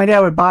 Yep. Well, my dad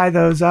would buy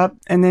those up,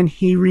 and then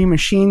he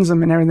remachines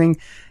them and everything,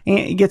 and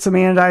he gets them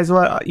anodized,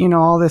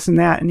 all this and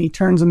that, and he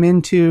turns them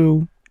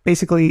into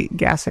basically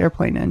gas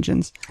airplane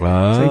engines.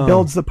 Oh. So he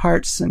builds the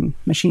parts and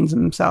machines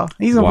them himself.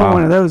 He's gonna Wow. put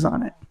one of those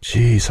on it.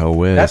 Jeez, I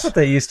wish. That's what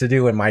they used to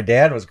do when my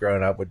dad was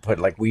growing up. Would put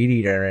like weed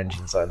eater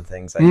engines on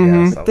things. I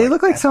guess I'm They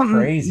look like that's something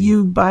crazy.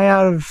 you buy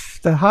out of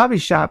the hobby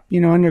shop,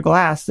 under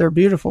glass. They're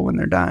beautiful when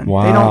they're done.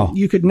 Wow. They don't.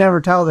 You could never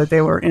tell that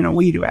they were in a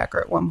weed whacker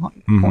at one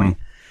point.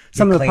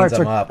 Some He of the cleans parts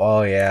them are, up.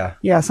 Oh yeah.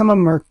 yeah, some of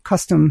them are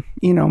custom,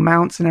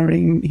 mounts and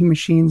everything. He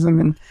machines them,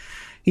 and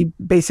he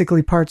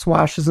basically parts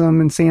washes them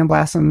and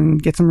sandblasts them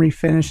and gets them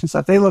refinished and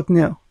stuff. They look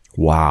new.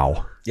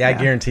 wow. Yeah, I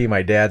guarantee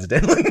my dad's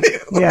did look new.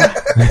 Yeah,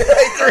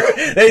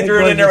 They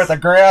threw it in there with the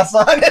grass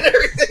on it and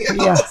everything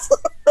yeah. else.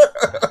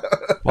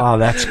 Wow,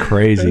 that's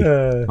crazy.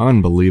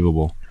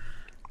 Unbelievable.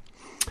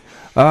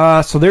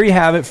 So there you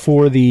have it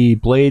for the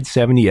Blade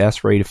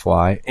 70S Ready to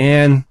Fly.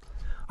 And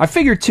I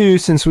figured too,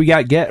 since we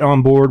got Get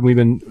on board, we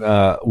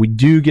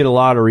do get a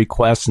lot of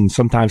requests and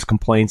sometimes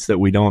complaints that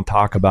we don't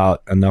talk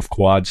about enough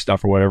quad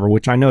stuff or whatever,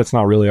 which I know it's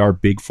not really our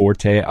big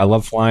forte. I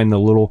love flying the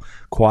little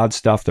quad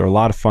stuff. They're a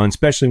lot of fun,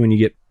 especially when you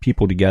get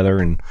people together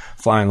and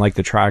flying like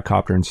the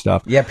tricopter and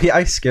stuff. Yeah,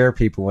 I scare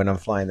people when I'm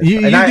flying this.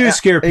 You And do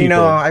scare people.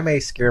 I may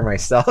scare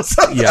myself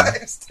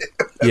sometimes.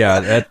 Too.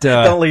 Yeah, that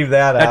Don't leave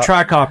that that out.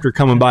 tricopter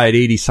coming by at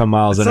 80 some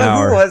miles an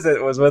hour. Who was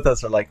it was with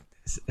us? Or like,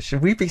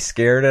 should we be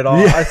scared at all?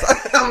 Yeah.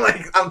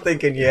 I'm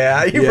thinking,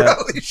 yeah, you Yeah.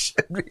 probably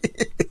should be.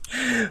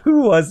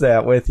 Who was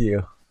that with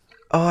you?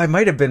 Oh, I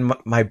might have been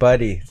my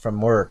buddy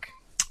from work.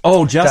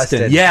 Oh,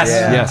 Justin. Yes,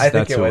 Yeah, yes. I think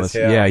that's it who was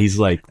him. Yeah, he's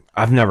like,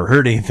 I've never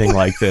heard anything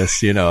like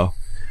this, There's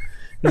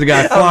a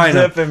guy I'm flying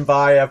a zipping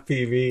by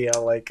FPV.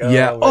 I'm like, oh,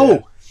 yeah. man.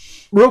 Oh,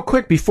 real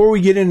quick before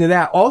we get into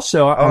that,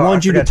 also I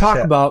wanted you to forgot talk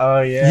Chad. about.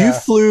 Oh, yeah. You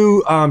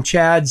flew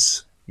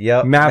Chad's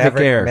Yep. Mavic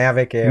Air.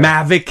 Mavic Air.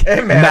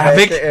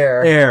 Mavic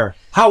Air.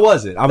 How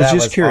was it? I was That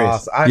just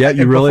curious. Awesome. Yeah,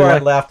 you really before I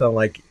liked. left, I'm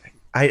like,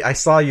 I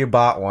saw you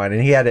bought one,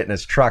 and he had it in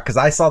his truck because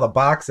I saw the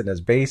box in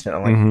his basement.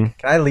 I'm like,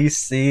 can I at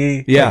least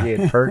see Yeah. what he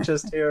had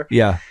purchased here?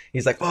 Yeah.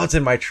 He's like, well, it's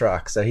in my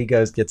truck. So he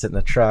goes, gets it in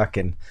the truck,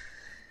 and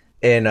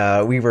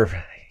we were.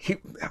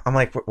 I'm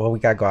like, well, we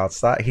gotta go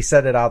outside. He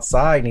set it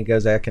outside, and he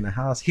goes back in the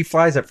house. He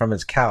flies it from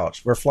his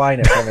couch. We're flying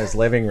it from his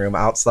living room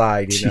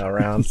outside,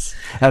 around.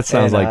 That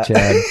sounds And, like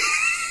Chad.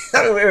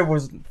 It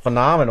was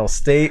phenomenal.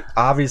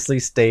 Obviously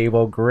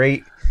stable,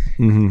 great.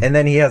 And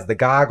then he has the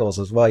goggles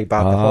as well. He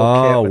bought the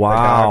whole kit with the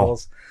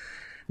goggles.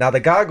 Now the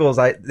goggles,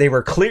 they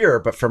were clear,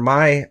 but for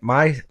my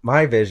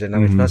vision, I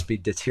mean, it must be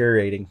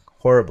deteriorating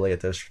horribly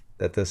at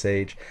this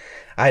age.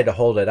 I had to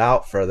hold it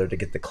out further to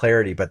get the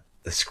clarity, but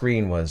the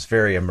screen was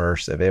very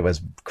immersive. It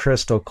was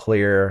crystal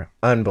clear,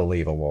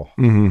 unbelievable.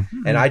 And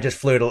I just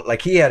flew it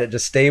like he had it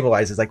just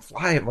stabilized. It's like,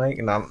 fly it, Mike.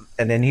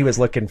 And then he was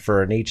looking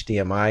for an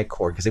HDMI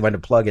cord because he wanted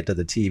to plug it to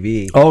the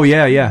TV. Oh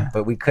yeah.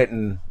 But we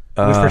couldn't.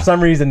 For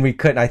some reason, we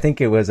couldn't. I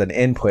think it was an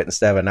input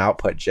instead of an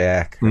output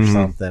jack or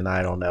something.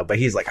 I don't know. But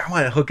he's like, I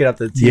want to hook it up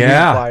to the TV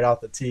and fly it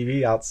off the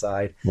TV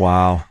outside.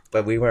 Wow.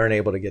 But we weren't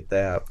able to get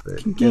that. But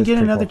Can you get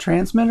another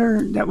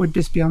transmitter that would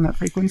just be on that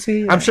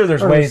frequency? I'm sure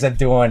there's ways of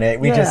doing it.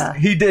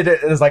 He did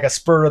it as like a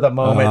spur of the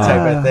moment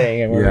type of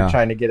thing, and we were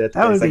trying to get it.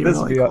 That would be like,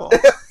 really cool.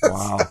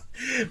 Wow.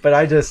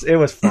 But it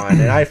was fun,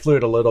 and I flew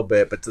it a little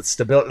bit. But the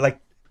stability, like,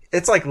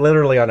 it's like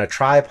literally on a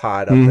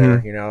tripod up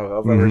there,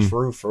 over his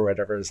roof or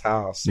whatever, his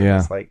house. Yeah.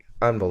 It's like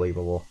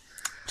unbelievable.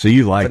 So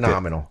you liked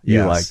Phenomenal. it. You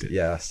Yes, liked it.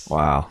 Yes.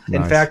 Wow.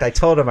 In Nice. fact, I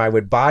told him I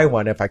would buy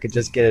one if I could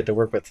just get it to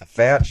work with the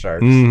Fat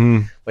Sharks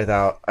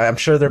without. I'm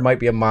sure there might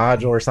be a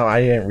module or something.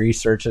 I didn't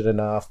research it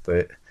enough,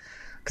 but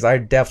because I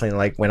definitely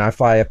like when I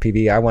fly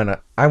FPV,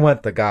 I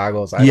want the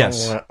goggles. I don't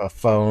want a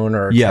phone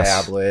or a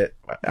tablet.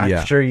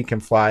 I'm sure you can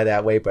fly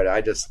that way, but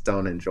I just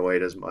don't enjoy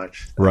it as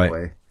much that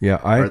way. Yeah,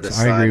 I Or the agree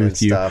sun with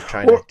and you. stuff,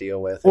 trying to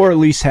deal with Or it. at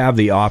least have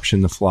the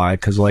option to fly,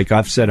 because like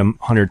I've said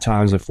 100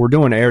 times, if we're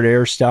doing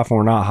air-to-air stuff and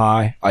we're not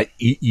high,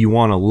 you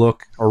want to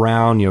look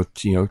around,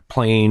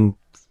 plane,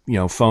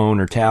 phone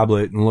or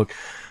tablet, and look.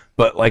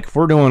 But like if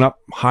we're doing up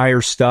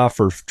higher stuff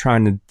or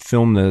trying to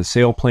film the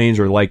sailplanes,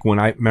 or like when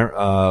I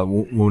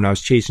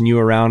was chasing you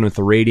around with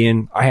the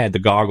Radian, I had the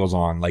goggles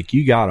on. Like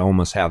you got to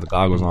almost have the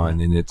goggles on,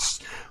 and it's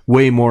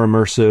way more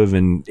immersive,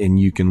 and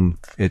you can,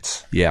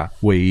 it's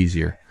way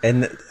easier.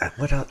 And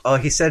what else? Oh,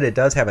 he said it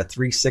does have a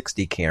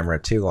 360 camera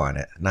too on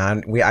it.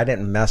 Now I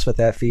didn't mess with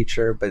that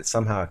feature, but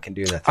somehow it can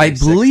do that. I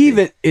believe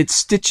it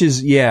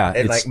stitches. Yeah,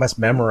 it like must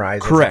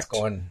memorize. Correct. It's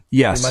going,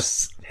 yes. You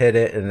must hit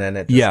it, and then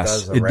it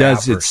just does a it wrap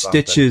does. or It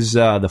stitches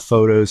the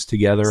photos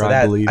together. So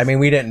I believe. I mean,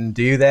 we didn't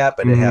do that,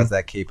 but it has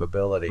that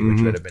capability,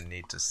 which would have been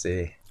neat to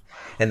see.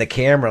 And the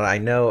camera, I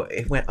know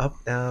it went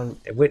up, down.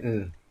 It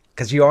wouldn't,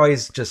 because you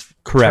always just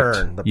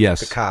turn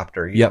the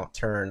copter. You don't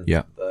turn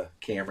the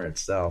camera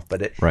itself.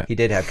 But he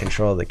did have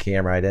control of the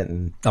camera. I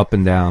didn't up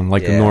and down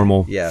like a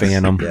normal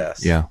Phantom.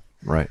 Yes. Yeah.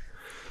 Right.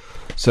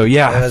 So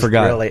I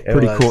forgot.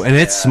 Pretty cool, and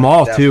it's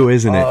small too,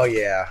 isn't it? Oh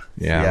yeah.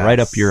 Yeah, yes. right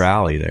up your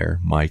alley there,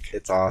 Mike.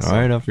 It's awesome.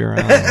 Right up your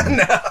alley.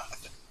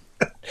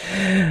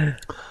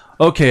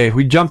 Okay,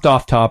 we jumped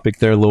off topic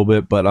there a little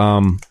bit, but I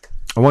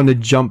wanted to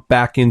jump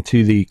back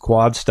into the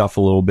quad stuff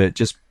a little bit,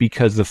 just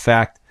because the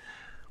fact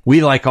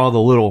we like all the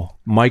little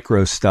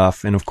micro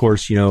stuff, and of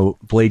course,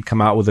 Blade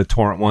come out with a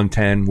Torrent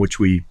 110, which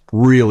we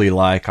really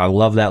like. I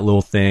love that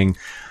little thing.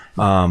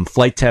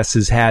 Flight Test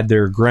has had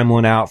their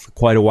Gremlin out for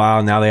quite a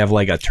while. Now they have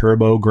like a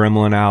turbo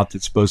Gremlin out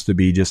that's supposed to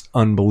be just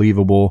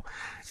unbelievable.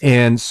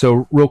 And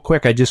so real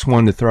quick, I just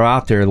wanted to throw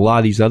out there, a lot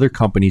of these other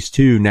companies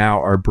too now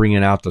are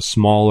bringing out the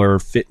smaller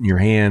fit in your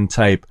hand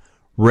type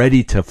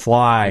ready to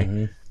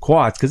fly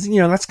quads. Cause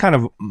that's kind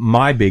of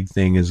my big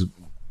thing is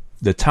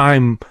the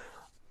time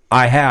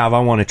I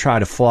want to try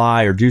to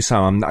fly or do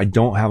something. I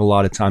don't have a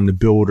lot of time to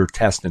build or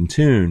test and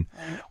tune.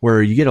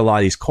 Where you get a lot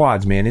of these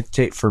quads, man, it'd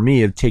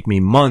take me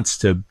months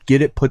to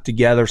get it put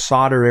together,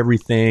 solder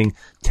everything,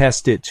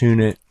 test it, tune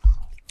it,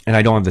 and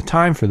I don't have the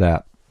time for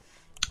that.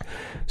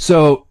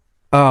 So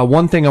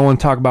one thing I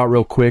want to talk about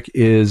real quick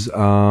is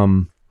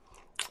our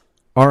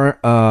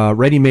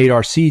Ready Made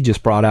RC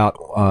just brought out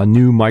a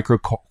new micro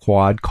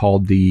quad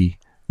called the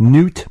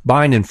Newt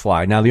Bind and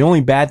Fly. Now, the only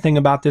bad thing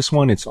about this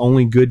one, it's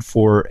only good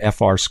for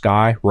FR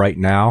Sky right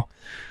now.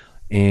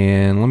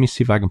 And let me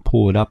see if I can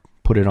pull it up,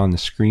 put it on the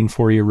screen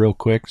for you real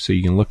quick so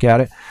you can look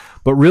at it.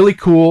 But really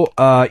cool.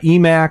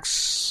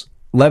 Emax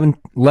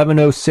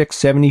 1106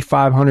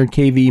 7500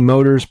 kV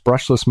motors,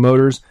 brushless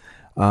motors.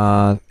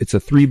 It's a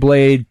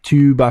 3-blade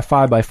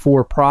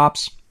 2x5x4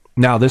 props.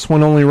 Now, this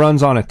one only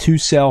runs on a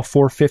 2-cell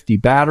 450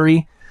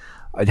 battery.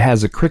 It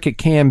has a Cricket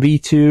Cam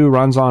V2,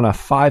 runs on a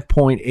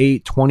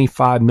 5.8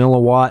 25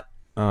 milliwatt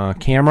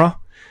camera.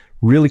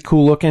 Really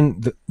cool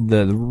looking.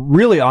 The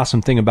really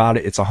awesome thing about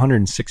it, it's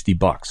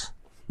 $160.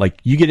 Like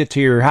you get it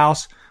to your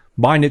house,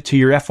 bind it to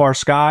your FR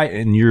Sky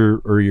and your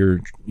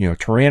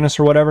Tyrannus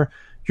or whatever,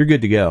 you're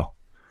good to go.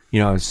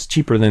 It's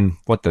cheaper than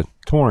what the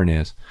Torrent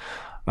is.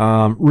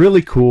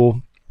 Really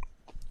cool.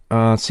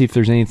 Let's see if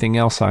there's anything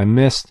else I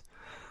missed.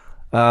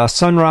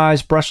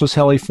 Sunrise brushless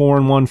heli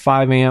 4-in-1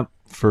 5-amp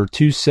for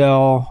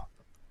 2-cell,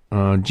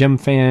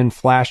 Gemfan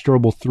flash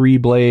durable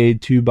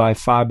 3-blade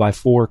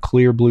 2x5x4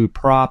 clear blue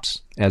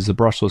props as the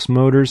brushless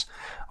motors.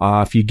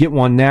 If you get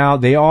one now,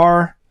 they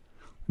are,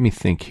 let me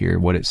think here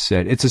what it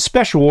said. It's a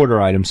special order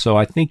item, so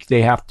I think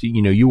they have to,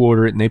 you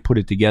order it and they put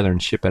it together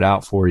and ship it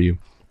out for you.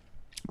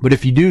 But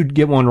if you do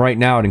get one right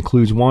now, it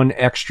includes one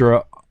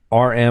extra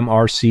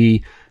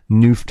RMRC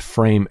Newt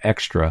frame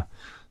extra.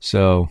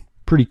 So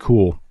pretty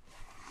cool.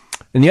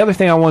 And the other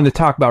thing I wanted to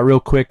talk about real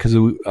quick, because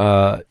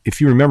if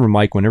you remember,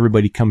 Mike, when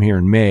everybody come here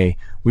in May,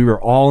 we were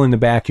all in the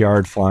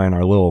backyard flying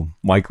our little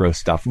micro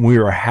stuff, and we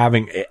were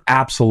having an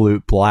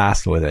absolute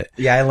blast with it.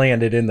 Yeah, I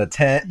landed in the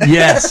tent.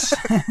 Yes.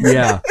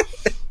 Yeah.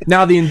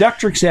 Now, the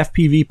Inductrix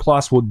FPV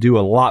Plus will do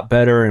a lot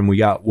better, and we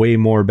got way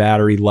more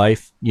battery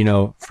life,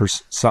 for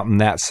something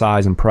that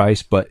size and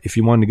price. But if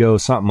you wanted to go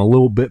something a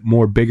little bit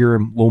more bigger, a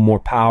little more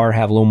power,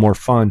 have a little more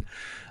fun,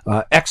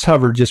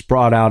 X-Hover just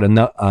brought out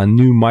a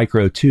new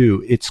micro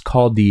too. It's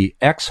called the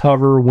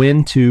X-Hover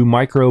Win 2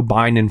 Micro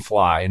Bind and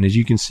Fly. And as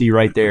you can see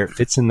right there, it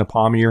fits in the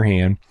palm of your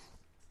hand.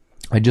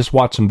 I just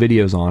watched some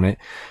videos on it.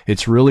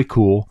 It's really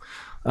cool.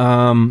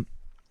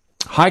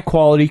 High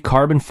quality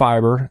carbon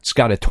fiber. It's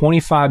got a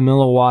 25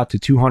 milliwatt to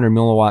 200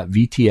 milliwatt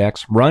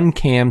VTX. Run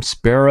cam,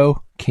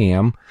 Sparrow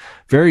cam.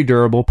 Very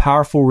durable,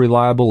 powerful,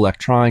 reliable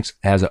electronics.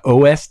 Has an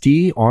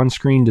OSD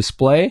on-screen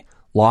display.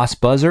 Lost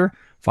buzzer.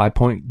 5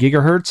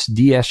 gigahertz,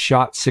 DS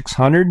Shot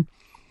 600,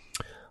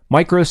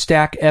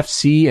 MicroStack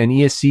FC and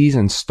ESCs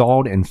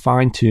installed and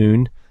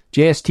fine-tuned,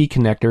 JST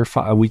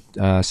connector, we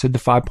said the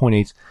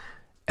 5.8s,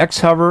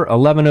 X-Hover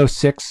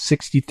 1106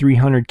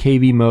 6300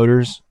 kV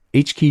motors,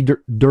 H-Key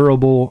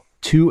durable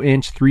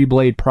 2-inch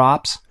 3-blade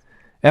props,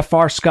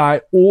 FR Sky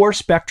or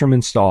Spectrum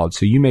installed,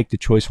 so you make the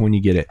choice when you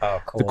get it.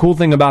 Oh, cool. The cool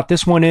thing about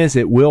this one is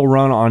it will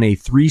run on a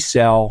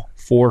 3-cell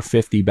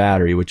 450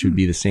 battery, which would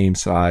be the same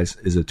size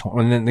as a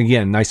Torrent. And then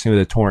again, nice thing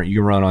with a Torrent, you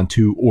can run on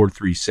 2 or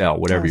 3 cell,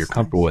 whatever you're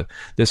comfortable with.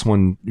 This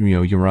one,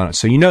 you can run it.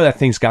 So that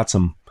thing's got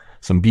some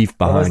beef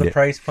behind it. What was the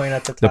price point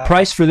at the top? The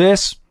price for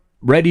this,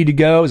 ready to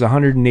go is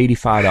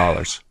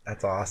 $185.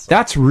 That's awesome.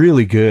 That's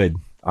really good.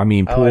 I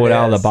mean, pull it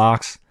out of the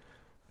box.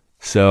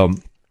 So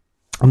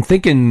I'm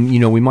thinking,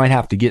 we might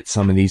have to get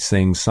some of these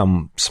things,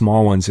 some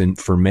small ones in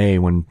for May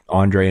when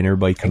Andre and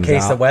everybody comes out. In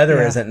case the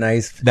weather isn't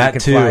nice, that you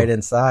too. can fly it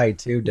inside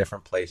too,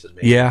 different places.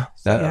 Maybe. Yeah,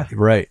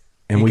 right.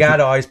 And you got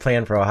to always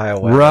plan for Ohio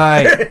weather.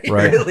 Right, you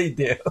right. really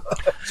do.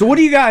 So what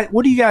do you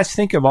guys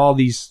think of all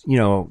these,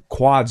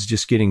 quads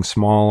just getting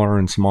smaller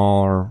and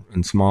smaller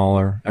and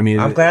smaller? I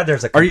mean, I'm glad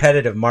there's a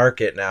competitive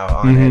market now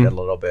on it a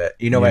little bit.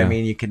 You know what I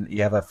mean?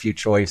 You have a few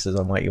choices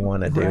on what you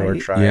want to do or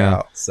try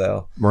out.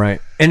 So right.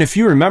 And if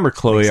you remember,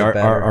 Chloe,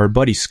 our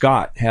buddy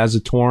Scott has a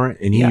Torrent,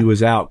 and he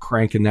was out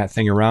cranking that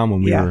thing around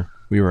when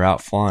we were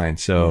out flying.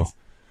 So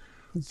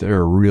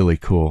they're really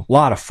cool. A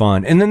lot of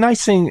fun. And the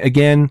nice thing,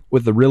 again,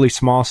 with the really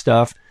small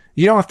stuff,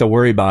 you don't have to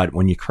worry about it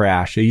when you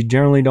crash. You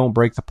generally don't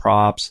break the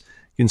props.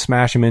 You can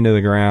smash them into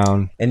the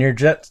ground. And you're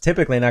just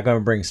typically not going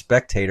to bring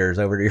spectators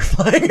over to your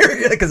flying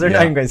area because they're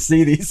not even going to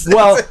see these things.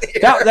 Well,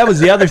 that was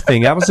the other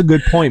thing. That was a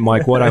good point,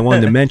 Mike, what I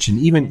wanted to mention.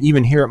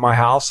 Even here at my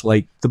house,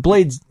 like the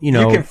blades, you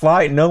can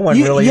fly. No one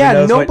really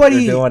knows what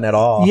you're doing at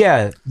all.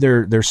 Yeah,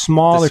 they're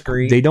small.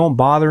 They don't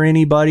bother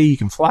anybody. You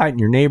can fly it in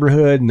your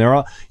neighborhood, and they're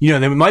all,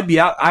 they might be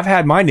out. I've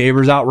had my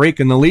neighbors out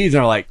raking the leaves, and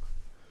they're like,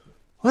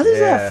 what is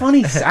that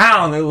funny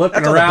sound? They're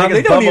looking around.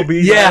 They don't even,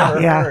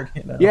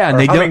 and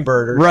they don't,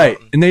 right,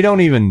 and they don't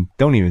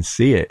even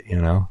see it,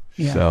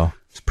 So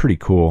it's pretty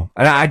cool.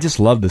 And I just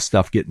love the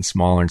stuff getting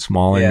smaller and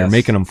smaller, and they're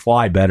making them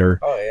fly better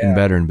and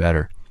better and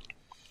better.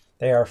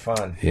 They are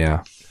fun.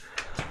 Yeah.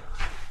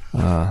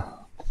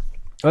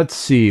 Let's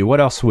see what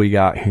else we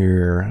got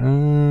here.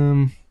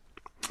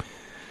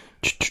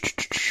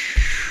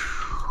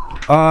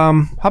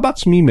 How about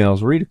some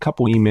emails? We'll read a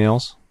couple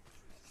emails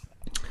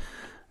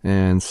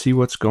and see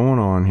what's going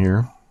on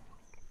here.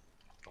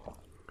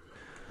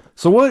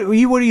 So what do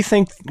you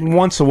think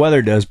once the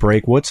weather does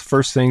break, what's the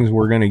first things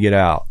we're going to get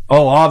out?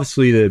 Oh,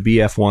 obviously the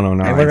BF-109. And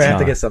we're going to have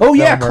to get some. Oh,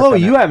 yeah,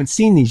 Chloe, you haven't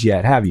seen these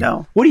yet, have you?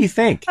 No. What do you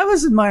think? I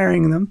was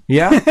admiring them.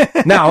 Yeah?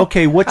 Now,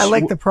 okay, I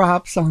like the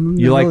props on them.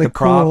 You like really the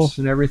props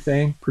cool. and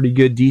everything? Pretty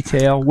good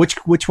detail.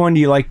 Which one do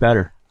you like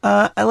better?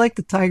 I like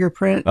the tiger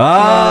print.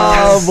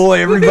 Oh,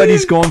 boy,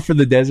 everybody's going for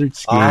the desert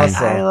ski.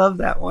 Awesome. I love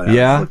that one.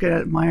 Yeah? I was looking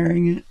at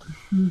admiring it.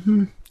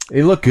 Mm-hmm.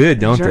 They look good,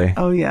 don't they?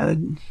 Oh, yeah,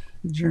 the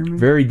German.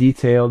 Very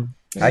detailed.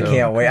 I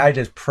can't wait. I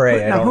just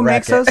pray I don't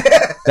wreck it.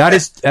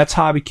 That's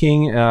Hobby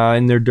King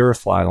in their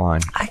Durafly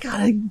line. I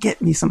gotta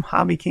get me some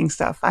Hobby King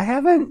stuff. I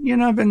haven't,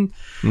 I've been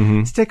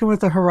sticking with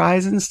the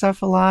Horizon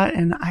stuff a lot,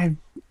 and I've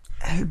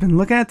been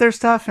looking at their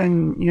stuff,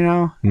 and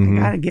I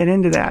gotta get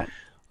into that.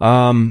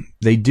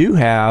 They do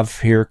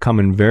have here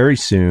coming very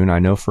soon. I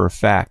know for a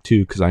fact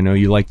too, because I know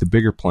you like the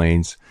bigger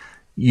planes.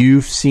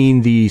 You've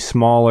seen the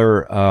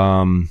smaller.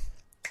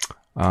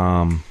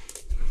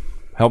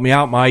 Help me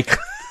out, Mike.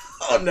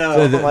 Oh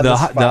no!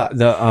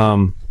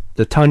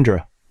 The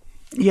Tundra.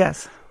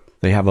 Yes.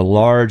 They have a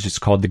large. It's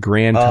called the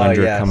Grand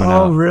Tundra coming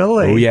out. Oh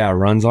really? Oh yeah,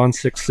 runs on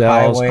 6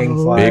 cells.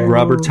 Big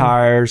rubber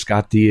tires.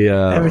 Got the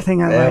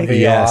everything I like.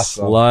 Yes,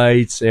 awesome.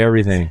 Lights,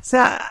 everything.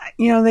 So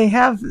they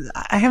have.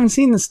 I haven't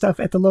seen this stuff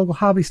at the local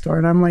hobby store,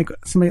 and I'm like,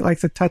 somebody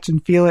likes to touch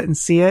and feel it and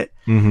see it.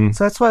 Mm-hmm.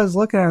 So that's why I was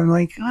looking at it. I'm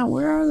like,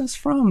 where are those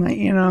from?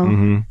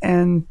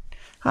 And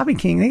Hobby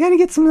King. They got to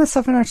get some of this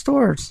stuff in our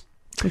stores.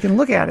 We can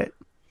look at it.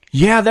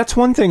 Yeah, that's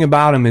one thing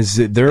about them is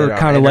that they're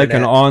kind of like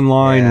an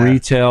online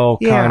retail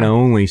kind of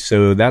only.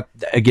 So that's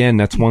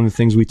one of the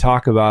things we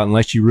talk about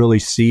unless you really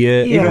see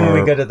it. Yeah. Even when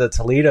we go to the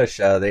Toledo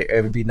show,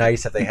 it would be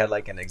nice if they had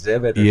like an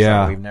exhibit or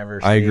something we've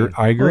never seen.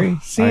 I agree. Well,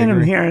 seeing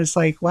them here, it's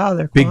like, wow,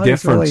 their big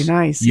quality's difference. Really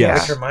nice.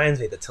 Yes. Which reminds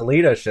me, the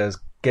Toledo show's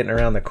getting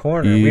around the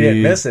corner. We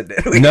didn't miss it,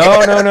 did we?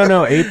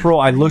 No. April.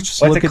 I look at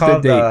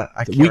the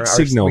date. Week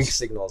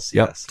Signals.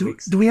 Yep. Yes.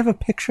 Do we have a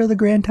picture of the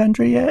Grand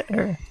Tundra yet?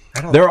 Or?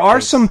 There are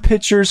some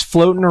pictures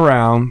floating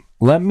around.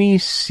 Let me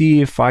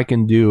see if I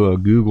can do a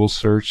Google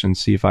search and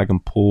see if I can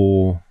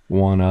pull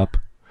one up.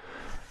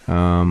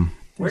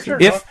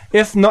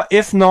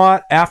 If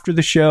not after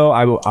the show,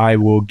 I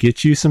will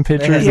get you some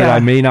pictures that I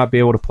may not be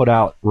able to put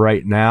out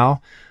right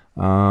now.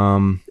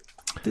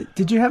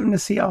 Did you happen to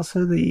see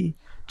also the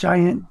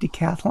giant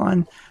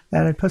decathlon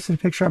that I posted a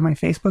picture on my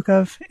Facebook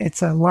of?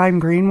 It's a lime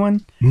green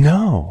one.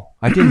 No,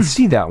 I didn't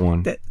see that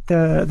one.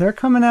 They're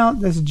coming out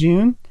this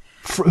June.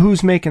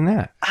 Who's making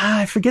that?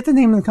 I forget the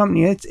name of the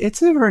company.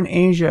 It's over in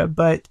Asia,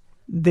 but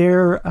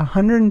they're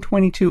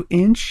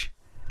 122-inch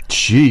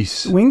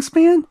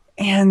wingspan,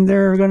 and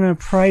they're going to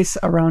price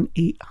around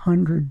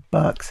 $800.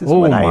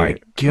 Oh my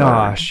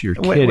gosh, you're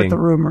kidding! What the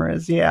rumor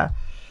is, yeah.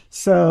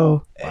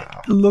 So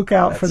look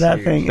out for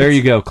that thing. There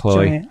you go,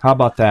 Chloe. Giant. How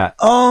about that?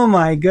 Oh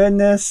my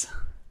goodness!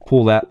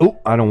 Pull that. Oh,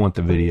 I don't want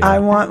the video. I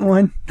want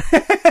one.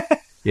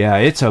 Yeah,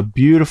 it's a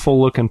beautiful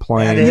looking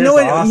plane. You know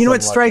what? Awesome you know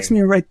what strikes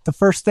me right the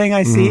first thing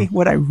I see.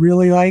 What I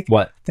really like.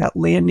 What? That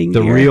landing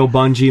gear. The real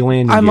bungee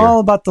landing gear. I'm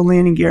all about the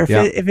landing gear.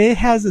 If it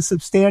has a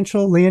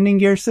substantial landing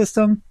gear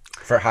system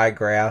for high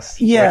grass,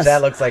 yes, which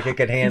that looks like it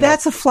could handle.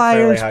 That's a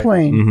flyer's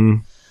plane. Mm-hmm.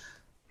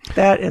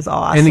 That is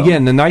awesome. And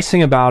again, the nice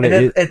thing about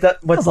it,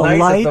 what's the nice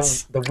lights.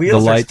 is the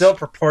wheels The are lights. still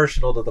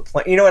proportional to the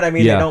plane. You know what I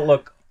mean? Yeah. They don't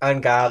look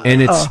ungodly.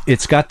 and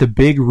it's got the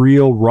big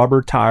real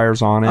rubber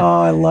tires on it.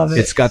 Oh, I love it.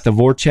 It's got the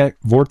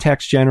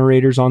vortex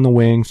generators on the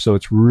wing, so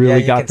it's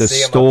really you got can the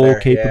see 'em up STOL there, yeah.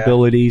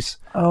 capabilities.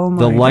 Oh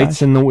my The lights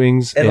gosh. in the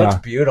wings. It yeah. looks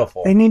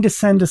beautiful. They need to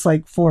send us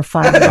like 4 or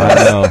 5 of I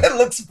those know. It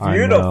looks I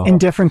beautiful. know. in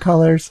different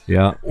colors.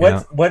 Yeah.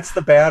 yeah. What's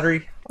the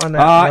battery on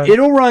that one?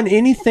 It'll run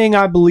anything,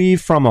 I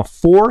believe, from a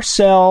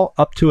 4-cell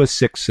up to a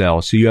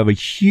 6-cell. So you have a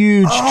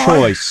huge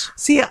choice.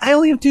 See, I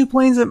only have 2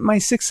 planes that my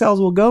 6 cells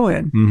will go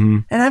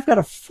in, and I've got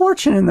a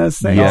fortune in those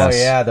things. Yes. Oh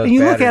yeah, those And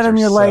you look batteries at them, are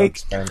you're so like,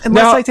 expensive.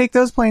 unless Now- I take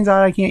those planes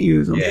out, I can't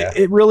use them. Yeah.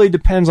 It really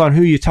depends on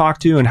who you talk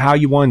to and how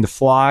you want to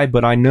fly,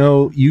 but I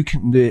know you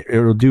can.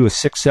 It'll do a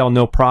 6-cell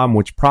no problem,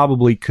 which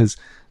probably because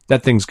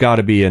that thing's got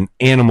to be an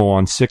animal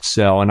on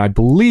 6-cell. And I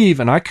believe,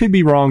 and I could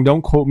be wrong,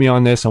 don't quote me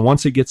on this. And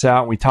once it gets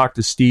out and we talk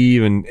to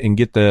Steve and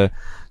get the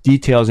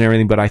details and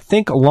everything, but I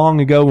think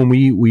long ago when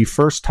we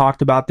first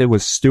talked about that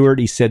with Stuart,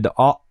 he said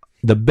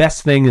the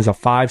best thing is a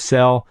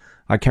 5-cell.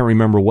 I can't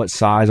remember what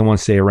size. I want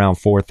to say around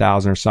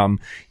 4,000 or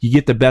something. You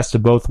get the best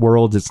of both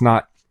worlds. It's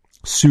not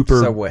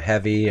super So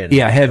heavy and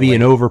heavy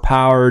and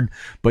overpowered,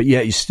 but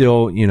yet you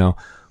still,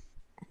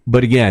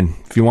 but again,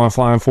 if you want to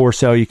fly on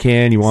 4-cell, you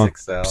can. You want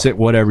 6-cell. sit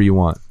whatever you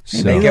want. So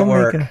Maybe make they'll it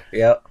work. make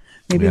Yep.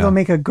 Maybe Yeah. they'll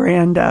make a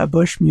grand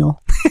bush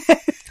mule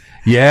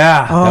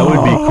yeah, that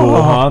would be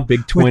cool, huh?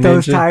 Big twin with those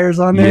engine. tires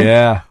on there.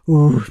 Yeah,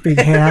 Ooh, big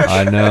hatch.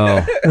 I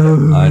know.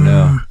 I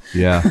know.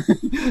 Yeah.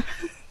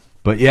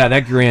 But yeah,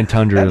 that Grand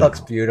Tundra That looks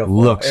beautiful.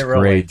 Looks It really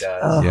great.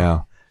 does.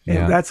 Yeah. Yeah,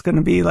 Yeah. that's going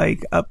to be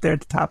like up there at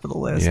the top of the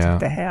list Yeah.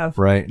 to have.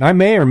 Right. And I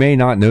may or may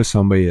not know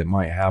somebody that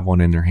might have one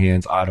in their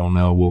hands. I don't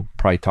know. We'll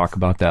probably talk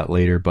about that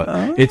later.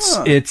 But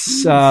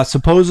it's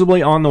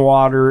supposedly on the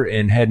water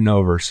and heading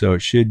over, so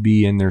it should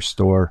be in their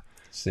store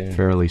Soon.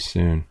 fairly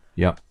soon.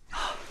 Yep.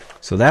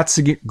 So that's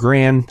the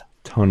Grand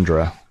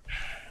Tundra.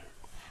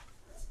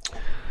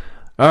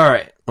 All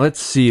right. Let's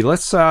see.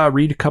 Let's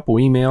read a couple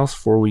emails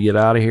before we get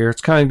out of here.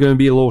 It's kind of going to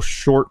be a little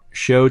short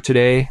show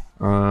today.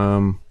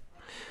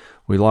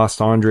 We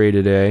lost Andre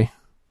today.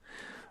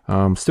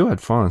 Still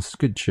had fun. It's a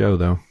good show,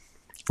 though.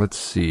 Let's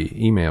see.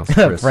 Emails,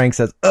 Chris. Frank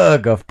says,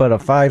 ugh, but a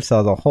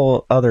 5-cell is a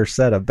whole other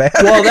set of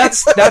batteries. Well,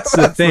 that's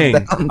the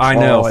thing. I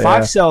know. yeah.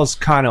 5-cell's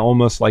kind of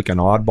almost like an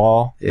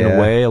oddball in a Yeah.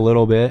 way, a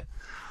little bit.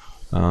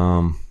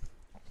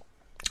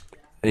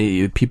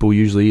 People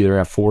usually either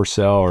have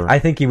 4-cell or... I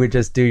think you would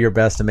just do your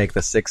best to make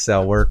the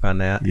 6-cell work on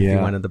that if you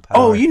wanted the power.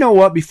 Oh, you know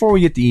what? Before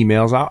we get the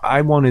emails,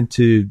 I wanted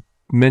to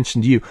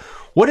mention to you,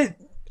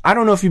 I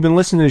don't know if you've been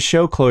listening to the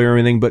show, Chloe, or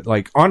anything, but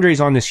like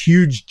Andre's on this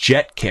huge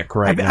jet kick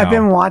right now. I've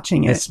been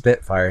watching The it.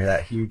 Spitfire,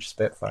 that huge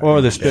Spitfire.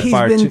 Or the He's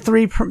Spitfire. been too.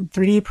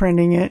 3D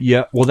printing it.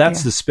 Yeah, well,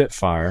 that's Yeah. the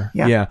Spitfire.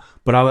 Yeah. Yeah.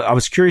 But I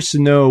was curious to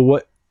know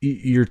what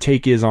your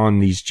take is on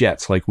these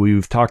jets. Like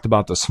we've talked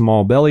about the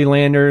small belly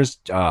landers.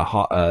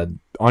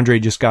 Andre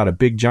just got a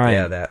big Yeah,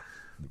 giant. that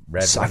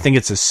red I one. think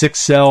it's a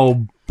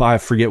 6-cell. I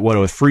forget what it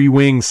was. Free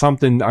wing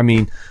something. I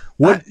mean,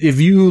 what have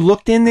you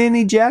looked into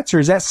any jets, or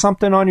is that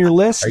something on your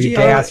list? Are you Yeah.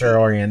 gasser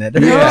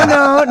oriented? Yeah.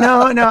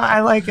 No. I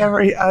like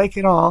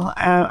it all.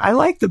 I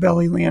like the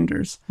belly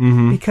landers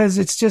because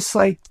it's just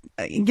like,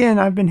 again,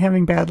 I've been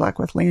having bad luck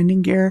with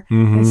landing gear.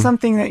 It's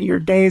something that your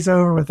day's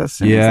over with as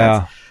soon as Yeah.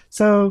 that's-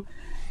 So,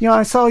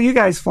 I saw you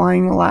guys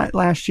flying a lot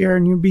last year,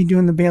 and you'd be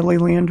doing the belly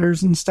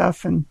landers and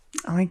stuff, and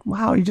I'm like,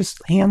 wow, you just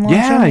hand launch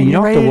them Yeah, and you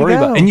you're don't have ready to worry go.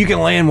 about, and you can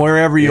land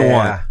wherever you Yeah.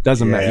 want.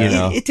 Doesn't matter,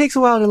 Yeah. It takes a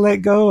while to let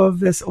go of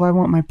this. Oh, I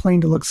want my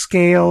plane to look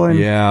scale and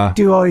Yeah.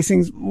 do all these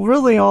things.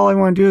 Really, all I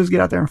want to do is get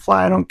out there and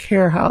fly. I don't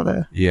care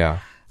how Yeah.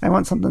 I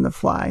want something to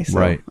fly. So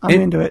Right. I'm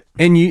into it.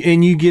 And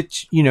you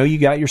get, you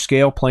got your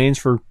scale planes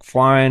for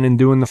flying and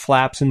doing the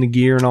flaps and the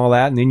gear and all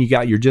that, and then you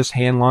got your just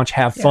hand launch.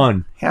 Have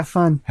fun. Have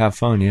fun. Have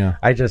fun. Yeah.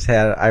 I just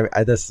had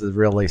this is a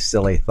really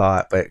silly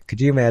thought, but could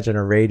you imagine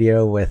a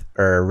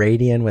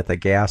Radian with a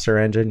gasser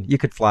engine? You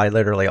could fly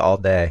literally all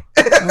day.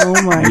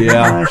 Oh my Yeah.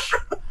 gosh.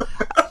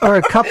 Or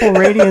a couple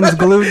Radians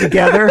glued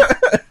together.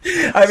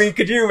 I mean,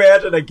 could you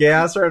imagine a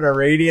gasser and a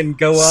Radian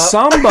go up?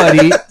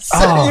 Somebody.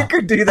 So you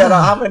could do that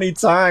how many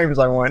times,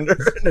 I wonder,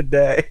 in a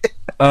day?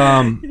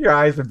 Your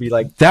eyes would be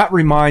like, That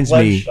reminds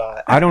me.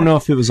 Bloodshot. I don't know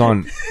if it was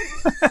on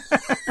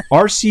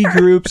RC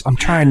groups. I'm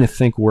trying to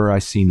think where I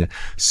seen it.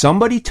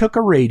 Somebody took a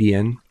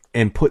Radian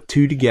and put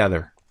two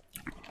together.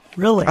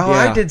 Really? oh,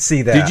 Yeah. I did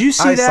see that. Did you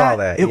see I that? saw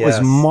that. It was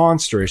yes.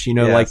 monstrous.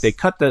 Yes. Like they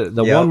cut the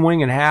Yep. one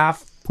wing in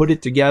half, put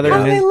it together, How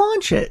and do they then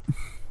launch it?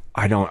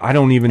 I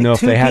don't even Like know if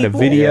two they had people?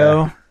 a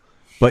video. Yeah.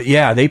 But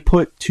yeah, they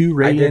put two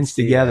I did Radians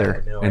see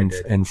together that. I know I and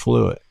did. and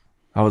flew it.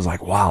 I was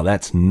like, wow,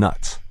 that's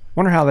nuts.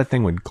 Wonder how that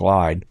thing would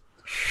glide.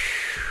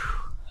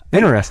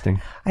 Interesting.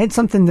 I had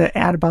something to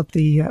add about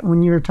the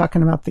when you were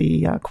talking about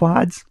the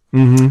quads.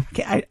 Mm-hmm.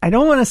 Okay, I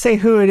don't want to say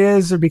who it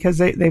is, or because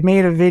they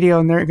made a video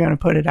and they're going to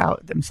put it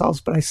out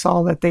themselves. But I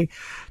saw that they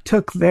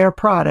took their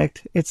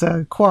product. It's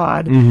a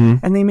quad,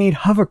 and they made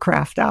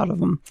hovercraft out of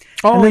them.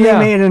 Oh, and then yeah.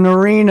 they made an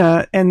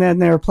arena, and then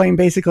they were playing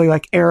basically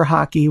like air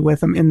hockey with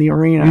them in the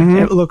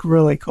arena. It looked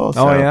really cool.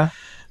 So Oh yeah.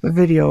 the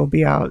video will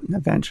be out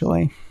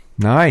eventually.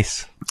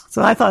 Nice.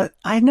 So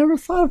I never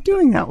thought of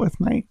doing that with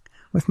my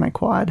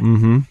quad.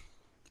 Mm-hmm.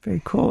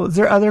 Very cool. Is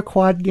there other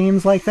quad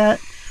games like that?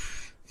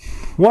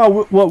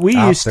 Well, what we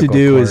used to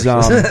do is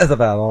that's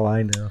about all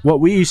I know. What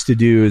we used to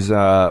do is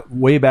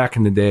way back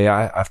in the day.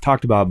 I've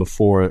talked about it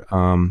before.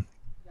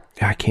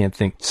 I can't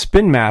think.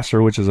 Spin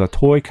Master, which is a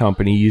toy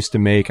company, used to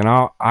make, and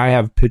I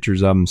have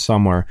pictures of them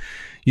somewhere.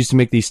 Used to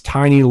make these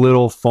tiny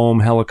little foam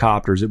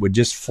helicopters. It would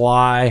just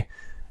fly,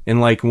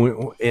 and they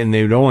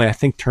would only, I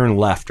think, turn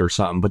left or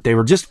something. But they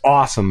were just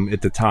awesome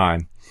at the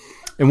time.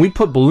 And we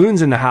put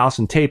balloons in the house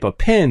and tape a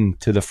pin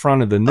to the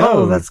front of the nose.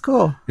 Oh, that's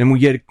cool. And we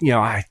get,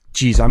 I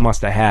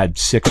must have had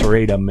 6 or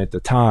 8 of them at the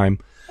time.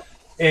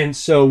 And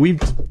so we,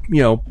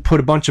 put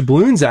a bunch of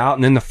balloons out,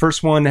 and then the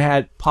first one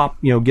had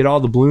pop, get all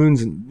the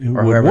balloons and who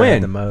would win.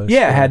 Had the most,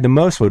 had the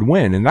most would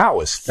win, and that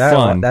was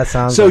fun. That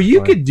sounds so like you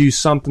fun. Could do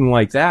something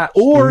like that,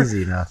 or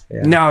easy enough.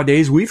 Yeah.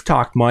 Nowadays we've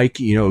talked, Mike.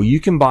 You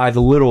can buy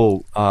the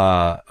little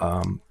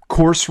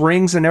course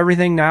rings and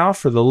everything now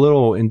for the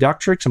little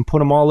Inductrix and put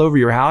them all over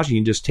your house. You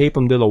can just tape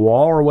them to the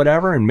wall or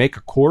whatever and make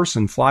a course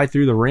and fly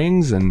through the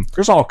rings. And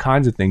there's all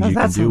kinds of things you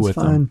can do with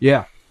them.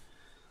 Yeah.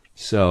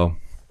 So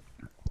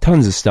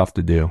tons of stuff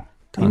to do.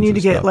 You need to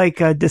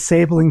get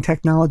disabling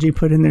technology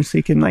put in there so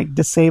you can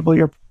disable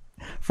your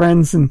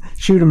friends and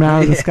shoot them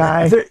out of the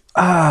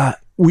sky.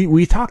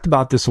 We talked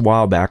about this a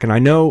while back, and I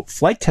know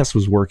Flight Test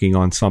was working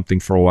on something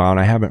for a while,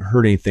 and I haven't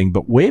heard anything.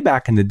 But way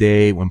back in the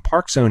day, when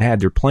Park Zone had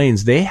their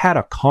planes, they had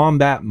a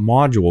combat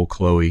module,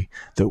 Chloe,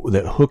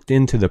 that hooked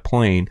into the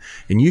plane,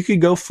 and you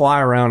could go fly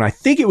around. I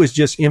think it was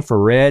just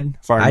infrared.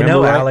 If I remember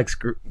know right. Alex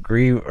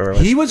Grieve,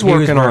 he was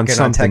working on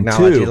something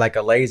technology, too, like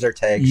a laser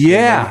tag.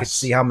 Yeah, you could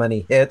see how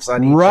many hits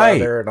on each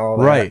other and all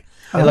that. Right.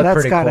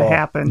 That's got to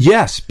happen.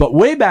 Yes, but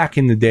way back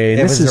in the day,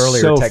 and this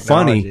is so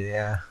funny.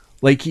 Yeah.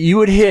 Like you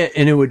would hit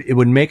and it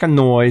would make a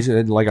noise,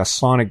 like a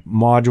sonic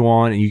module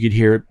on, and you could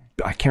hear it.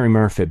 I can't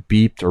remember if it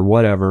beeped or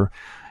whatever.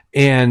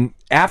 And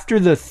after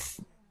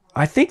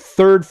I think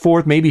 3rd,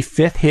 4th, maybe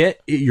 5th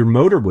hit, your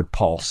motor would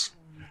pulse.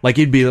 Like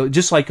it'd be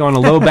just like on a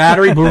low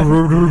battery,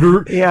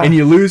 and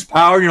you lose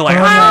power, and you're like,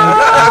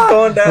 I'm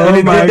going down. And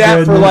it did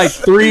that for like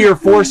 3 or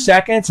 4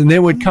 seconds, and then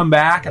it would come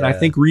back, and I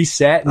think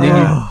reset, and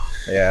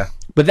then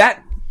But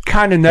that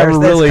kind of never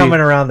really coming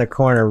around the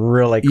corner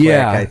really quick.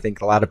 Yeah. I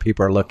think a lot of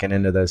people are looking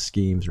into those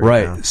schemes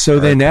right now. So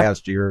then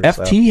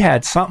FT so.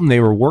 had something they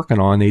were working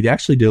on. They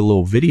actually did a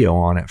little video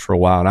on it for a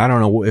while, and I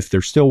don't know if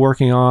they're still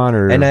working on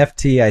or. And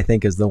FT, I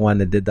think, is the one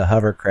that did the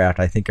hovercraft.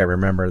 I think I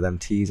remember them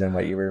teasing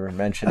what you were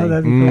mentioning. Oh,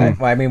 that'd be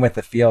cool. I mean, with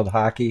the field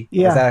hockey.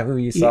 Yeah. Is that who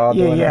you saw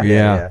doing it?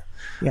 Yeah.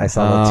 I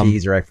saw the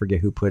teaser. I forget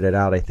who put it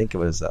out. I think it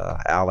was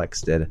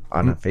Alex did it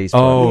on Facebook.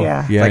 Oh,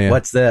 yeah.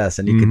 What's this?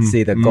 And you could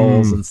see the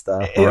goals and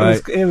stuff.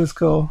 It was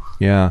cool.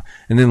 Yeah.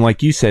 And then,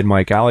 like you said,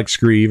 Mike, Alex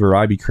Grieve or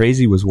IB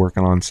Crazy was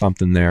working on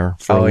something there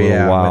for a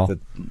little while. With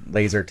the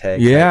laser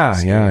tag.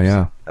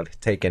 Yeah. Of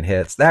taking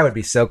hits. That would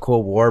be so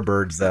cool.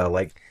 Warbirds, though,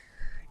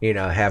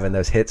 having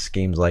those hit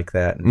schemes like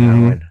that and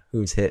knowing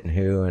who's hitting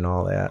who and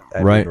all that.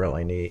 That'd be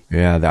really neat.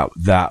 Yeah,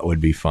 that would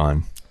be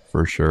fun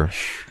for sure.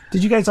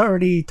 Did you guys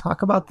already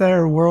talk about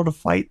their World of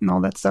Fight and all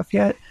that stuff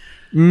yet?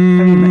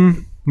 No,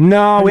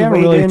 we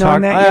haven't really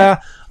talked. I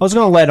was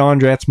going to let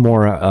Andre. That's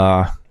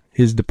more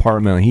his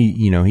department.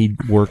 He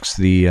works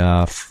the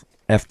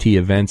FT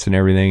events and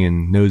everything,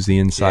 and knows the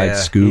inside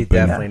scoop. He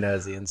definitely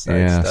knows the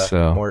inside stuff.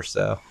 So, more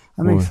so.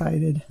 I'm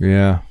excited.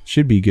 Yeah,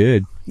 should be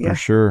good for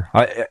sure.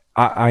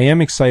 I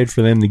am excited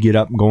for them to get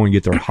up and go and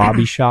get their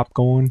hobby shop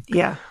going.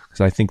 Yeah,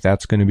 because I think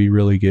that's going to be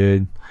really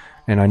good.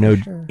 And I know,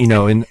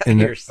 in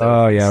there's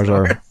our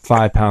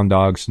 5-pound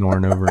dog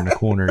snoring over in the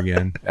corner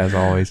again, as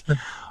always.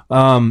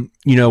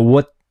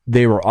 What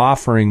they were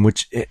offering,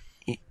 which,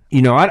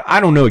 I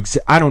don't know.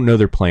 I don't know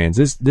their plans.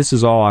 This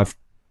is all I've,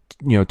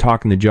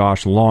 talking to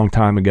Josh a long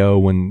time ago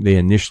when they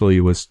initially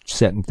was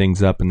setting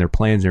things up and their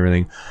plans and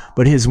everything.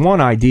 But his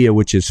one idea,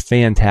 which is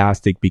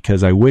fantastic,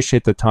 because I wish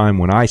at the time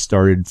when I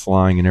started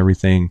flying and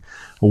everything,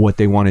 what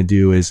they want to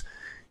do is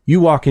you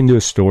walk into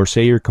a store,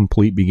 say you're a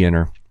complete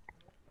beginner,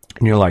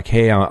 and you're like,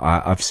 hey,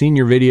 I've seen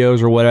your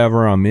videos or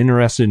whatever. I'm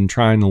interested in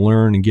trying to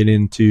learn and get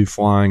into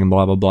flying and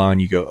blah, blah, blah.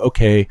 And you go,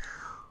 okay,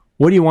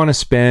 what do you want to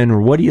spend or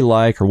what do you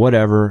like or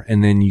whatever?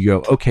 And then you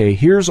go, okay,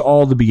 here's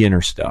all the beginner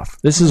stuff.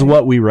 This is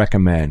what we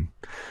recommend.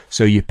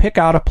 So you pick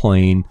out a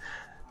plane,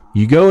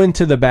 you go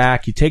into the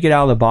back, you take it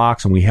out of the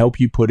box, and we help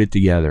you put it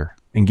together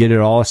and get it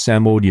all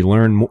assembled. You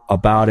learn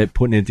about it,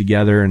 putting it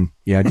together, and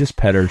just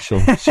pet her.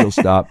 She'll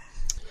stop.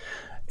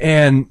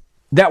 And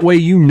that way,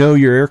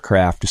 your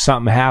aircraft. If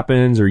something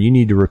happens or you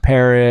need to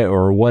repair it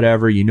or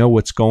whatever, you know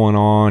what's going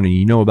on and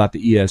you know about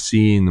the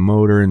ESC and the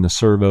motor and the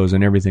servos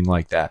and everything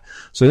like that.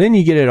 So then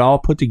you get it all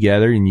put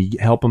together and you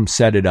help them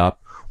set it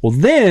up. Well,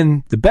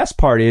 then the best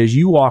part is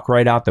you walk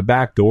right out the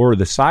back door or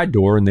the side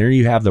door, and there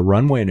you have the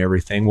runway and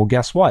everything. Well,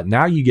 guess what?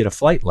 Now you get a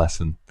flight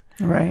lesson.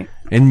 Right.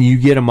 And you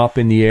get them up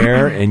in the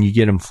air and you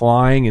get them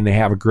flying and they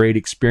have a great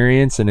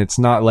experience. And it's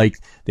not like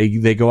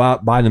they go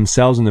out by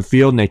themselves in the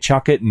field and they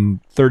chuck it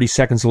and 30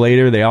 seconds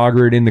later they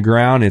auger it in the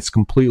ground. It's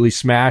completely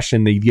smashed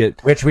and they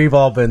get... Which we've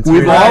all been through.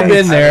 We've all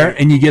been there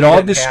and you get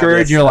all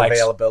discouraged and you're like,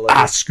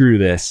 screw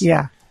this.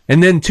 Yeah.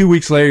 And then 2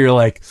 weeks later, you're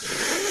like,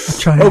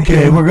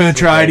 okay, we're going to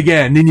try it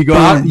again. And then you go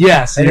out,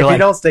 yes. And if you're you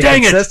don't stay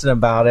dang consistent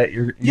about it,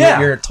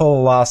 you're a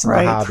total loss of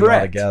the hobby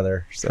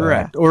altogether. So.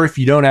 Correct. Or if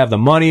you don't have the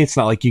money, it's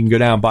not like you can go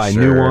down and buy a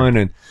new one.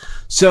 And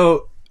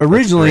so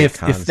originally, if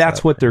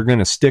that's what they're going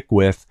to stick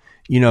with,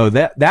 you know,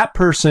 that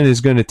person is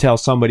going to tell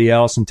somebody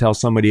else and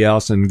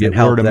get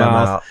word of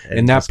mouth.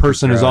 And that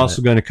person is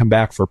also going to come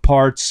back for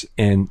parts.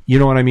 And you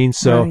know what I mean?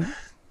 So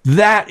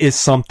that is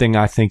something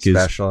I think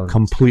special is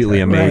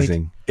completely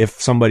amazing. Right. If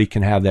somebody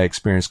can have that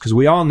experience, because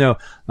we all know,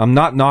 I'm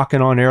not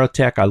knocking on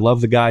Aerotech. I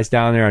love the guys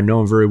down there. I know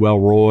them very well,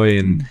 Roy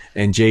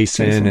and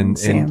Jason and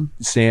Sam.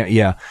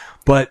 Yeah.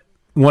 But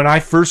when I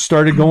first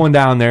started going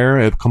down there,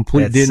 I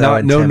did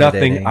not know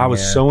nothing. I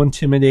was so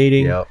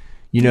intimidating. Yep.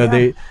 You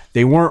know,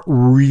 they weren't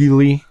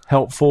really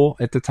helpful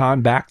at the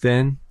time back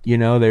then. You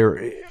know, they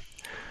were,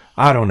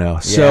 I don't know.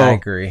 So I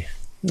agree.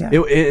 Yeah.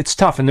 It's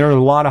tough, and there are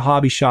a lot of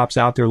hobby shops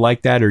out there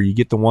like that, or you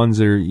get the ones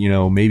that are, you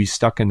know, maybe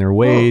stuck in their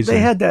ways. Well,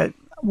 they had that,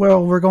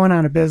 we're going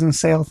on a business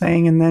sale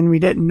thing, and then we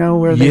didn't know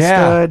where they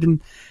stood. And,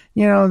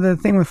 you know, the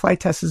thing with Flight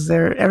Test is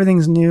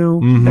everything's new.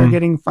 Mm-hmm. They're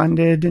getting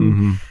funded.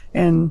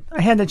 And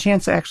I had the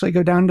chance to actually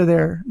go down to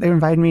they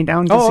invited me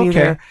down to see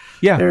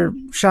their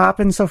shop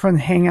and so forth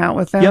and hang out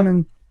with them. Yep.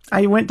 And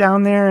I went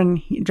down there,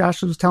 and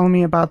Josh was telling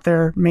me about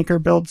their maker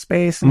build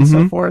space and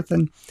so forth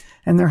and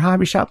their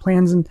hobby shop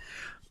plans. And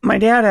my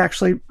dad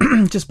actually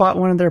just bought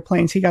one of their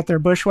planes. He got their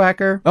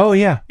Bushwhacker. Oh,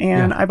 yeah.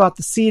 And I bought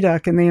the Sea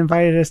Duck, and they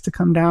invited us to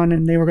come down,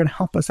 and they were going to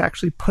help us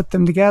actually put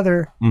them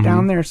together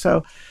down there.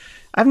 So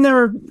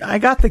I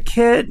got the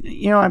kit.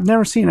 You know, I've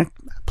never seen a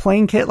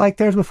plane kit like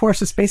theirs before. It's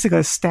just basically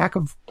a stack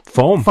of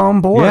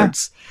foam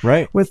boards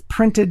with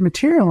printed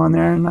material on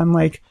there. And I'm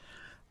like,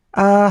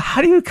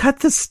 how do you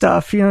cut this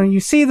stuff? You know, you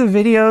see the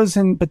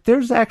videos, but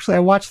there's actually, I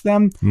watched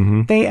them.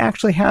 They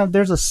actually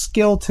there's a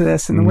skill to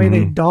this and the way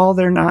they dull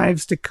their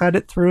knives to cut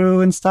it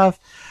through and stuff.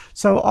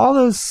 So all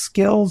those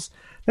skills,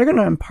 they're going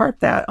to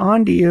impart that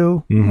onto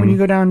you when you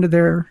go down to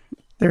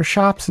their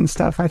shops and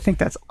stuff. I think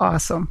that's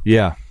awesome.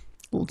 Yeah.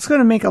 It's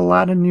going to make a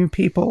lot of new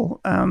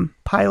people,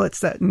 pilots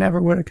that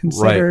never would have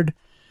considered.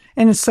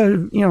 And it's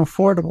so, you know,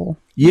 affordable.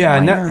 Yeah.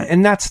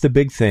 And that's the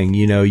big thing.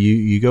 You know,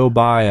 you go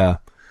buy a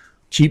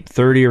cheap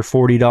 $30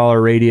 or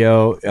 $40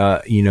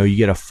 radio, you know, you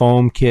get a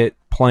foam kit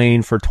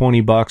plane for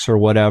 $20 or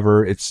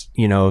whatever. It's,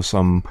 you know,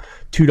 some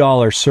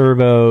 $2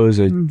 servos,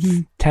 a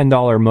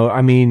 $10 motor.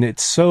 I mean,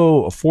 it's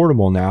so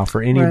affordable now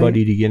for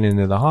anybody to get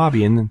into the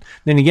hobby. And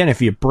then again,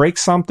 if you break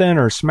something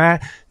or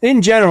smash,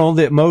 in general,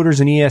 the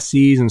motors and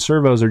ESCs and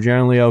servos are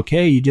generally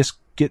okay. You just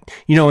get,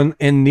 you know,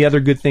 and the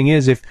other good thing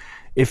is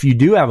if you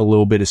do have a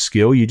little bit of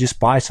skill, you just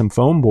buy some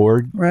foam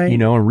board, you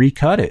know, and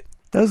recut it.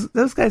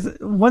 Those guys,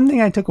 one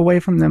thing I took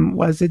away from them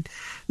was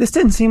this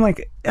didn't seem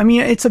like, I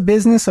mean, it's a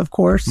business, of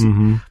course,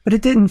 but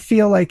it didn't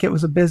feel like it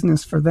was a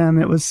business for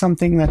them. It was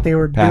something that they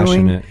were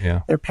doing.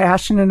 Yeah. They're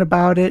passionate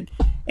about it,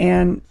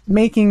 and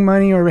making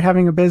money or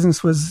having a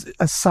business was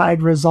a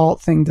side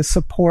result thing to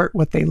support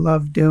what they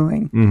love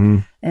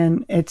doing.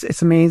 And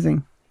it's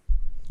amazing.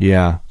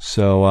 Yeah.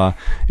 So,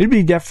 it'd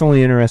be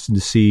definitely interesting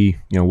to see,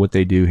 you know, what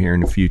they do here in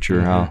the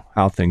future,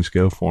 how things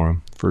go for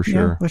them, for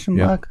sure. Yeah, wish them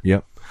luck.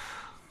 Yep.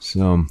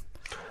 So,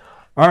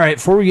 all right,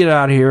 before we get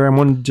out of here, I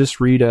want to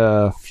just read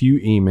a few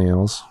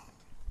emails.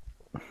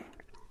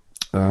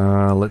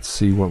 Let's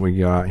see what we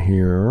got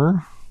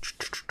here.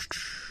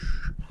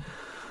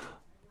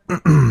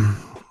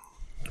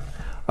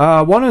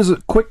 One is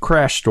a quick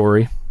crash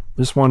story.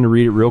 Just wanted to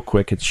read it real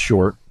quick. It's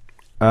short.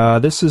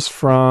 This is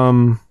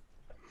from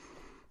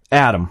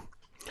Adam.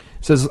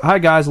 It says, "Hi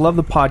guys, love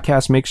the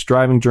podcast, makes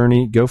driving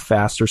journey go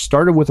faster.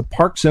 Started with a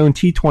Park Zone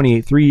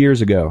T-28 3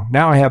 years ago.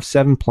 Now I have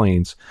 7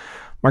 planes.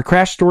 My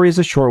crash story is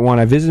a short one.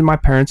 I visited my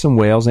parents in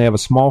Wales. They have a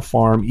small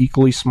farm,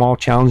 equally small,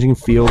 challenging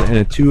field, and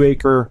a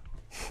 2-acre...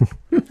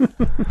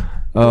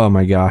 oh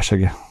my gosh,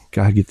 I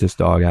gotta get this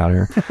dog out of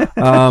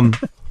here.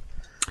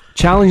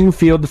 Challenging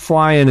field to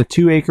fly in, a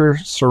 2-acre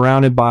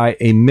surrounded by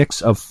a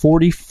mix of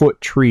 40-foot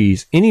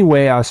trees.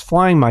 Anyway, I was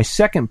flying my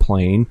second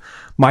plane,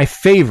 my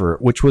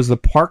favorite, which was the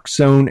Park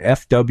Zone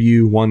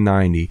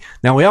FW-190.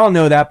 Now, we all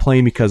know that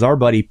plane because our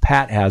buddy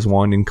Pat has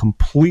one and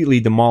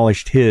completely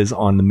demolished his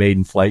on the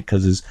maiden flight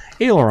because his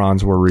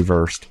ailerons were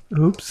reversed.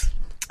 Oops.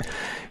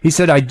 He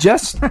said, I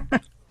just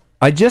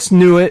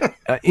knew it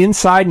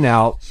inside and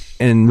out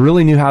and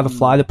really knew how to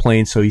fly the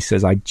plane, so he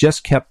says, I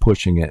just kept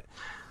pushing it.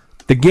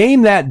 The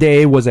game that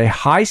day was a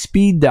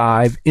high-speed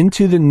dive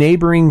into the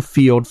neighboring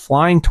field,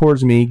 flying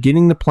towards me,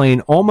 getting the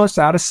plane almost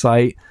out of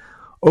sight,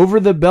 over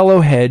the bellow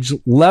hedge,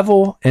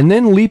 level, and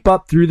then leap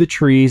up through the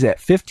trees at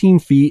 15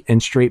 feet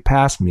and straight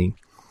past me.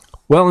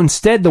 Well,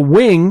 instead, the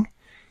wing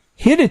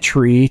hit a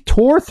tree,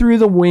 tore through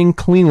the wing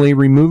cleanly,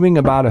 removing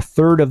about a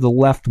third of the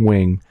left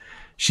wing.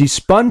 She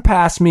spun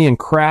past me and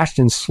crashed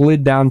and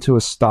slid down to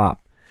a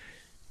stop.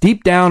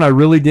 Deep down, I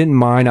really didn't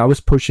mind. I was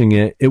pushing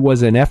it. It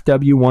was an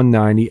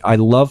FW-190. I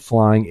love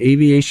flying.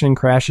 Aviation and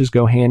crashes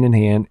go hand in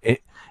hand.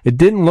 It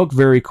didn't look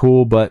very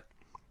cool, but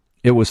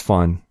it was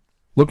fun.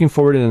 Looking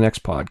forward to the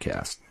next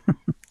podcast.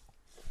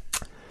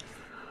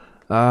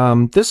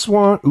 This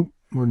one,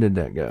 where did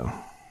that go?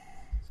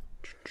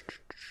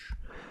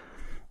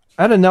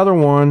 I had another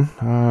one.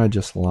 I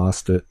just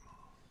lost it.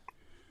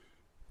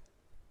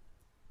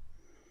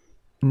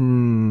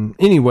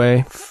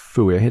 Anyway,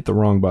 I hit the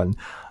wrong button.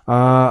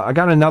 I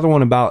got another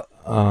one about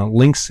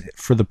links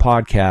for the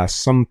podcast.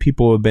 Some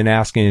people have been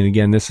asking, and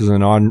again, this is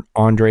an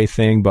Andre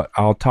thing, but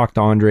I'll talk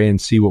to Andre and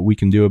see what we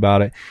can do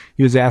about it.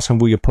 He was asking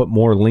if we could put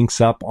more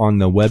links up on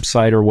the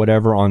website or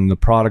whatever on the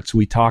products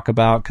we talk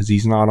about, because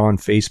he's not on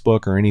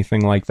Facebook or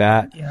anything like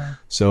that. Yeah.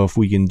 So if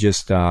we can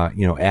just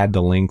add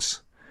the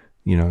links,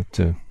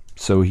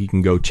 so he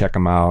can go check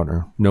them out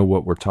or know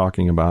what we're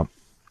talking about.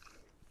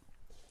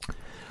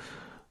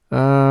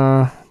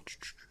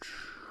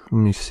 Let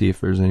me see if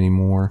there's any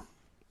more.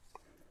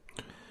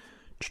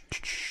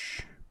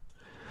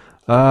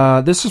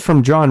 This is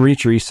from John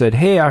Reacher. He said,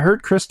 "Hey, I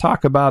heard Chris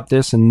talk about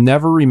this and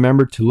never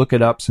remembered to look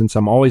it up since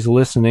I'm always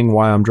listening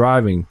while I'm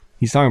driving."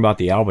 He's talking about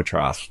the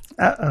Albatross.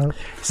 Uh-oh.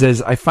 He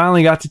says, "I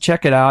finally got to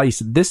check it out." He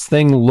said, "This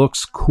thing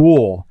looks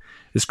cool.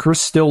 Is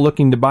Chris still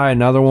looking to buy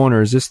another one,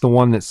 or is this the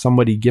one that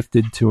somebody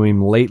gifted to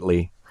him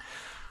lately?"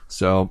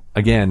 So,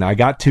 again, I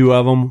got two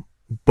of them.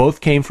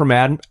 Both came from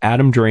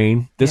Adam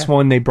Drain. This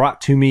one they brought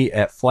to me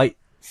at Flight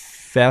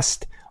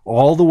Fest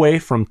all the way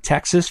from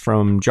Texas,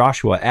 from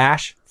Joshua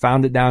Ash.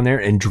 Found it down there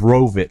and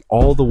drove it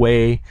all the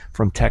way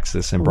from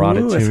Texas and brought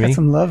it to it's me. got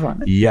some love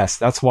on it. Yes,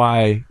 that's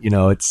why,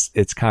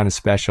 it's kind of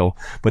special.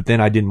 But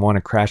then I didn't want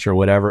to crash or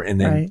whatever.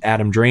 And then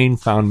Adam Drain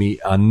found me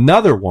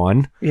another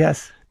one.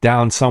 Yes.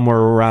 Down somewhere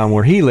around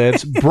where he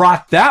lives,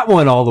 brought that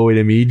one all the way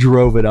to me,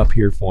 drove it up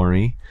here for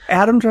me.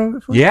 Adam drove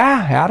it for you?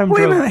 Yeah, Adam Wait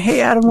drove a it. minute.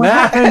 Hey, Adam, what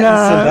happened?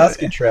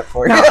 Sandusky trip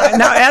for you.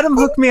 Now, Adam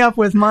hooked me up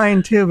with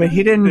mine, too, but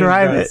he didn't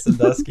drive it.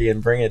 Sandusky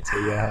and bring it to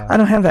you. I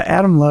don't have the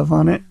Adam love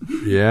on it.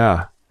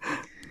 Yeah.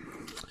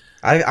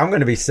 I'm going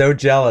to be so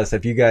jealous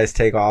if you guys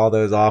take all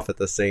those off at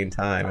the same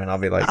time, and I'll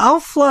be like, I'll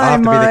fly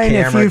have to be the mine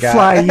if camera you guy.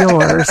 fly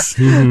yours.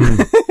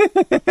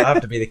 I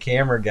have to be the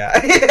camera guy.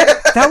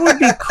 That would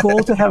be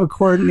cool to have a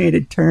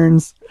coordinated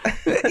turns,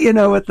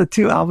 with the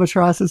two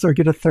albatrosses, or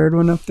get a third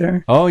one up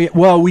there. Oh, yeah.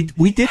 Well, we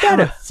did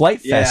that at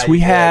Flight Fest. We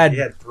had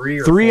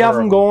three of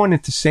them going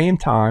at the same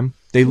time.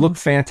 They looked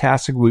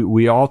fantastic.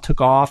 We all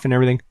took off and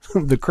everything.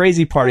 The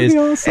crazy part is,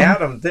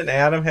 awesome. Didn't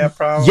Adam have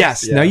problems?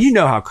 Yes. Now you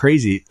know how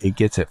crazy it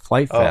gets at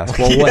Flight Fest.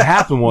 Well, what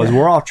happened was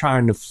we're all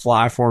trying to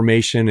fly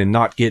formation and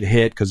not get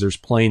hit because there's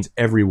planes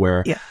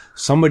everywhere. Yeah.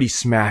 Somebody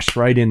smashed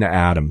right into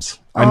Adams.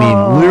 I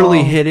mean,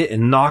 literally hit it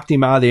and knocked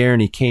him out of the air,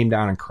 and he came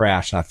down and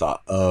crashed. And I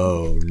thought,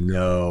 oh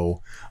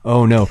no.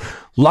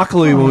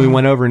 Luckily, when we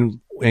went over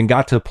and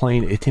got to the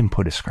plane, it didn't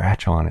put a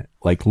scratch on it.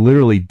 Like,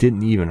 literally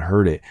didn't even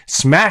hurt it.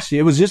 Smashed it.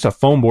 It was just a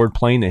foam board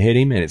plane that hit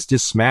him, and it's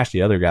just smashed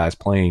the other guy's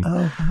plane.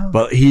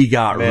 But he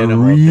got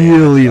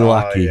really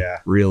lucky.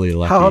 Really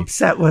lucky. How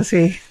upset was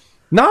he?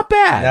 Not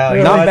bad.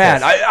 No, not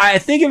bad. I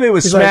think if it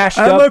was smashed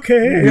like, up. I'm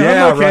okay.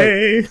 Yeah, I'm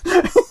okay.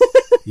 right.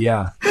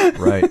 Yeah,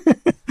 right.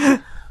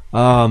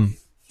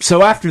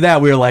 So after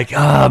that, we were like,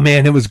 oh,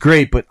 man, it was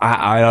great, but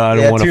I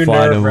don't want to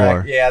fly no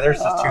more. Yeah, there's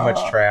just too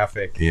much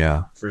traffic.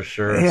 Yeah. For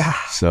sure. Yeah.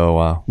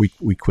 So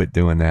we quit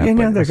doing that.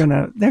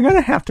 They're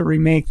gonna have to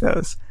remake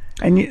those.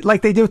 And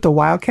like they did with the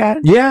Wildcat.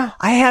 Yeah.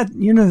 I had,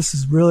 this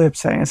is really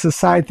upsetting. It's a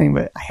side thing,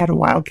 but I had a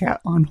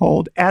Wildcat on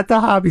hold at the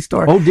hobby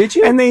store. Oh, did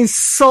you? And they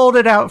sold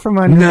it out from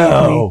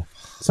underneath me.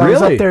 So I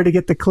was up there to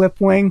get the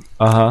clip wing.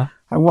 Uh-huh.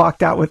 I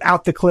walked out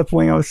without the clip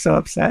wing. I was so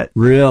upset.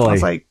 Really? I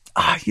was like,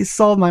 you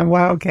sold my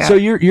Wildcat. So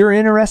you're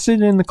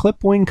interested in the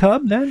clip wing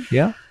Cub then?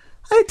 Yeah.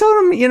 I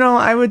told him,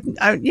 I would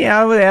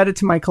add it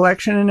to my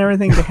collection and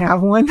everything to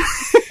have one.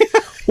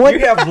 You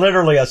have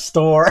literally a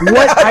store.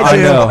 What I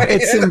do, know.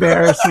 it's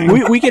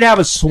embarrassing. We could have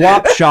a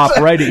swap shop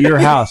right at your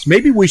house.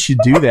 Maybe we should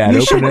do that.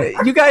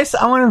 You guys,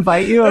 I want to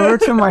invite you over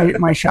to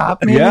my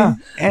shop, maybe,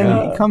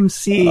 and come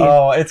see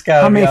it's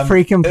got how many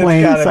freaking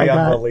planes I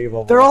got.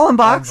 Unbelievable. They're all in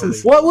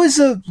boxes. What was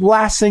the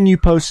last thing you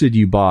posted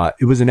you bought?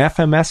 It was an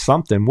FMS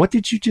something. What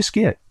did you just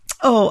get?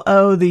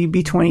 Oh, the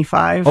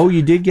B-25. Oh,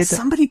 you did get that?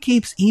 Somebody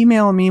keeps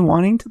emailing me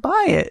wanting to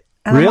buy it.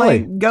 And really?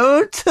 I'm like,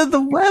 go to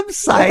the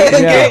website and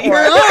get your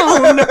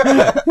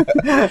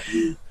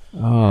own.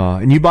 Oh,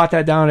 and you bought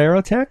that down at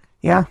Aerotech?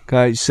 Yeah.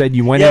 You said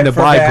you went in to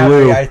buy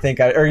battery, glue. I think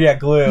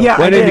glue. Yeah,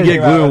 went in to get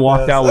glue and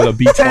walked out with a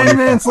B-25. 10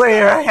 minutes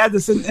later, I had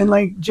this, and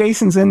like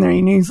Jason's in there.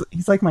 He's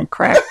like my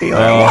crack dealer.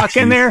 I walk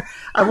in there.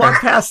 I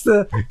walk past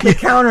the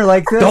counter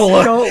like this.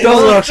 Don't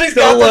look. She's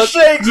got the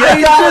shakes. Yeah,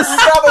 You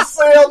got a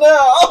sale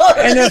now.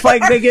 And if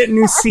like they get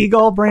new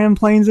Seagull brand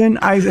planes in,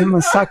 I am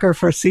a sucker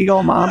for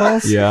Seagull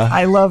models. Yeah.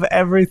 I love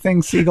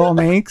everything Seagull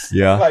makes.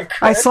 Yeah.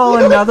 I saw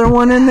another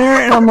one in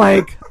there, and I'm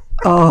like,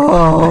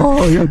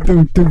 Oh, yeah,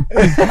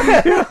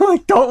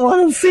 like, don't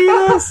want to see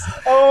this.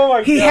 Oh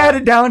my god! He had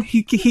it down.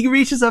 He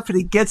reaches up and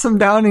he gets him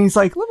down, and he's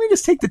like, "Let me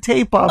just take the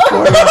tape off for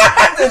you."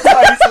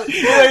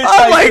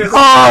 I'm like,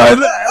 "Oh,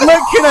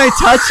 look, can I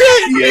touch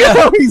it?" Yeah. You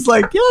know, he's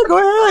like, "Yeah,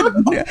 go ahead."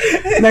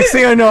 Next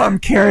thing I know, I'm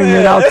carrying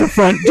it out the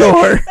front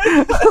door.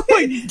 I'm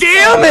like,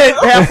 damn it!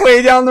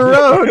 Halfway down the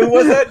road. Who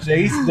was that?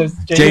 Jason.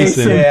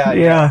 Jason.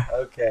 Yeah.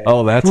 Okay.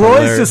 Oh, that's Roy's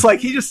hilarious. just like,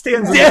 he just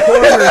stands in the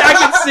corner. I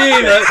can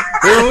see that.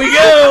 Here we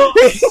go.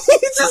 He's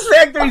just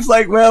back there. He's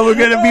like, "Well, we're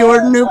gonna be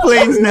ordering new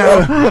planes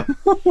now."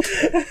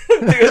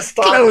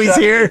 Chloe's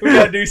here. We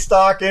gotta do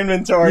stock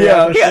inventory.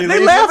 Yeah. Yeah,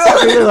 they laugh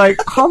at me. They're like,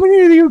 "How many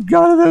of you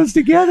got of those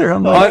together?"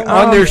 I'm like,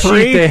 on their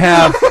 3. sheet they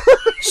have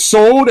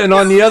sold, and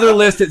on the other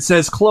list it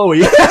says Chloe.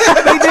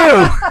 They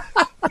do.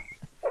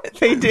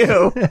 They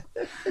do.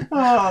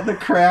 Oh, the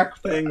crack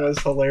thing was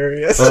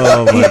hilarious.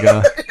 Oh my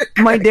god.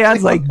 My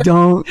dad's like,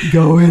 "Don't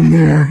go in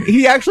there."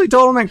 He actually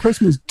told him at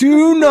Christmas,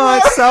 "Do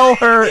not sell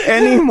her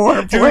any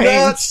more Do planes."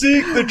 not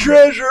seek the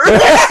treasure.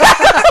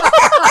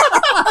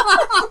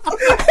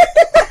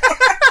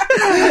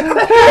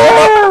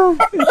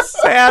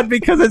 It's sad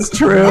because it's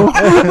true.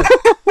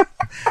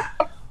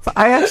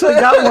 I actually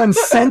got one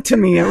sent to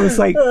me. It was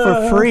like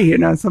for free, you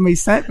know. Somebody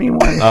sent me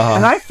one,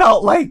 and I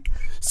felt like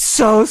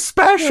so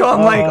special.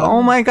 I'm like,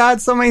 "Oh my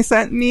god, somebody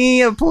sent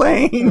me a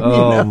plane."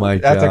 Oh you know? my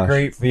god. That's a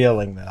great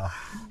feeling, though.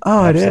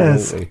 Oh, it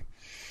is. Absolutely.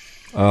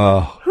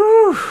 Oh.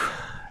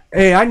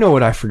 Hey, I know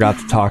what I forgot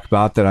to talk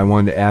about that I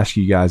wanted to ask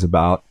you guys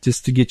about,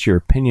 just to get your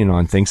opinion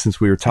on things,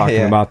 since we were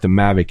talking about the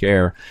Mavic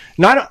Air.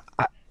 Well,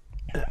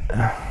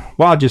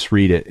 I'll just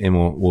read it and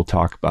we'll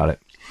talk about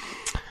it.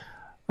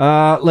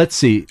 Let's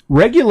see.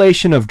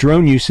 Regulation of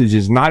drone usage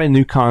is not a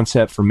new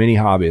concept for many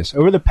hobbyists.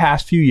 Over the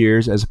past few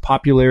years, as the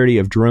popularity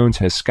of drones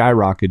has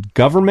skyrocketed,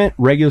 government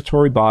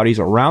regulatory bodies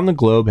around the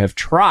globe have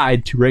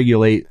tried to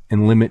regulate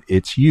and limit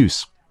its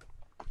use.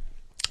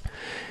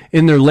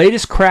 In their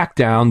latest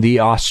crackdown, the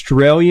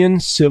Australian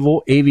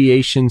Civil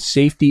Aviation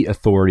Safety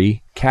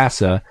Authority,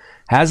 CASA,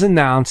 has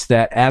announced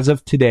that as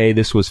of today,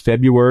 this was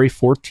February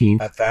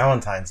 14th, At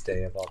Valentine's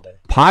Day of all day.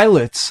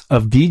 pilots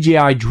of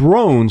DJI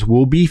drones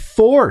will be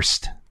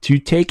forced to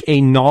take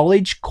a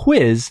knowledge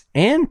quiz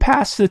and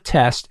pass the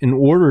test in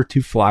order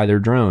to fly their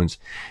drones.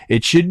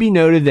 It should be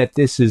noted that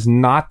this is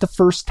not the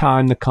first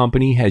time the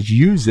company has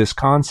used this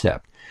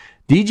concept.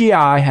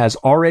 DJI has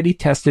already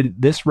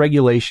tested this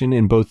regulation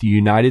in both the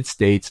United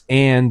States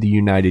and the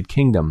United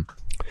Kingdom.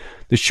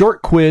 The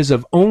short quiz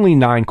of only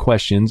 9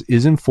 questions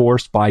is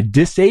enforced by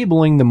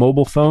disabling the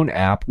mobile phone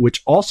app,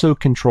 which also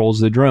controls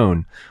the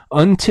drone,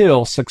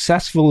 until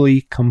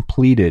successfully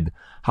completed.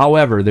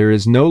 However, there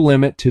is no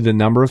limit to the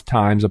number of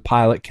times a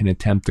pilot can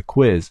attempt the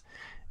quiz.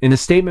 In a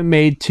statement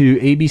made to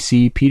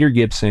ABC, Peter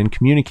Gibson,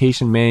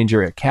 communication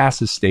manager at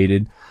CASA,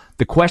 stated,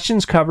 "The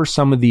questions cover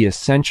some of the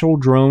essential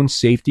drone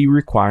safety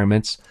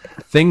requirements,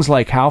 things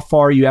like how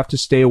far you have to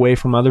stay away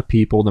from other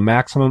people, the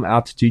maximum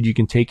altitude you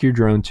can take your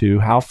drone to,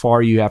 how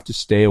far you have to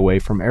stay away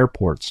from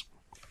airports."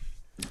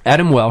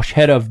 Adam Welsh,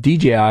 head of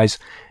DJI's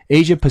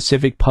Asia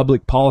Pacific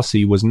Public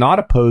Policy, was not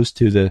opposed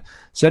to the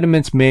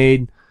sentiments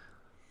made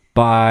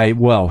by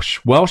Welsh.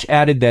 Welsh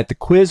added that the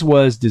quiz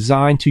was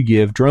designed to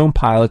give drone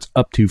pilots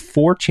up to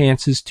 4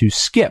 chances to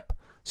skip,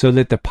 so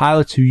that the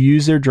pilots who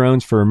use their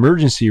drones for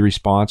emergency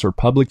response or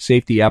public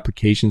safety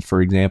applications,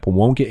 for example,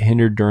 won't get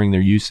hindered during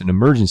their use in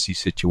emergency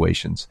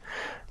situations.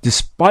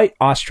 Despite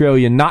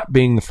Australia not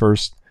being the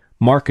first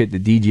market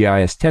that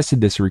DJI has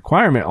tested this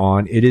requirement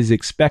on, it is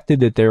expected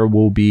that there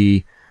will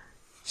be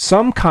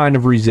some kind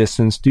of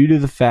resistance due to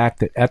the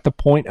fact that at the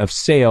point of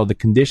sale, the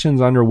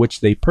conditions under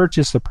which they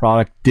purchased the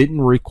product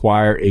didn't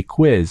require a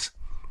quiz.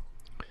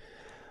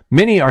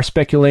 Many are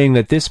speculating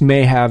that this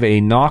may have a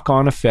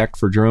knock-on effect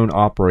for drone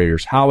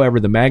operators. However,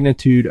 the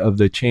magnitude of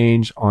the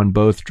change on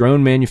both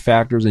drone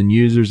manufacturers and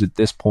users at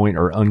this point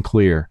are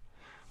unclear.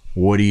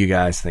 What do you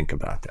guys think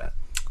about that?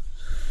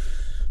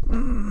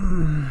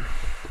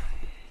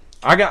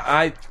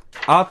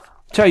 I'll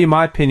tell you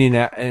my opinion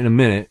in a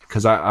minute,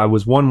 because I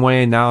was one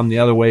way and now I'm the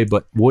other way.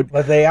 But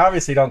they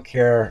obviously don't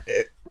care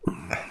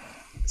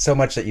so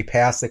much that you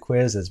pass the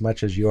quiz as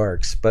much as you are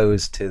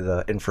exposed to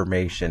the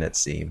information, it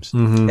seems.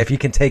 Mm-hmm. If you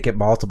can take it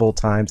multiple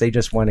times, they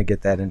just want to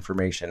get that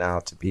information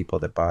out to people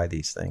that buy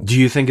these things. Do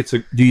you think it's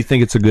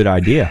a good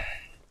idea?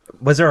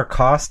 Was there a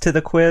cost to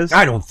the quiz?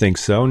 I don't think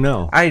so,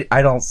 no. I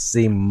don't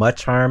see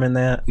much harm in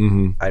that.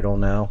 Mm-hmm. I don't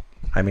know.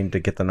 I mean,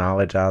 to get the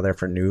knowledge out of there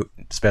for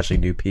especially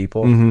new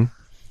people. Mm-hmm.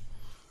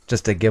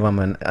 Just to give them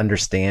an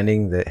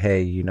understanding that,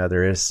 hey, you know,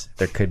 there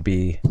could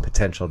be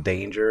potential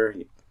danger.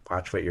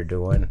 Watch what you're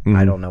doing. Mm-hmm.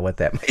 I don't know what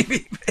that may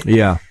be.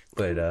 Yeah.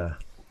 But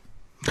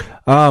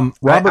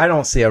Robert, I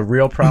don't see a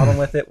real problem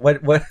with it.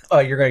 What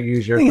you're going to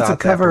use your thoughts.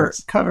 It's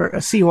a cover a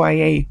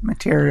CYA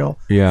material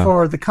yeah.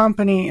 for the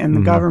company and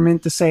the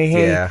government to say,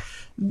 hey,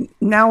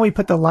 now we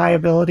put the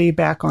liability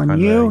back on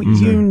you.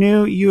 You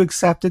knew, you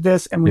accepted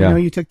this, and we know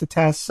you took the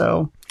test.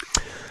 So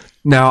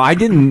Now, I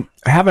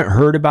haven't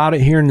heard about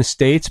it here in the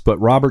States, but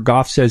Robert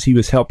Goff says he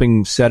was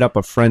helping set up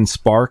a friend's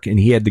Spark and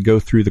he had to go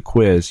through the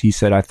quiz. He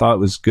said, I thought it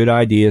was a good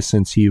idea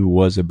since he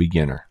was a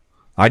beginner.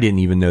 I didn't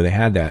even know they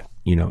had that,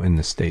 in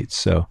the States.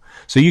 So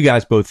you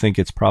guys both think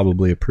it's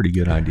probably a pretty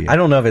good idea. I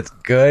don't know if it's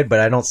good, but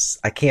I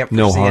can't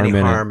foresee any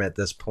harm it. at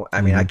this point.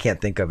 I mean, I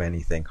can't think of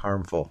anything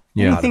harmful.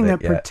 Anything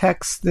that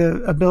protects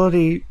the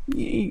ability.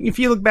 If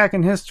you look back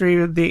in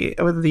history with the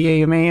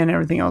AMA and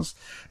everything else,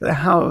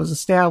 how it was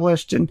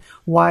established and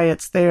why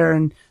it's there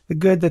and the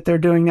good that they're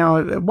doing now.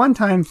 At one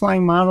time,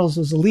 flying models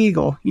was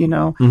illegal,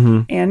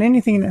 and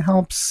anything that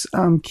helps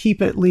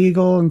keep it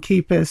legal and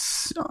keep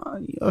us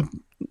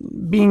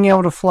being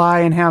able to fly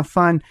and have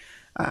fun,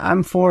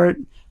 I'm for it.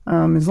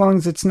 As long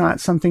as it's not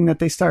something that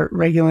they start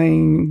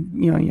regulating,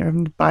 you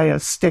have to buy a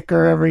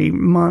sticker every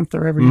month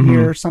or every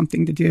year or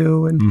something to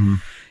do. And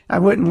I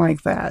wouldn't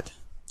like that.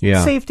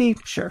 Yeah. Safety,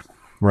 sure.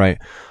 Right.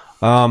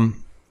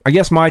 I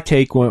guess my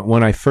take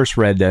when I first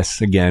read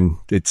this, again,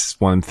 it's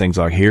one of the things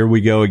like, here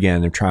we go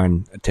again. They're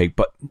trying to take,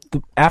 but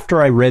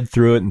after I read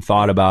through it and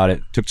thought about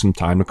it, took some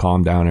time to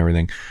calm down and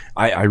everything.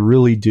 I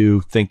really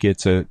do think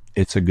it's a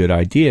good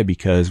idea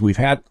because we've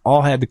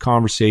all had the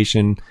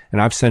conversation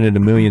and I've said it a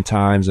million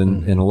times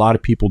and a lot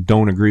of people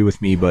don't agree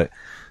with me, but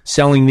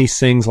selling these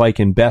things like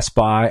in Best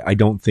Buy, I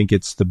don't think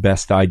it's the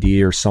best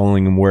idea, or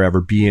selling them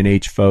wherever,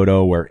 B&H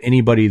Photo, where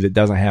anybody that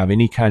doesn't have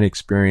any kind of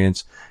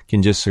experience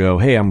can just go,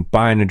 hey, I'm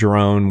buying a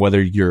drone,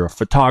 whether you're a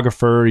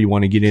photographer, you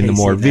want to get into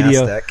more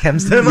video.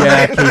 Casey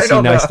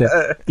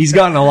Neistat. He's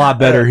gotten a lot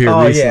better here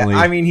recently. Yeah.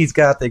 I mean, he's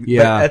got but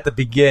at the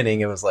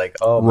beginning, it was like,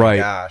 oh my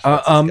gosh.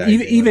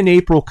 Even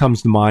April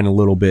comes to mind a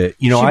little bit.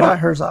 She bought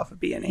hers off of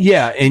B&H.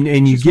 Yeah,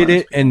 and you get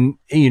it, and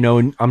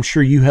and I'm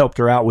sure you helped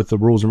her out with the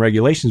rules and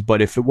regulations,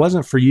 but if it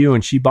wasn't for you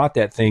and she bought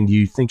that thing, do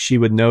you think she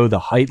would know the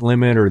height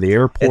limit or the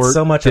airport? It's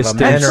so much of a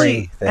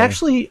memory thing.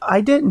 Actually,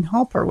 I didn't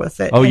help her with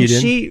it. Oh, you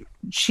didn't?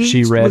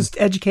 She was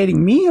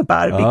educating me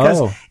about it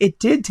because it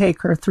did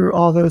take her through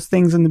all those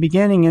things in the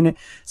beginning, and it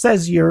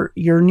says you're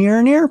near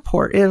an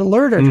airport. It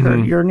alerted her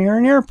you're near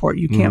an airport.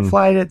 You can't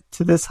fly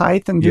to this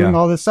height and doing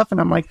all this stuff. And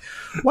I'm like,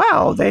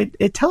 wow,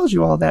 it tells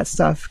you all that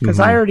stuff because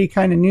I already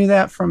kind of knew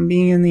that from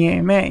being in the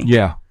AMA.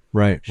 Yeah,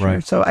 right.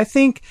 So I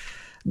think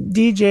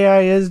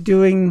DJI is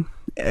doing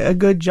a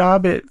good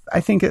job.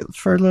 I think it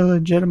further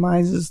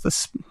legitimizes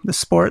the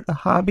sport, the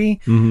hobby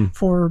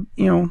for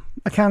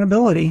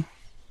accountability.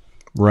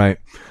 Right.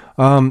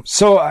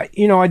 So,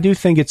 I do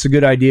think it's a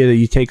good idea that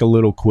you take a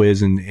little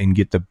quiz and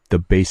get the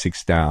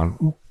basics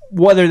down.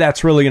 Whether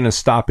that's really going to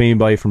stop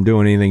anybody from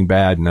doing anything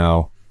bad,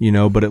 no.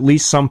 But at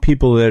least some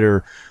people that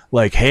are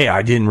like, hey,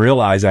 I didn't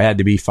realize I had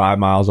to be 5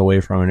 miles away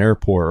from an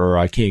airport, or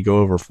I can't go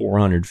over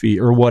 400 feet,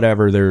 or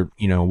whatever they're,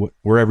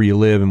 wherever you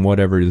live and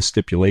whatever the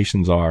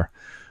stipulations are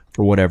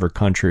for whatever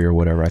country or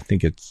whatever. I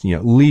think it's,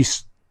 at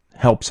least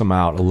helps them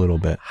out a little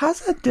bit.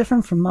 How's that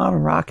different from model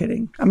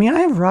rocketing? I mean,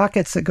 I have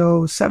rockets that go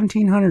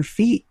 1,700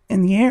 feet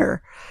in the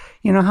air.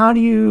 How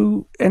do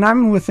you, and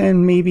I'm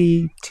within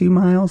maybe 2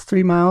 miles,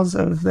 3 miles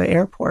of the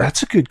airport.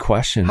 That's a good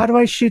question. How do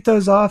I shoot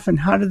those off, and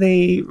how do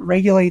they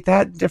regulate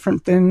that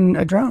different than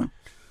a drone?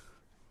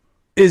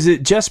 Is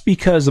it just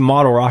because the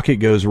model rocket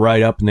goes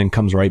right up and then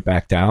comes right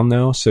back down,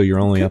 though? So you're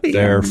only up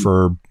there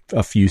for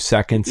a few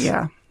seconds?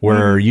 Yeah.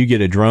 Where you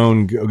get a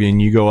drone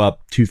and you go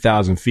up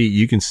 2,000 feet,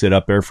 you can sit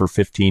up there for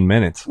 15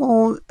 minutes.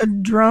 Well, a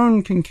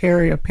drone can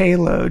carry a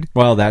payload.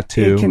 Well, that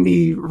too. It can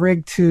be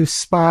rigged to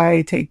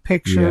spy, take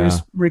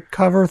pictures,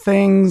 recover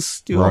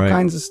things, do all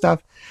kinds of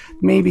stuff.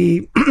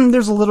 Maybe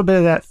there's a little bit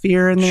of that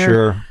fear in there.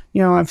 Sure.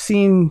 I've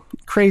seen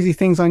crazy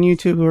things on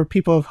YouTube where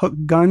people have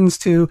hooked guns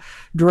to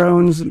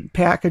drones,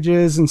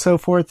 packages, and so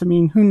forth. I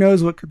mean, who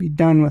knows what could be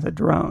done with a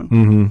drone?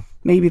 Mm-hmm.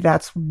 Maybe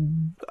that's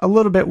a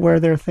little bit where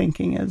their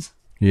thinking is.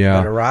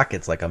 Yeah, but a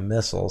rocket's like a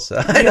missile. So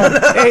but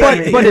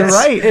it's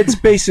right. It's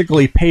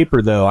basically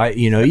paper, though.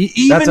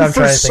 Even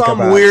for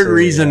some weird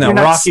reason, the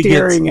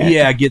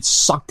rocket gets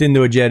sucked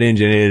into a jet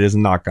engine. It is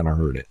not going to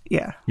hurt it.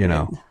 Yeah,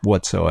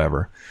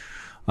 whatsoever.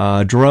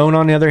 Drone,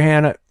 on the other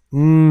hand,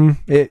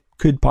 it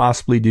could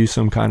possibly do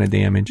some kind of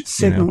damage.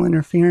 Signal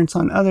interference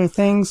on other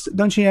things.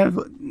 Aren't you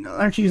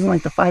using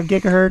like the 5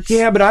 gigahertz?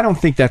 Yeah, but I don't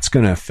think that's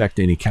going to affect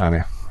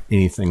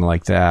anything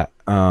like that.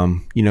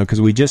 Because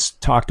we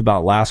just talked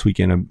about last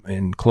weekend,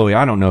 and Chloe,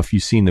 I don't know if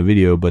you've seen the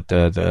video, but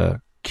the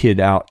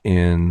kid out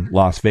in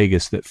Las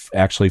Vegas that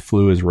actually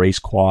flew his race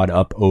quad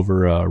up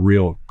over a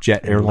real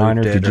jet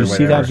airliner. Did you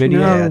see that video?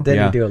 Yeah,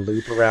 didn't he do a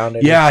loop around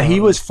it? Yeah, he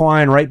was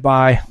flying right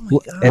by.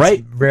 A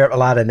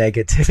lot of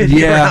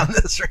negativity around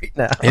this right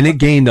now. And it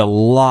gained a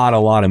lot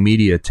of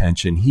media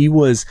attention. He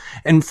was,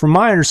 and from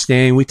my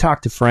understanding, we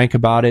talked to Frank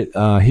about it,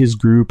 his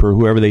group or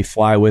whoever they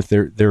fly with,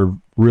 they're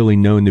really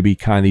known to be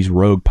kind of these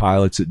rogue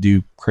pilots that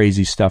do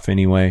crazy stuff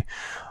anyway.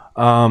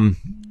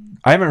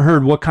 I haven't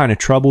heard what kind of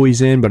trouble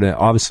he's in, but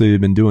obviously they've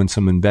been doing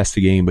some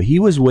investigating. But he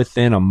was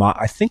within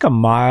I think a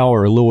mile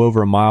or a little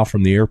over a mile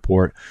from the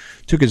airport,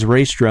 took his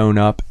race drone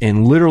up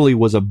and literally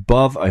was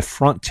above a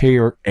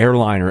Frontier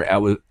airliner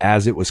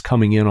as it was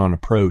coming in on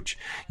approach.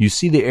 You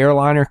see the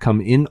airliner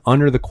come in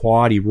under the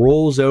quad, he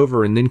rolls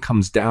over and then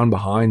comes down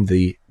behind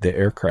the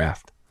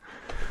aircraft.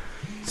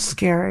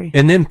 Scary.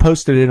 And then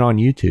posted it on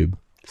YouTube.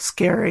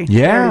 Scary.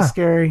 Yeah. Very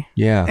scary.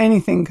 Yeah.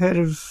 Anything could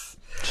have...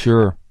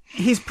 Sure.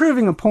 He's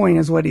proving a point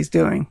is what he's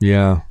doing.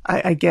 Yeah.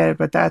 I get it,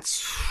 but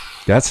that's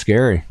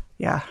scary.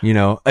 Yeah. You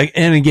know,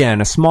 and again,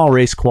 a small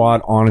race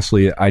quad,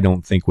 honestly, I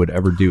don't think would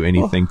ever do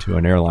anything to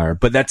an airliner,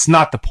 but that's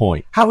not the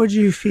point. How would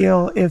you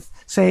feel if,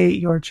 say,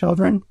 your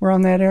children were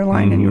on that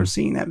airline and you were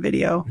seeing that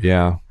video?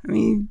 Yeah. I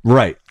mean,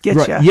 right. Get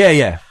right.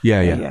 ya.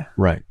 Yeah.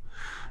 Right.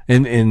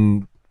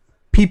 And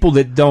people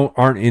that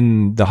aren't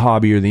in the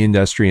hobby or the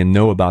industry and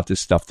know about this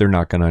stuff, they're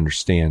not going to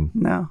understand.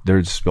 No.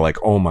 They're just like,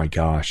 oh my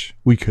gosh,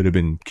 we could have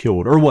been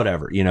killed or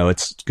whatever. You know,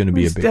 it's going to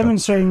be a big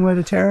demonstrating what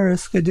a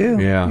terrorist could do.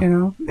 Yeah. You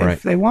know,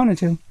 if they wanted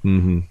to.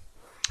 Mm-hmm.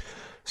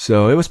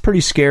 So it was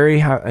pretty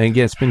scary.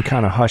 Again, it's been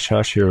kind of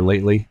hush-hush here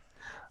lately.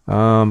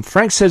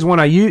 Frank says,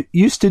 when I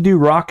used to do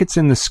rockets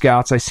in the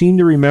Scouts, I seem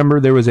to remember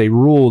there was a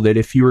rule that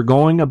if you were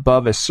going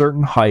above a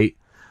certain height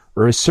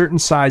or a certain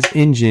size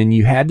engine,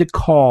 you had to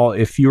call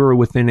if you were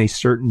within a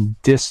certain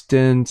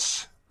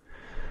distance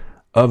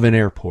of an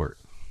airport.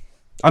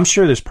 I'm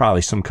sure there's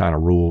probably some kind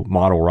of rule,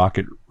 model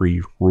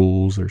rocketry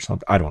rules or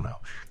something. I don't know.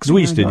 Because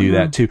we used to do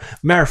that too.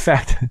 Matter of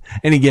fact,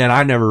 and again,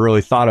 I never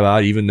really thought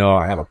about it, even though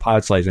I have a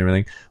pilot's license and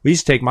everything. We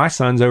used to take my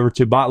sons over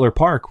to Bottler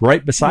Park,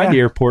 right beside the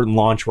airport, and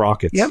launch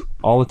rockets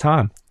all the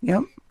time.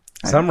 Yep.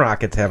 Some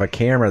rockets have a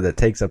camera that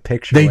takes a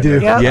picture. They do.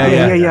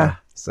 Yeah.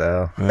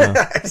 So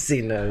I've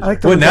seen those.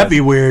 Wouldn't that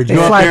be weird? You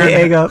go up there, the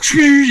egg up.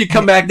 You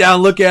come back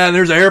down, look at it, and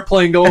there's an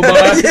airplane going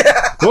by.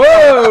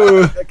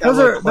 Whoa!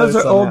 Those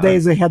are old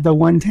days. They had the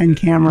 110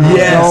 camera.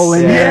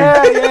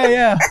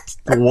 Yeah.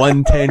 The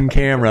 110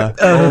 camera.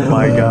 Oh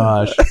my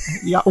gosh!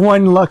 Yeah,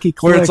 one lucky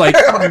click. Where it's like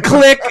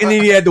click, and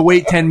then you had to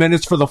wait 10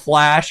 minutes for the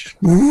flash.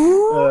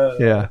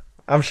 Yeah,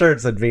 I'm sure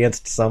it's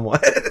advanced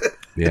somewhat.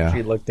 Yeah, if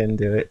you looked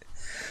into it.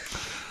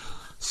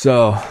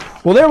 So,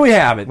 well, there we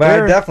have it. But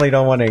I definitely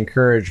don't want to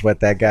encourage what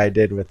that guy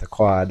did with the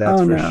quad.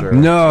 That's for sure.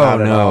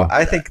 No.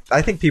 I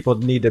think people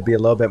need to be a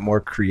little bit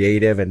more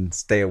creative and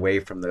stay away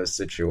from those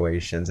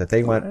situations. If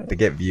they want to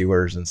get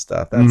viewers and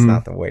stuff, that's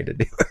not the way to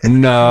do it.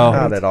 No,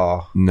 not at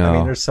all. No, I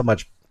mean, there's so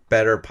much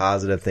better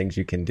positive things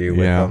you can do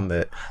with them.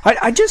 That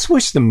I just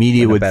wish the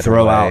media would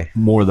throw out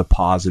more of the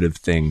positive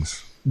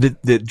things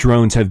that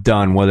drones have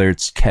done, whether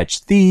it's catch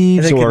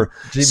thieves or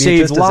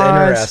save just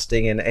lives. As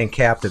interesting and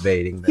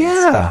captivating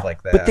than stuff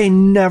like that. But they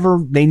never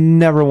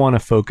want to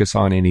focus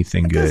on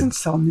anything good. It doesn't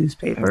sell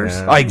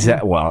newspapers.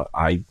 Well,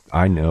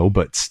 I know,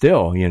 but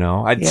still, you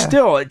know, I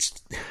don't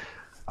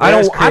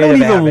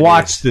even avenues.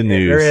 watch the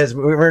news. There is.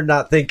 We're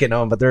not thinking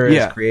on, but there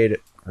is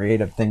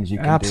creative things you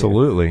can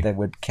do that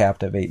would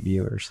captivate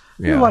viewers.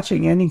 You're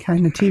watching any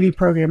kind of TV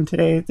program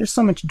today. There's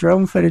so much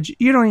drone footage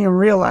you don't even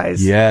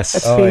realize. Yes,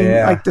 it's being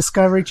like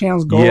Discovery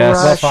Channel's Gold Rush.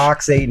 Well,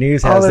 Fox 8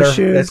 News has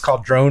it's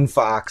called Drone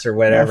Fox or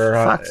whatever.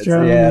 Fox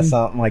Drone.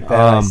 Something like that.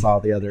 I saw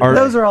the other.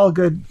 Those are all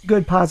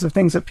good positive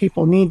things that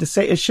people need to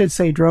say. It should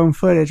say drone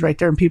footage right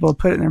there, and people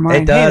put it in their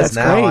mind. It does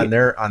that's now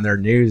great. on their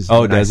news.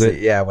 Oh, does it?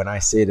 Yeah, when I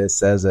see it, it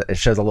says it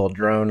shows a little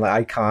drone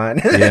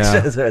icon. It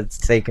shows it's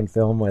taking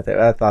film with it.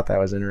 I thought that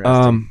was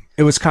interesting.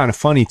 It was kind of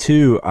funny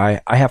too.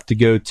 I have to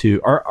go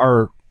to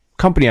our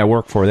company I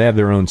work for. They have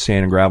their own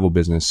sand and gravel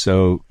business.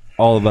 So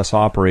all of us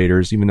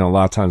operators, even though a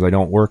lot of times I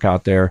don't work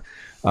out there,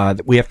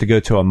 we have to go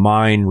to a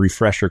mine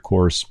refresher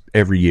course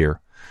every year.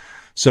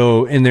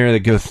 So in there,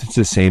 it's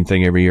the same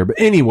thing every year. But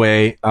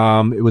anyway,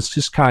 it was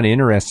just kind of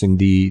interesting.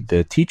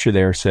 The teacher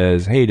there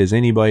says, "Hey, does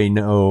anybody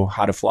know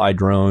how to fly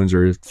drones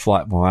or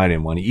fly?" Well, I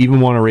didn't want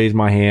to raise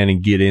my hand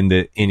and get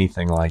into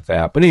anything like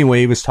that. But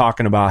anyway, he was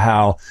talking about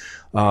how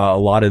a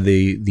lot of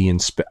the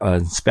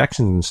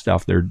inspections and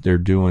stuff they're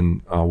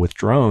doing with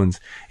drones,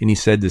 and he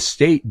said the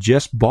state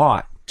just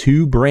bought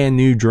 2 brand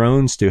new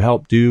drones to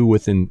help do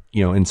with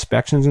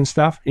inspections and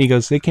stuff. And he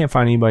goes, they can't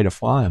find anybody to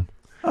fly them.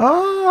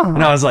 Oh,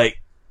 and I was like,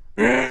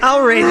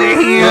 I'll raise your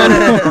hand.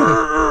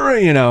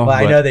 Well,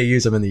 I know they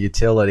use them in the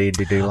utility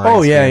to do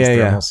line scans,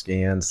 thermal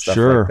scans, stuff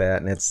like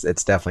that, and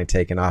it's definitely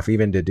taken off.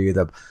 Even to do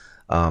the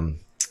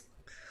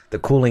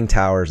cooling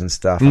towers and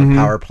stuff on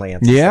power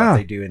plants. And stuff.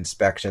 They do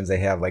inspections. They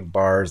have like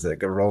bars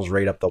that rolls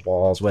right up the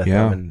walls with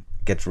them and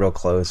gets real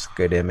close,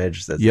 good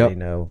image that they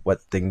know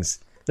what things.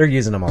 They're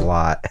using them a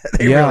lot.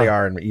 They really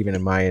are, even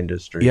in my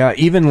industry. Yeah,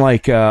 even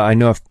like I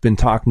know I've been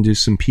talking to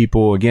some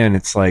people. Again,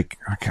 it's like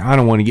I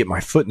don't want to get my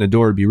foot in the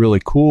door. It'd be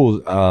really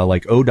cool.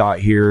 Like ODOT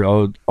here,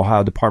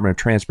 Ohio Department of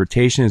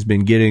Transportation, has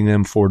been getting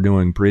them for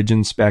doing bridge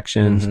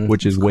inspections,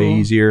 which is way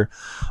easier.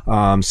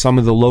 Some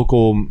of the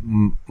local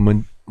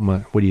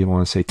what do you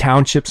want to say,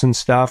 townships and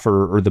stuff,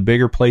 or the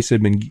bigger places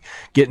have been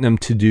getting them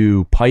to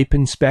do pipe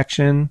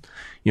inspection,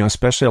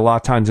 especially a lot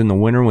of times in the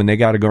winter when they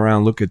got to go around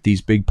and look at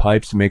these big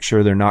pipes to make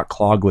sure they're not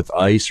clogged with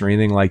ice or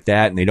anything like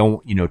that. And they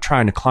don't,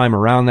 trying to climb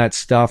around that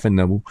stuff,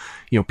 and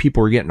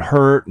people are getting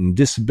hurt and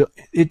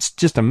it's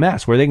just a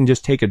mess where they can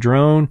just take a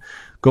drone,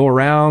 go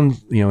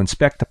around,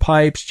 inspect the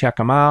pipes, check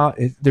them out.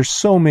 There's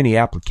so many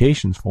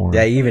applications for them.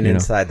 Yeah, even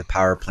inside the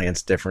power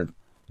plants, different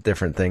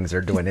things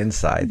they're doing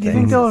inside. Do you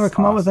think they'll ever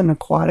come up with an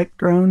aquatic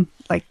drone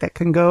like that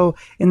can go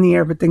in the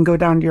air, but then go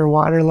down to your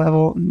water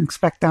level and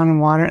inspect down in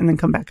water and then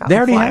come back out? They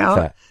already fly have out?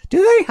 that. Do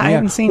they? I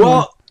haven't seen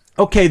one.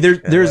 Okay,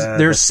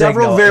 there's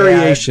several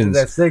variations.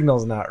 That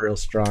signal's not real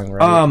strong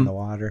in the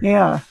water.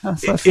 Yeah.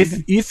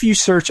 If you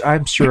search,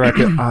 I'm sure I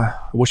could. I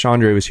wish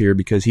Andre was here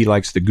because he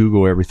likes to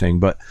Google everything.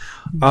 But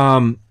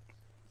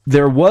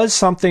there was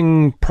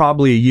something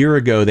probably a year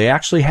ago. They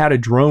actually had a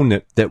drone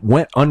that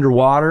went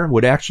underwater,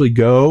 would actually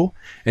go,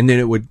 and then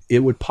it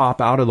would pop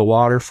out of the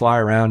water, fly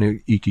around,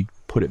 and you could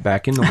put it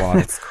back in the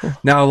water. That's cool.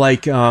 Now,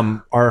 like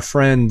our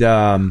friend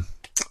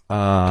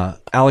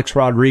Alex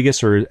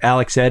Rodriguez or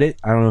Alex Edit,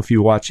 I don't know if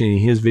you watch any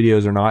of his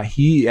videos or not.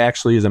 He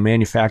actually is a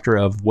manufacturer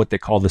of what they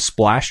call the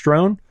Splash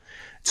drone.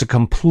 It's a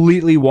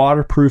completely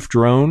waterproof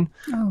drone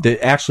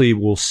that actually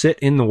will sit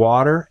in the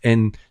water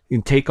and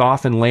take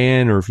off and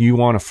land, or if you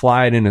want to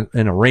fly it in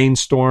a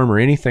rainstorm or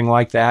anything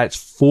like that, it's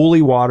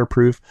fully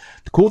waterproof.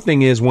 The cool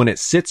thing is when it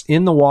sits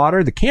in the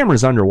water, the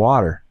camera's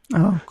underwater.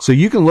 Oh. So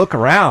you can look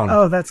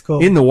around that's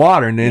cool. in the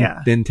water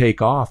and then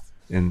take off.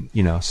 And,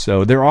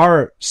 so there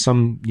are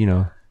some,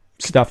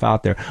 stuff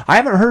out there. I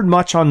haven't heard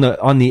much on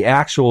the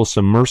actual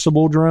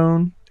submersible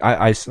drone.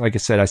 I like I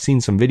said, I've seen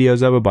some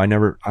videos of it, but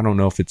I don't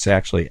know if it's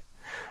actually,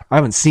 I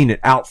haven't seen it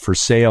out for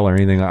sale or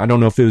anything. I don't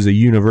know if it was a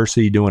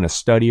university doing a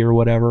study or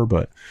whatever,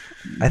 but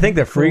I think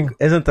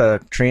isn't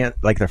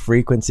the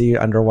frequency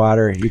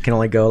underwater, you can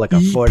only go like a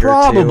foot or two.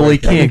 Probably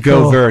can't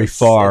go very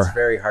far. It's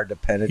very hard to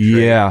penetrate.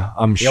 Yeah,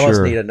 I'm sure. You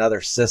almost need another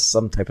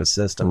some type of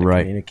system to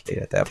communicate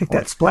at that point. Take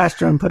that splash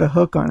drone, put a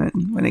hook on it,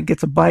 and when it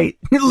gets a bite,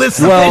 it lifts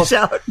the fish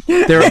out.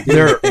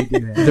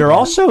 There are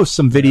also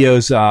some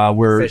videos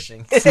where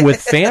Fishing.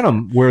 with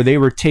Phantom where they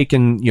were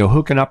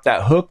hooking up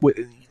that hook with.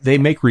 They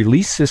make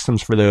release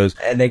systems for those,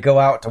 and they go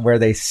out to where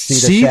they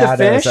see the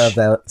shadows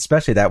of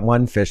especially that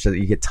one fish that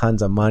you get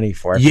tons of money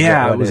for.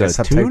 It was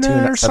a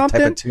tuna or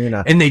something. Type of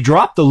tuna, and they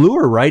drop the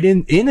lure right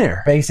in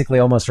there, basically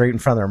almost right in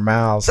front of their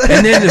mouths,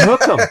 and then they hook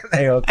them,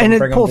 and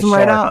it pulls them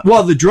right out.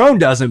 Well, the drone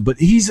doesn't, but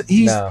he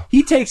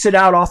takes it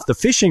out off the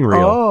fishing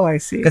reel. Oh, I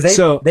see.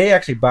 Because they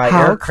actually buy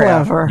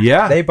aircraft. Clever.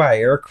 Yeah, they buy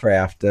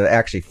aircraft to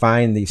actually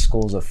find these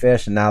schools of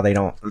fish, and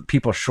now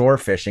people shore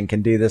fishing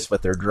can do this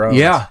with their drones.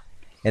 Yeah.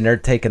 And they're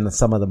taking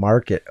some of the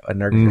market, and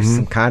there's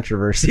some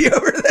controversy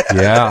over that.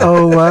 Yeah.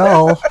 Oh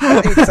well.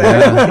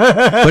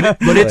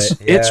 But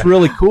it's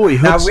really cool.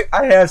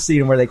 I have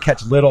seen where they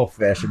catch little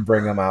fish and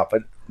bring them out,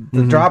 but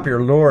to drop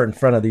your lure in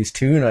front of these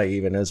tuna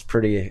even is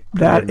pretty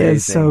That amazing.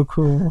 is so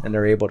cool. And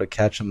they're able to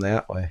catch them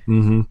that way.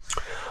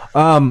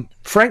 Mm-hmm.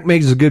 Frank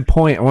makes a good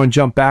point. I want to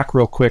jump back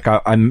real quick.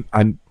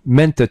 I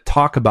meant to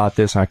talk about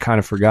this, and I kind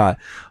of forgot.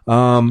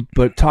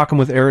 But talking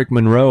with Eric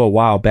Monroe a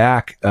while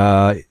back,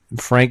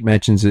 Frank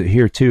mentions it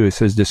here too. It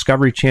says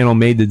Discovery Channel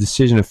made the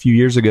decision a few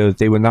years ago that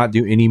they would not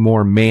do any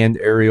more manned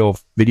aerial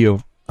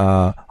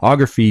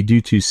videography due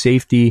to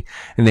safety,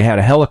 and they had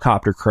a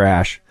helicopter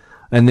crash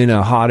and then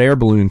a hot air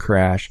balloon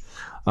crash.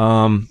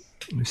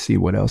 Let's see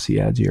what else he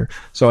adds here.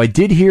 So I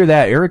did hear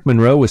that Eric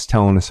Monroe was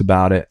telling us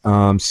about it.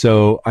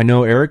 So I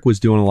know Eric was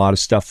doing a lot of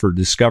stuff for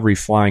Discovery,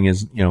 flying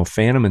his,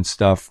 Phantom and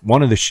stuff.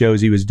 One of the shows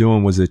he was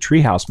doing was the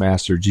Treehouse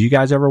Master. Did you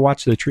guys ever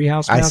watch the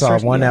Treehouse Master? I saw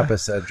one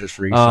episode just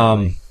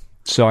recently.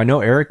 So I know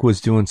Eric was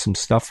doing some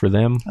stuff for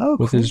them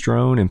with his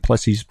drone, and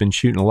plus he's been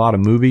shooting a lot of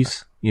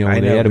movies. They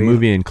had a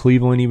movie in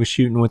Cleveland he was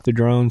shooting with the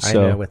drone.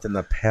 So I know within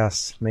the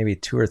past maybe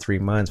 2 or 3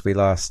 months, we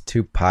lost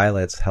 2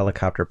 pilots,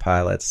 helicopter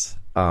pilots,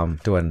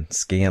 doing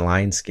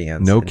line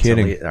scans. No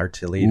kidding. Our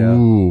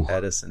Toledo,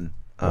 Edison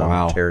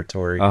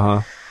territory.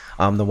 The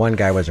one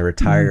guy was a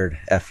retired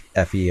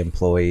FE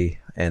employee,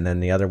 and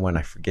then the other one,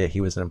 I forget,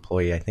 he was an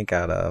employee, I think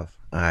I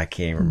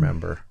can't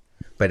remember.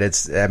 But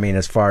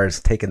as far as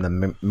taking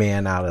the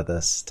man out of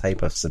this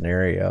type of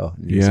scenario,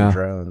 using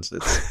drones,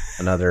 it's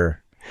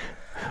another.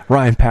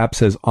 Ryan Papp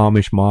says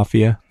Amish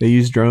Mafia. They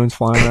use drones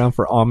flying around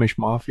for Amish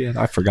Mafia.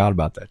 I forgot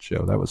about that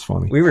show. That was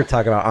funny. We were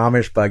talking about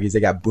Amish buggies.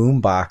 They got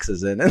boom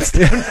boxes in it.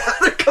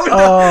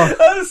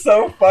 That was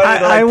so funny.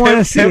 I want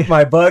to see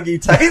my buggy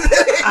type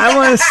thing. I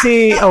want to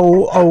see a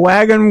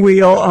wagon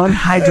wheel on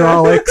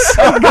hydraulics.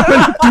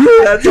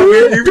 That's what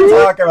we were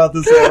talking about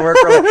this at work,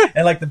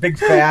 and like the big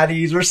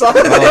fatties or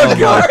something. Oh my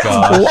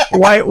gosh!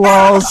 White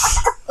walls,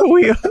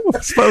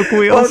 spoke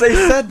wheels. Well, they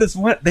said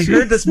they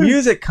heard this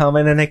music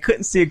coming, and they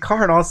couldn't see a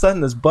car, and all of a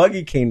sudden this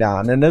buggy came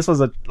down, and this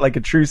was a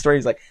true story.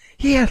 He's like,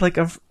 he had like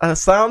a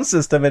sound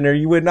system in there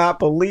you would not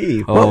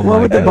believe. What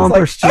would the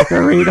bumper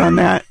sticker read on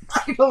that?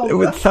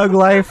 With Thug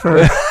Life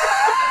or?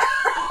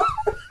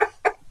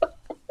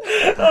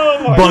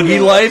 Buggy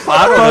life.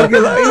 I don't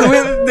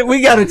know.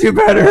 We got to do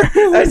better.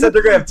 I said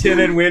they're gonna have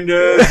tinted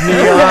windows,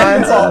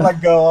 neons, all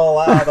like go all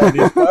out on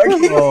these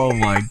buggies. Oh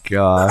my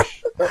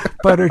gosh.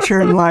 Butter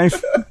churn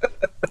life.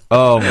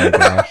 Oh my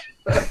gosh.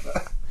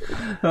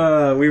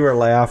 We were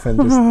laughing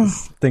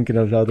just thinking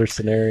of other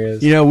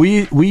scenarios. You know,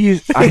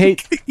 I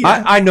hate.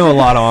 I know a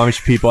lot of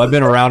Amish people. I've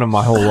been around them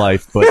my whole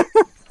life, but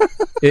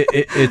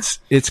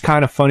it's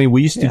kind of funny.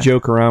 We used to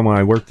joke around when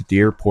I worked at the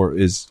airport.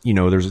 Is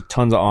there's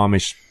tons of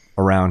Amish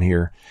around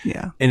here.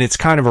 Yeah. And it's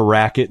kind of a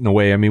racket in a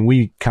way. I mean,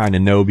 we kind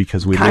of know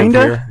because we live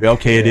here.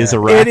 Okay, it is a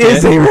racket. It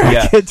is a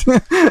racket.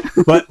 Yeah.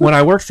 But when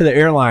I worked for the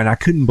airline, I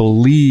couldn't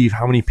believe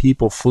how many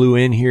people flew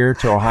in here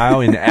to Ohio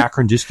and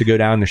Akron just to go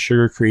down to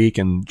Sugar Creek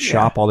and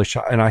shop all the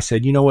shop. And I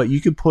said, you know what?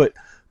 You could put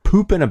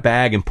poop in a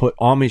bag and put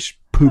Amish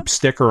poop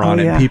sticker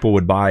on it and people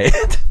would buy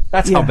it.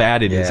 That's how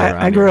bad it is around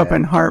I grew up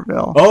in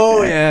Hartville.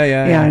 Oh,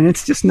 yeah. And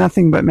it's just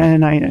nothing but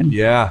Mennonite and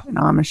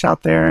Amish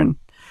out there. And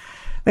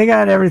they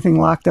got everything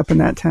locked up in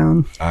that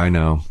town. I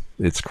know.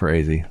 It's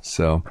crazy.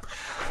 So,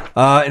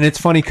 and it's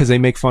funny because they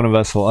make fun of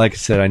us. Like I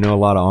said, I know a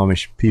lot of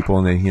Amish people,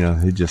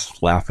 and they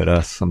just laugh at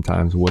us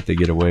sometimes what they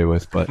get away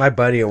with. But my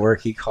buddy at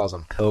work, he calls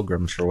them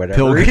pilgrims for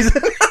whatever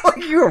reason.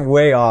 You're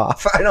way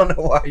off. I don't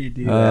know why you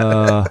do that.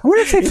 I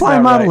wonder if they fly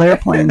model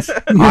airplanes.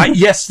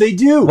 Yes, they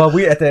do. Well,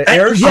 we at the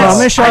air show.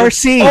 Amish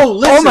RC.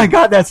 Oh my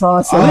God, that's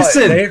awesome.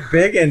 Listen, they're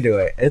big into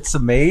it. It's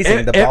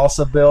amazing. The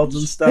balsa builds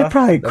and stuff. They're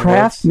probably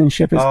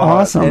craftsmanship is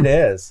awesome. It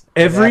is.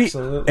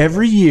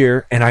 Every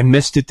year, and I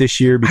missed it this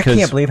year because I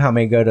can't believe how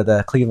many go to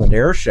the Cleveland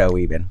Air Show.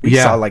 Even we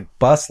saw like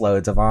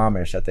busloads of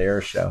Amish at the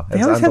air show.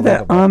 They always have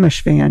that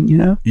Amish van,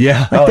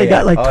 Yeah, like they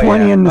got like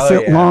 20 in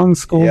the long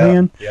school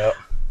van. Yep.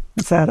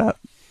 What's that up?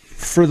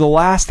 For the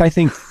last, I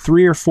think,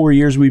 3 or 4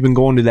 years, we've been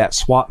going to that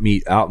swap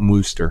meet out in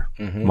Worcester,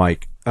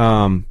 Mike.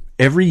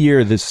 Every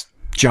year, this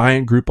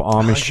giant group of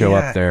Amish show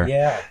up there.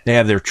 Yeah. They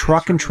have their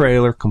truck and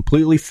trailer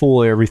completely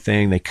full of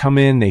everything. They come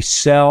in, they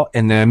sell,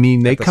 and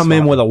they come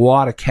in with a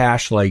wad of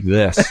cash like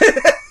this.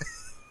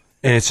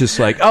 And it's just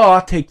like, oh,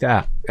 I'll take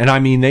that. And I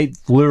mean, they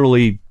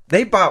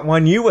bought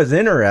one you was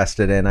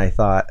interested in, I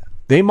thought.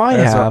 They might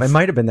have. It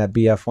might have been that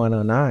BF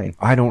 109.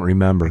 I don't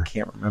remember. I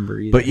can't remember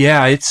either. But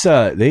yeah, it's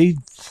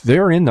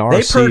they're in the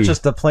RC. They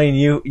purchased the plane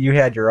you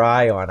had your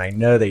eye on. I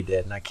know they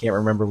did, and I can't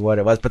remember what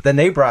it was. But then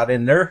they brought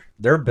in their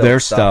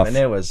built stuff, and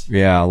it was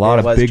a lot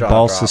of big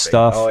balsa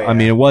stuff. Oh, yeah. I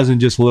mean, it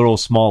wasn't just little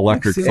small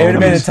electric. It would have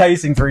been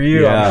enticing for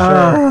you,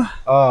 I'm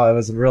sure. It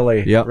was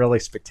really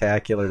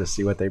spectacular to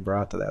see what they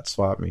brought to that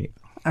swap meet.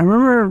 I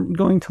remember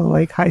going to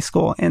like high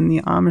school, and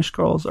the Amish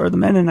girls or the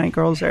Mennonite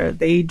girls there,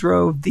 they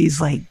drove these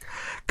like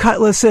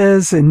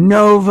Cutlasses and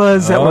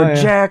Novas that were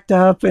jacked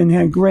up and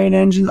had great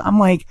engines. I'm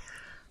like,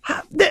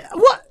 what?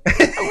 What?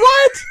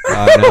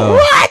 I know.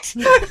 What?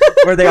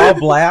 Were they all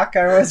black?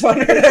 I was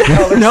wondering.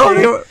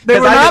 No, they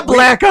were not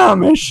black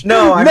Amish.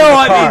 No, I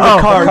mean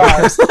the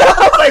cars.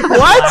 Like,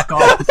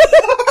 what?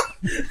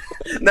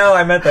 No,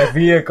 I meant the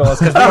vehicles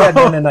because we had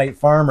Mennonite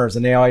farmers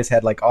and they always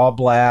had like all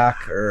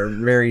black or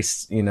very,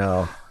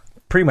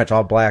 pretty much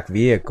all black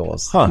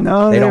vehicles. Huh.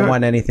 No, they don't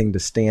want anything to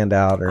stand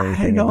out or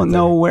anything. I don't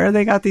know where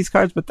they got these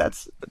cars, but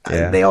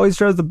they always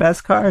drove the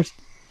best cars.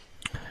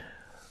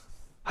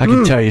 I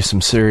can tell you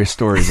some serious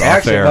stories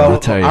off air. I'll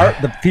tell you.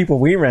 The people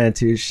we ran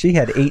into, she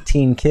had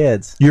 18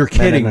 kids. You're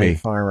kidding me.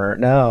 Farmer.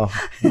 No.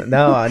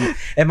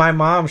 And my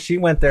mom, she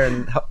went there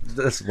and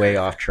this is way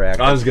off track.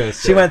 I was going to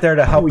say. She went there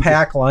to help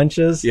pack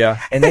lunches. Yeah.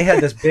 And they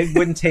had this big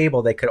wooden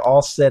table they could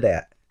all sit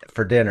at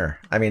for dinner.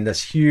 I mean,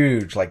 this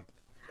huge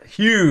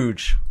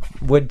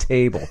wood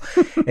table.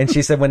 And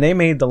she said when they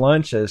made the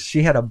lunches,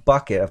 she had a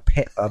bucket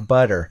of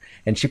butter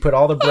and she put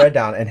all the bread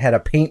down and had a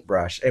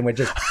paintbrush and would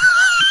just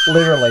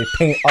literally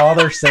paint all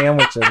their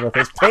sandwiches with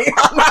this paint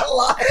on that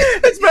line.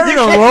 It's better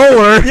than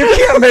lower. You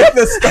can't make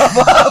this stuff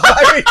up.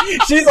 I mean,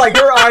 she's like,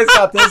 her eyes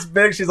got this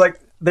big. She's like,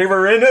 they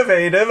were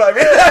innovative. I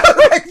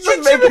mean,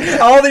 she's making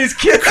all these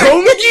kids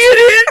come get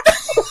it.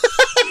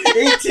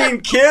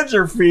 18 kids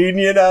are feeding,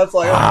 it's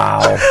like,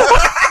 wow.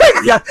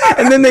 Yeah,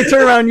 and then they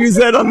turn around and use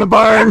that on the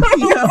barn.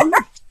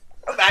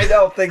 I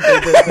don't think they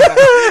did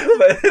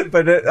that.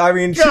 but I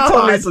mean, she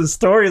told me some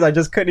stories I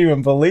just couldn't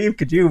even believe.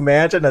 Could you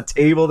imagine a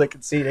table that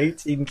could seat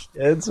 18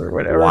 kids or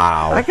whatever?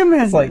 Wow. I can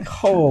imagine. It's like,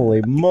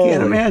 holy moly. I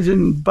can't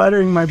imagine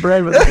buttering my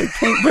bread with a big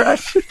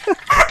paintbrush.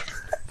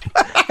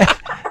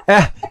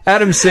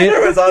 Adam said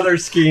there was other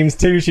schemes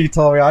too. She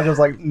told me. I was just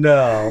like,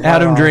 no.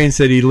 Adam Drain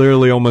said he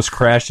literally almost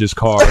crashed his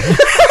car.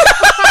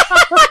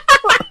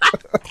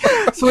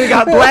 So we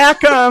got black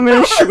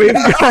Amish, we've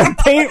got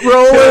paint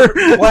roller,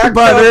 black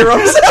butter.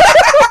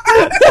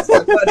 That's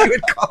what he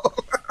would call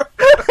them.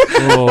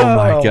 Oh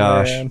my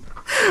gosh. Man.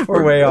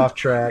 We're way off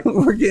track.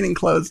 We're getting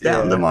closed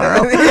down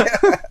tomorrow.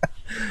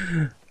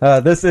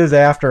 This is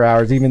after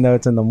hours, even though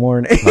it's in the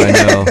morning. I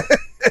know.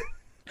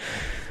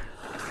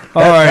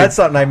 All right. That's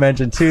something I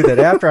mentioned too, that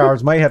after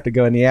hours might have to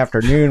go in the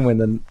afternoon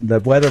when the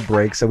weather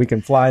breaks so we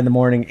can fly in the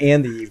morning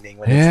and the evening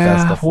when it's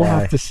best to fly. We'll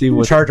have to see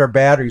what charge our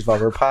batteries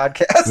while we're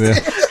podcasting.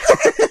 Yeah.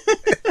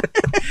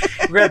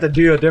 We're going to have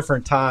to do a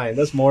different time.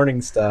 This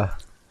morning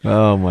stuff.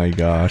 Oh my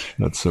gosh,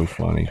 that's so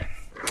funny.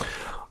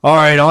 All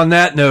right, on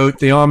that note,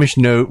 the Amish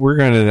note, we're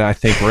gonna, I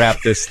think,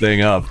 wrap this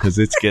thing up because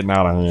it's getting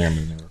out of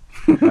hand.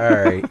 All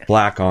right.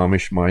 Black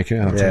Amish, Mike.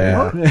 I'll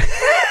tell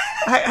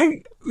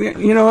you.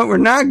 You know what? We're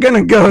not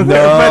gonna go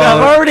there, but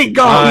I've already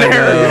gone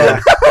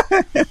there.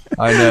 Yeah.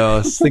 I know. I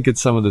was thinking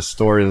some of the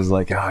stories. I was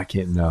like, I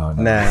can't. No.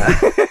 Nah.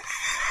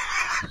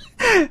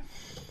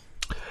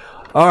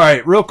 All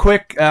right, real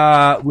quick,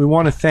 we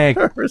want to thank.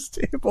 First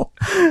table.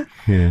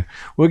 Yeah,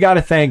 we got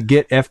to thank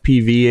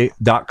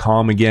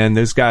GetFPV.com again.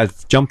 Those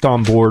guys jumped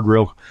on board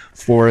real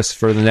for us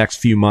for the next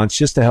few months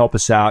just to help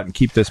us out and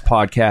keep this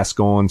podcast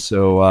going.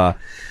 So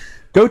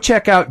go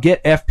check out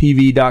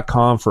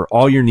GetFPV.com for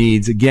all your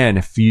needs. Again,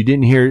 if you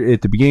didn't hear it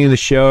at the beginning of the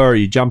show or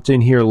you jumped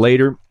in here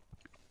later,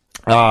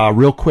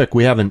 real quick,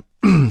 we have an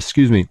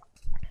excuse me,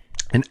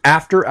 an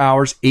after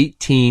hours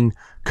 18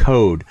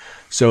 code.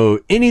 So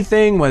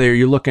anything, whether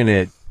you're looking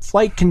at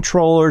flight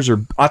controllers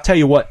or I'll tell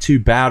you what, too,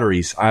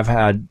 batteries. I've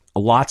had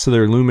lots of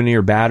their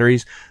Lumineer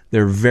batteries.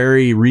 They're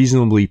very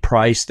reasonably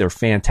priced. They're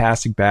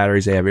fantastic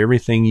batteries. They have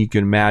everything you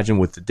can imagine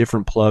with the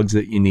different plugs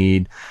that you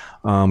need.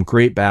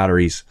 Great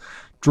batteries.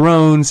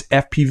 Drones,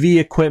 FPV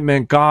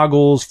equipment,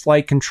 goggles,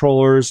 flight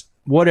controllers,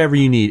 whatever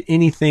you need.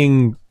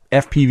 Anything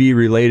FPV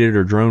related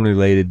or drone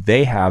related,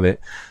 they have it.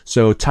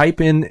 So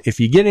type in, if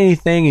you get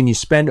anything and you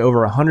spend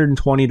over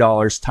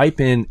 $120,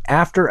 type in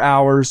after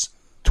hours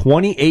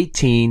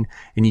 2018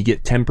 and you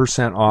get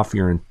 10% off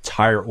your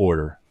entire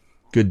order.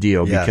 Good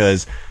deal. Yes.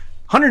 Because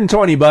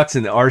 $120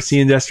 in the RC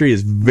industry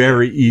is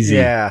very easy.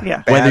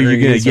 Yeah. Whether you're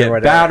going to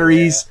get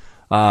batteries,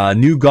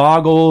 new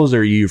goggles,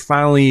 or you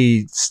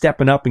finally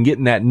stepping up and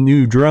getting that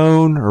new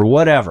drone or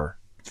whatever.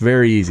 It's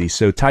very easy.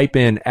 So type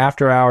in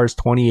after hours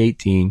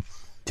 2018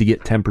 to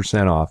get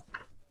 10% off.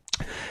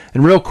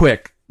 And real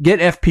quick, Get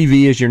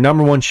FPV is your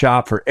number one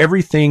shop for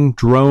everything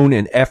drone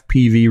and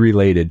FPV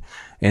related.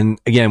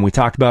 And again, we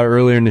talked about it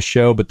earlier in the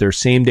show, but their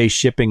same day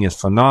shipping is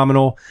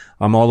phenomenal.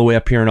 I'm all the way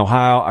up here in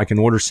Ohio. I can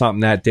order something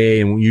that day,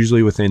 and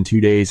usually within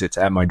 2 days, it's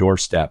at my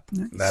doorstep.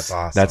 That's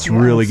awesome. That's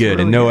really good.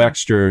 And no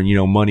extra,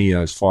 money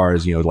as far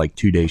as, like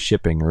 2 day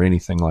shipping or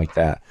anything like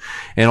that.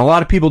 And a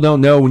lot of people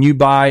don't know when you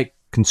buy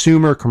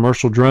consumer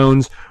commercial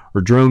drones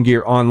or drone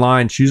gear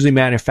online, it's usually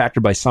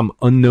manufactured by some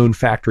unknown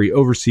factory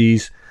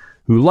overseas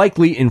who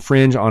likely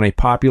infringe on a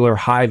popular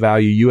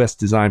high-value U.S.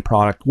 design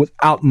product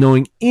without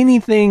knowing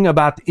anything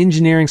about the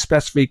engineering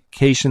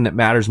specification that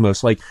matters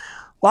most. Like, a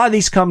lot of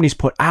these companies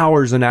put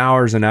hours and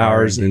hours and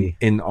hours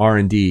in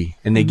R&D,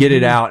 and they get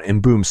it out,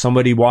 and boom,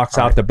 somebody walks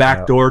out the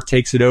back door,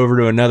 takes it over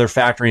to another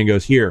factory, and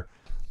goes, here,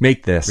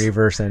 make this.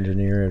 Reverse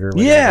engineer it or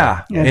whatever.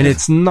 Yeah, and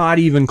it's not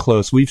even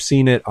close. We've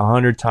seen it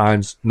 100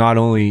 times, not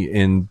only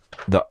in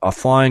the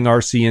flying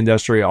RC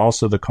industry,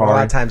 also the car. A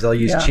lot of times they'll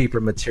use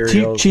cheaper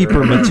materials.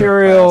 Cheaper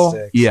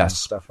material, yes.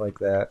 Stuff like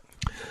that.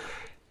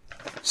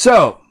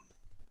 So,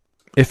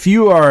 if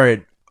you are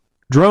a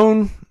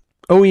drone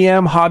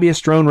OEM,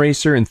 hobbyist, drone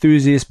racer,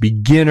 enthusiast,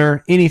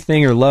 beginner,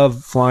 anything, or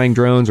love flying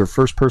drones or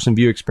first-person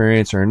view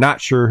experience, or not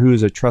sure who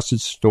is a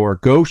trusted store,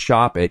 go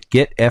shop at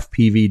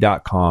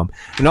getfpv.com.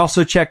 And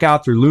also check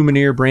out their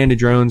Lumineer branded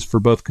drones for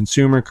both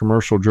consumer and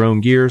commercial drone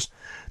gears.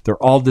 They're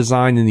all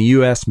designed in the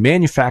U.S.,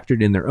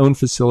 manufactured in their own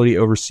facility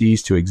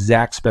overseas to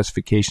exact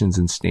specifications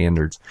and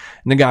standards.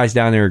 And the guys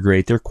down there are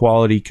great. Their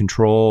quality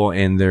control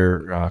and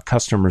their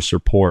customer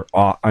support,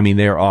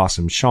 they're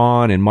awesome.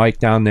 Sean and Mike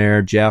down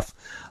there, Jeff,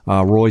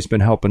 Roy's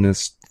been helping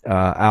us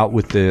out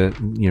with the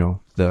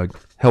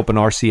helping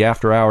RC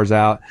After Hours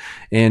out.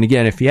 And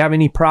again, if you have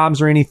any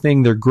problems or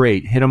anything, they're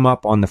great. Hit them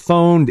up on the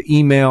phone, the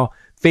email,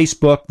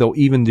 Facebook. They'll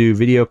even do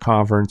video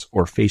conference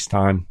or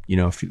FaceTime,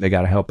 if they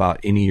got to help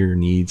out any of your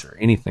needs or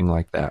anything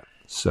like that.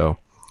 So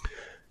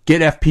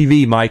get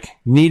FPV, Mike.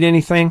 You need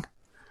anything?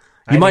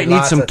 You might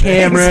need some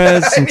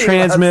cameras, some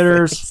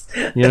transmitters,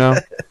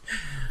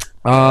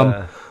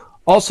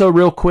 Also,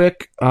 real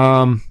quick,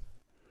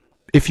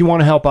 if you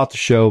want to help out the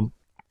show,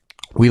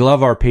 we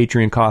love our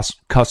Patreon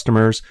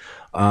customers.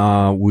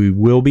 We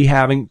will be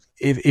having,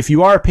 if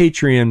you are a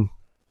Patreon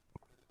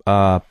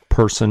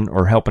person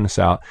or helping us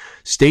out,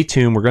 stay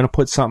tuned. We're going to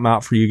put something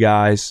out for you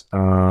guys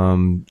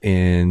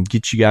and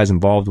get you guys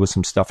involved with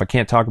some stuff I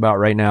can't talk about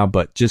right now,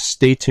 but just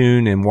stay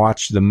tuned and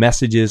watch the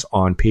messages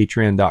on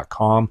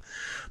patreon.com.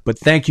 But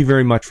thank you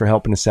very much for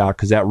helping us out,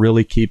 because that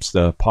really keeps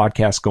the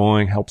podcast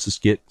going, helps us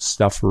get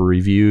stuff for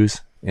reviews.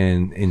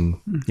 And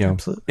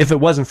if it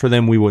wasn't for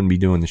them, we wouldn't be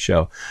doing the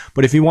show.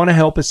 But if you want to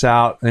help us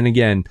out, and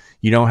again,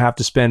 you don't have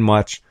to spend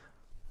much.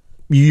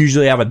 You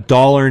usually have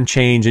 $1 and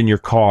change in your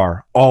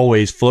car,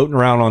 always floating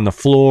around on the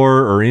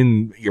floor or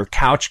in your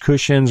couch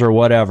cushions or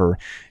whatever.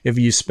 If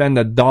you spend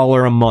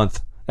 $1 a month,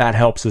 that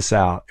helps us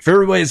out. If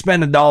everybody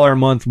spend $1 a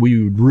month,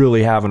 we would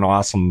really have an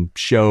awesome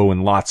show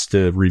and lots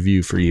to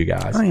review for you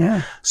guys. Oh,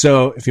 yeah.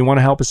 So if you want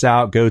to help us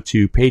out, go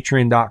to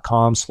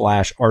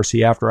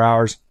patreon.com/RC After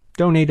Hours.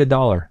 Donate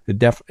 $1.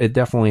 It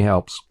definitely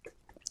helps.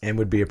 And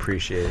would be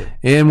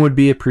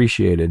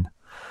appreciated.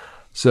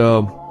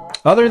 So,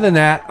 other than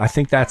that, I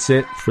think that's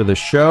it for the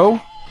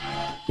show.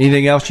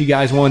 Anything else you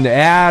guys wanted to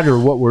add, or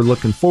what we're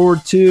looking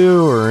forward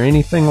to, or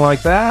anything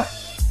like that?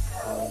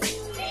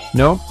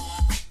 No?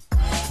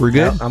 We're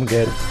good? Yeah, I'm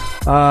good.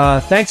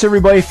 Thanks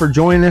everybody for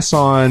joining us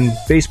on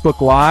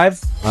Facebook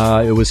Live.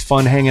 It was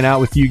fun hanging out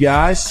with you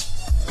guys.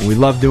 We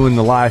love doing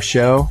the live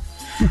show.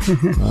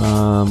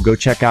 Go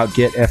check out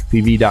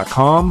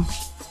getfpv.com.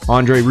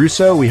 Andre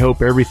Russo, we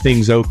hope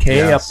everything's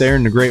okay up there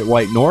in the Great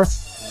White North.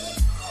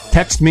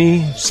 Text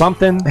me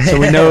something so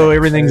we know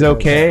everything's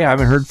okay. I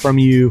haven't heard from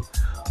you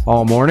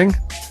all morning.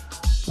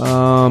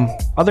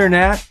 Other than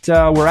that,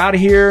 we're out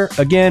of here.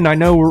 Again, I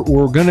know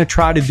we're going to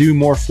try to do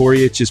more for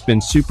you. It's just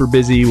been super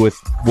busy with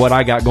what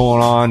I got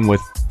going on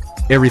with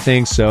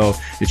everything, so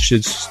it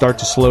should start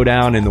to slow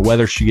down and the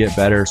weather should get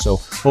better. So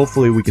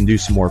hopefully we can do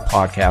some more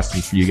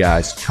podcasting for you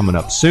guys coming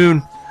up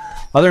soon.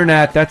 Other than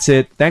that, that's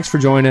it. Thanks for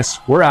joining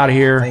us. We're out of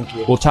here. Thank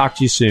you. We'll talk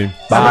to you soon.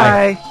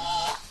 Bye. Bye.